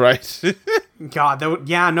 Right. God,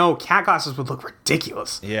 cat glasses would look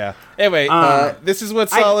ridiculous. Yeah. Anyway, this is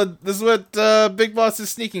what Big Boss's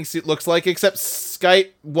sneaking suit looks like, except Skype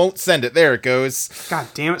won't send it. There it goes. God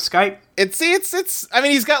damn it, Skype. It's I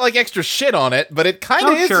mean, he's got like extra shit on it, but it kind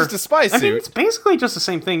of is just a spy suit. I mean, it's basically just the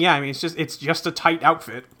same thing. Yeah, I mean, it's just a tight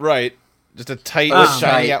outfit. Right. Just a tight,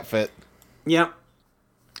 shiny Tight. outfit. Yep.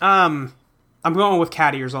 I'm going with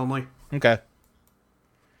cat ears only. Okay.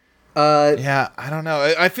 Uh, Yeah, I don't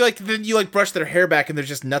know. I feel like then you like brush their hair back and there's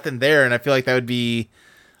just nothing there, and I feel like that would be,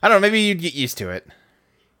 I don't know, maybe you'd get used to it.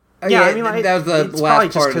 Yeah, I mean, like, that was the it's probably last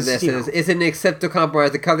just part of 'cause, this. you know. Is it an acceptable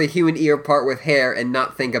compromise to cover the human ear part with hair and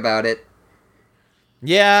not think about it?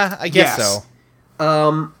 Yeah, I guess Yes.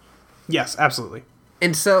 so. Yes, absolutely.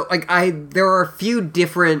 And so, like, there are a few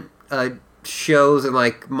different shows and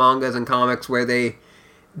like mangas and comics where they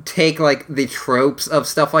take like the tropes of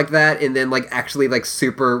stuff like that and then like actually like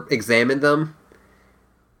super examine them.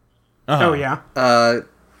 Uh-huh. Oh yeah.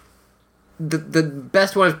 The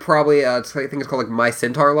best one is probably I think it's called like My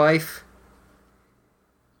Centaur Life,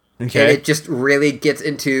 and Okay. it just really gets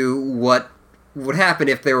into what would happen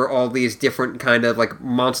if there were all these different kind of like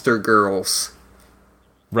monster girls.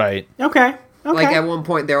 Right. Okay. Like at one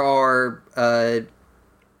point there are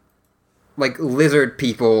like lizard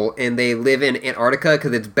people, and they live in Antarctica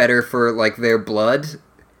because it's better for like their blood.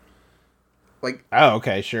 Like Oh,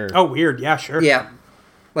 okay, sure. Oh, weird. Yeah, sure. yeah,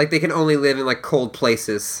 Like they can only live in like cold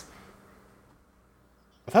places.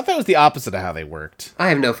 I thought that was the opposite of how they worked. I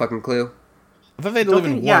have no fucking clue. I thought they Don't live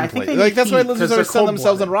in think- yeah, I warm think place. they Like, need that's why heat, lizards 'cause are they're sun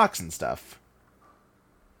themselves on cold-blooded. rocks and stuff.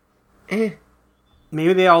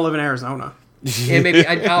 Maybe they all live in Arizona. Yeah, maybe.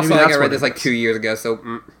 I also Maybe like, that's I what read this it like is. 2 years ago.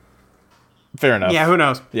 So Fair enough. Yeah, who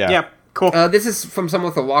knows? Yeah. Yeah, cool. this is from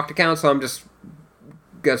someone with a locked account. So I'm just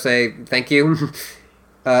gonna say thank you.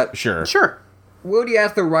 Sure. Sure. What would you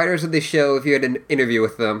ask the writers of this show if you had an interview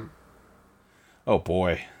with them? Oh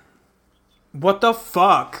boy. What the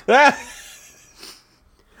fuck?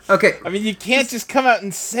 Okay, I mean, you can't just come out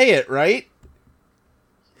and say it, right?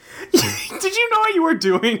 Did you know what you were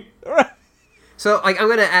doing? so like I'm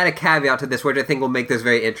gonna add a caveat to this, which I think will make this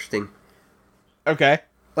very interesting. Okay.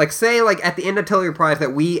 Like say like at the end of Totally Reprised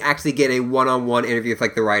that we actually get a one-on-one interview with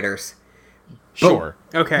like the writers, Sure.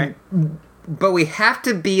 Okay. but we have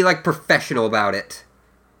to be like professional about it.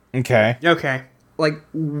 Okay. Okay. Like,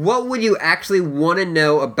 what would you actually want to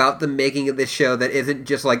know about the making of this show that isn't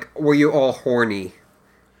just like, were you all horny?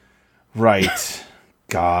 Right.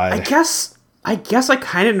 God. I guess I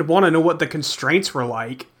kind of want to know what the constraints were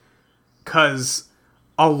like, because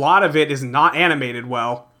a lot of it is not animated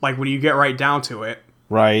well. Like when you get right down to it.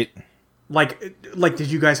 Right. Like,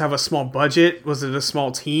 did you guys have a small budget? Was it a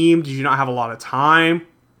small team? Did you not have a lot of time?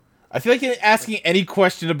 I feel like asking any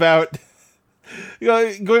question about,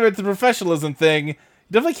 going back to the professionalism thing, you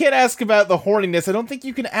definitely can't ask about the horniness. I don't think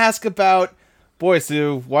you can ask about, boy,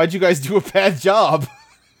 Sue, why'd you guys do a bad job?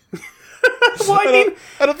 Well, I mean,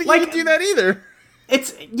 I don't think like, you can do that either.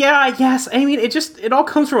 it's I guess. I mean, it all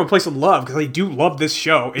comes from a place of love because I do love this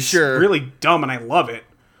show. It's Sure. really dumb and I love it.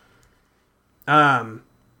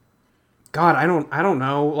 God, I don't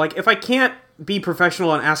know. Like, if I can't be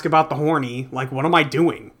professional and ask about the horny, like, what am I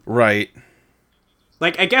doing? Right.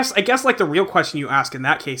 Like, I guess like the real question you ask in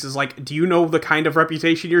that case is like, do you know the kind of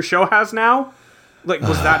reputation your show has now? Like,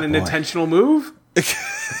 was that an intentional move?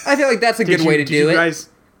 I feel like that's a good way to do it. Guys,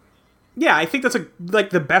 yeah, I think that's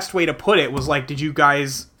the best way to put it was like, did you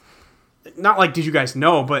guys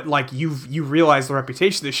know, but like you realize the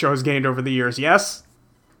reputation this show has gained over the years, yes?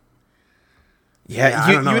 Yeah, I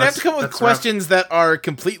you don't know. would have to come up with That's rough. questions that are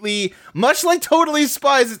completely, much like Totally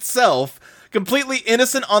Spies itself, completely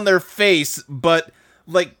innocent on their face, but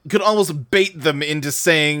like could almost bait them into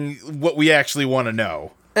saying what we actually want to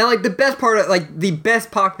know. And like the best part of like the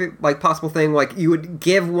best possible thing, like you would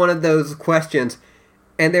give one of those questions,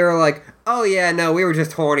 and they were like, "Oh yeah, no, we were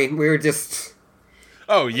just horny. We were just."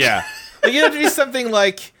 Oh yeah, like it'd have to be something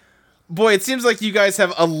like, "Boy, it seems like you guys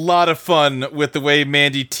have a lot of fun with the way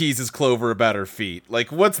Mandy teases Clover about her feet. Like,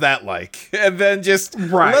 what's that like?" And then just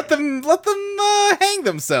Right. let them hang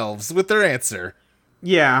themselves with their answer.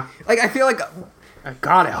 Yeah. Like I feel like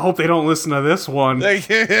God, I hope they don't listen to this one. Like,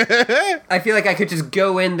 I feel like I could just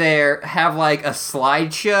go in there, have like a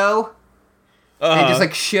slideshow, and just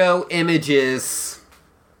like show images,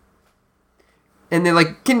 and then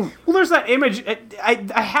like can Well, there's that image.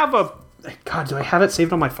 I have a. God, do I have it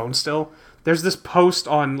saved on my phone still? There's this post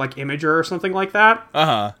on like Imager or something like that.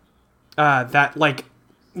 That like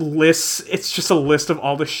lists. It's just a list of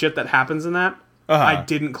all the shit that happens in that. I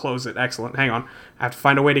didn't close it. Excellent. Hang on. I have to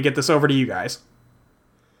find a way to get this over to you guys.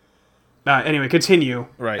 Anyway, continue.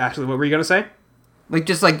 Right. Actually, what were you gonna say? like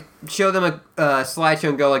just like show them a slideshow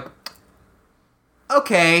and go like,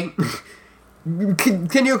 okay,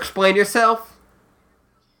 can you explain yourself?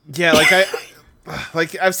 Yeah,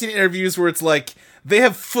 like I've seen interviews where it's like they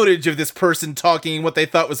have footage of this person talking what they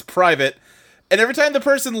thought was private, and every time the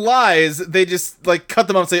person lies, they just like cut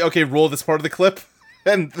them up and say, "Okay, roll this part of the clip,"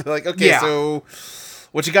 and they're like, "Okay, Yeah. so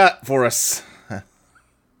what you got for us?"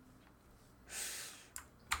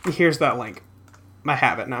 Here's that link. I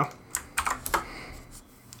have it now.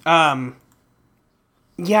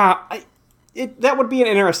 Yeah, that would be an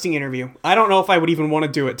interesting interview. I don't know if I would even want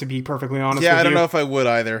to do it, to be perfectly honest Yeah, with I don't you. know if I would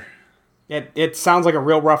either. It sounds like a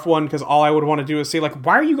real rough one, because all I would want to do is say, like,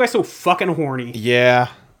 why are you guys so fucking horny? Yeah.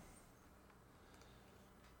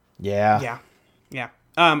 Yeah.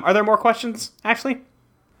 Are there more questions, actually?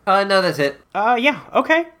 No, that's it. Yeah,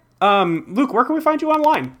 okay. Luke, where can we find you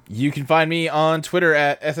online? You can find me on Twitter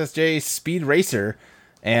at SSJ Speed Racer,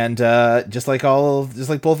 and just like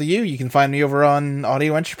both of you, you can find me over on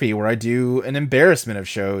Audio Entropy, where I do an embarrassment of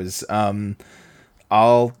shows.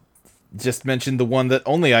 I'll just mention the one that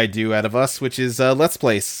only I do out of us, which is Let's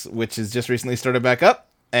Place, which has just recently started back up,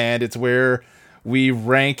 and it's where we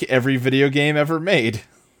rank every video game ever made.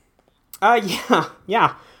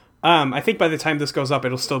 Yeah. I think by the time this goes up,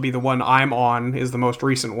 it'll still be the one I'm on, is the most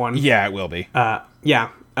recent one. Yeah, it will be. Yeah.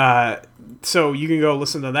 So you can go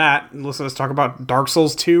listen to that and listen to us talk about Dark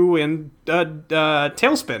Souls 2 and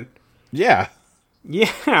Tailspin. Yeah.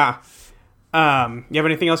 Yeah. You have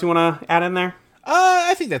anything else you want to add in there?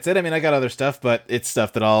 I think that's it. I mean, I got other stuff, but it's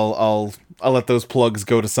stuff that I'll let those plugs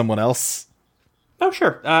go to someone else. Oh,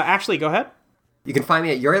 sure. Ashley, go ahead. You can find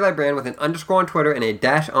me at Yuri Librand with an underscore on Twitter and a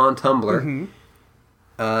dash on Tumblr.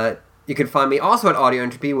 You can find me also at Audio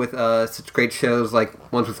Entropy with such great shows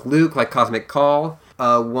like ones with Luke, like Cosmic Call,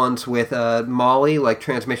 ones with Molly, like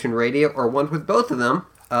Transmission Radio, or ones with both of them,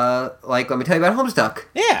 like Let Me Tell You About Homestuck.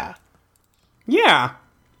 Yeah. Yeah.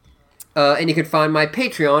 And you can find my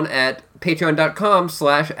Patreon at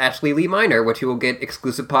patreon.com/Ashley Lee Minor, which you will get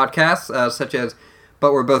exclusive podcasts such as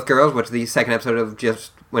But We're Both Girls, which the second episode of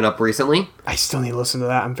just went up recently. I still need to listen to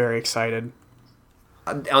that. I'm very excited.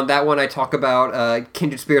 On that one, I talk about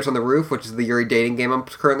Kindred Spirits on the Roof, which is the Yuri dating game I'm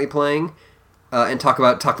currently playing, and talk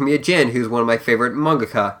about Takamiya Jin, who's one of my favorite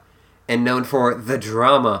mangaka, and known for the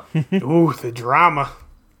drama. Ooh, the drama.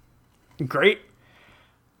 Great.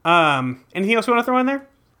 Anything else you want to throw in there?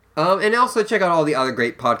 And also check out all the other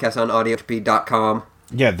great podcasts on audiohp.com.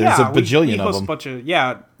 Yeah, there's a bajillion we of host them. A bunch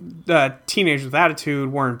of, Teenagers with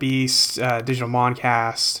Attitude, War and Beast, Digital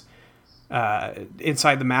Moncast,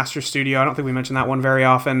 Inside the Master Studio. I don't think we mention that one very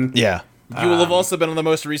often. Yeah. You will have also been on the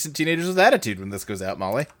most recent Teenagers with Attitude when this goes out,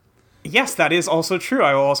 Molly. Yes, that is also true.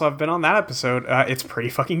 I will also have been on that episode. It's pretty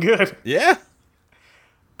fucking good. Yeah.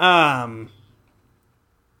 And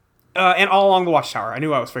All Along the Watchtower. I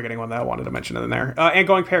knew I was forgetting one that I wanted to mention in there. And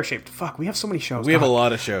Going Pear-Shaped. Fuck, we have so many shows. We have a God.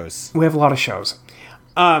 lot of shows. We have a lot of shows.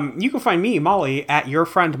 You can find me, Molly, at Your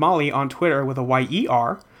Friend Molly on Twitter with a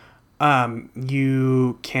Y-E-R.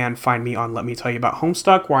 You can find me on Let Me Tell You About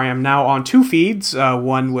Homestuck, where I am now on 2 feeds,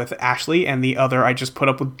 one with Ashley and the other I just put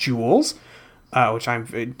up with Jules, which I'm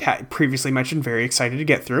previously mentioned, very excited to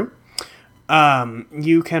get through.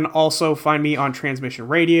 You can also find me on Transmission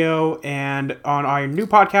Radio and on our new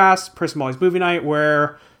podcast, Pris and Molly's Movie Night,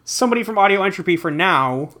 where somebody from Audio Entropy for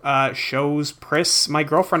now shows Pris, my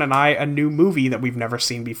girlfriend, and I a new movie that we've never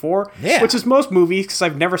seen before. Yeah. Which is most movies, because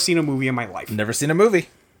I've never seen a movie in my life. Never seen a movie.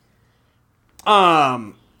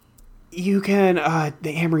 You can, the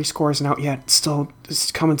Amory score isn't out yet. Still,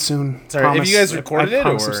 it's coming soon. Sorry, have Promise. you guys recorded it,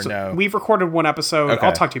 promise or no? We've recorded one episode. Okay.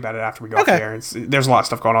 I'll talk to you about it after we go Okay. off the air. There's a lot of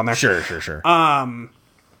stuff going on there. Sure.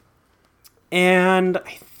 And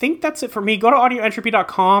I think that's it for me. Go to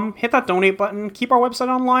audioentropy.com, hit that donate button, keep our website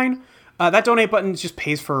online. That donate button just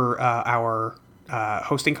pays for our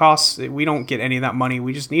hosting costs. We don't get any of that money.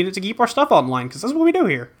 We just need it to keep our stuff online, because that's what we do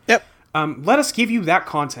here. Yep. Let us give you that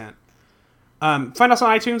content. Find us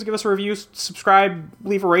on iTunes, give us a review, subscribe,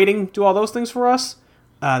 leave a rating, do all those things for us.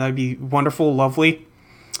 That would be wonderful, lovely.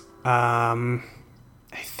 I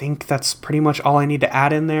think that's pretty much all I need to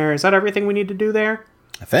add in there. Is that everything we need to do there?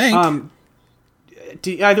 I think.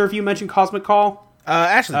 Do either of you mention Cosmic Call?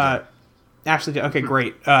 Ashley did. Ashley did. Okay,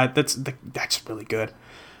 great. That's really good.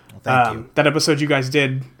 Well, thank you. That episode you guys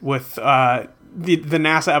did with the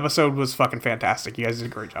NASA episode was fucking fantastic. You guys did a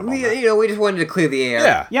great job on that. We just wanted to clear the air.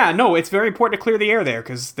 Yeah. Yeah, no, it's very important to clear the air there,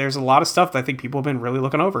 because there's a lot of stuff that I think people have been really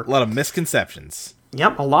looking over. A lot of misconceptions.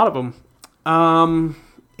 Yep, a lot of them.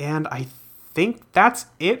 And I think that's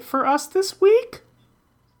it for us this week.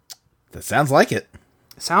 That sounds like it.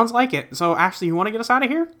 Sounds like it. So, Ashley, you want to get us out of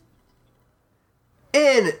here?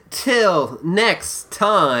 Until next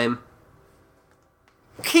time,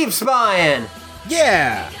 keep spying!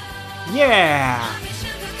 Yeah. Yeah!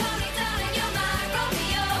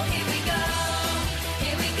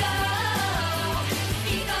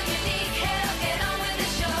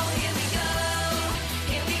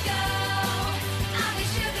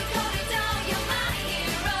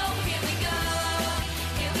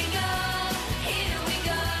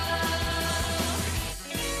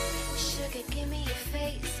 Sugar, give me your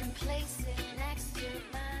face and place it next to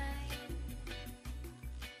mine.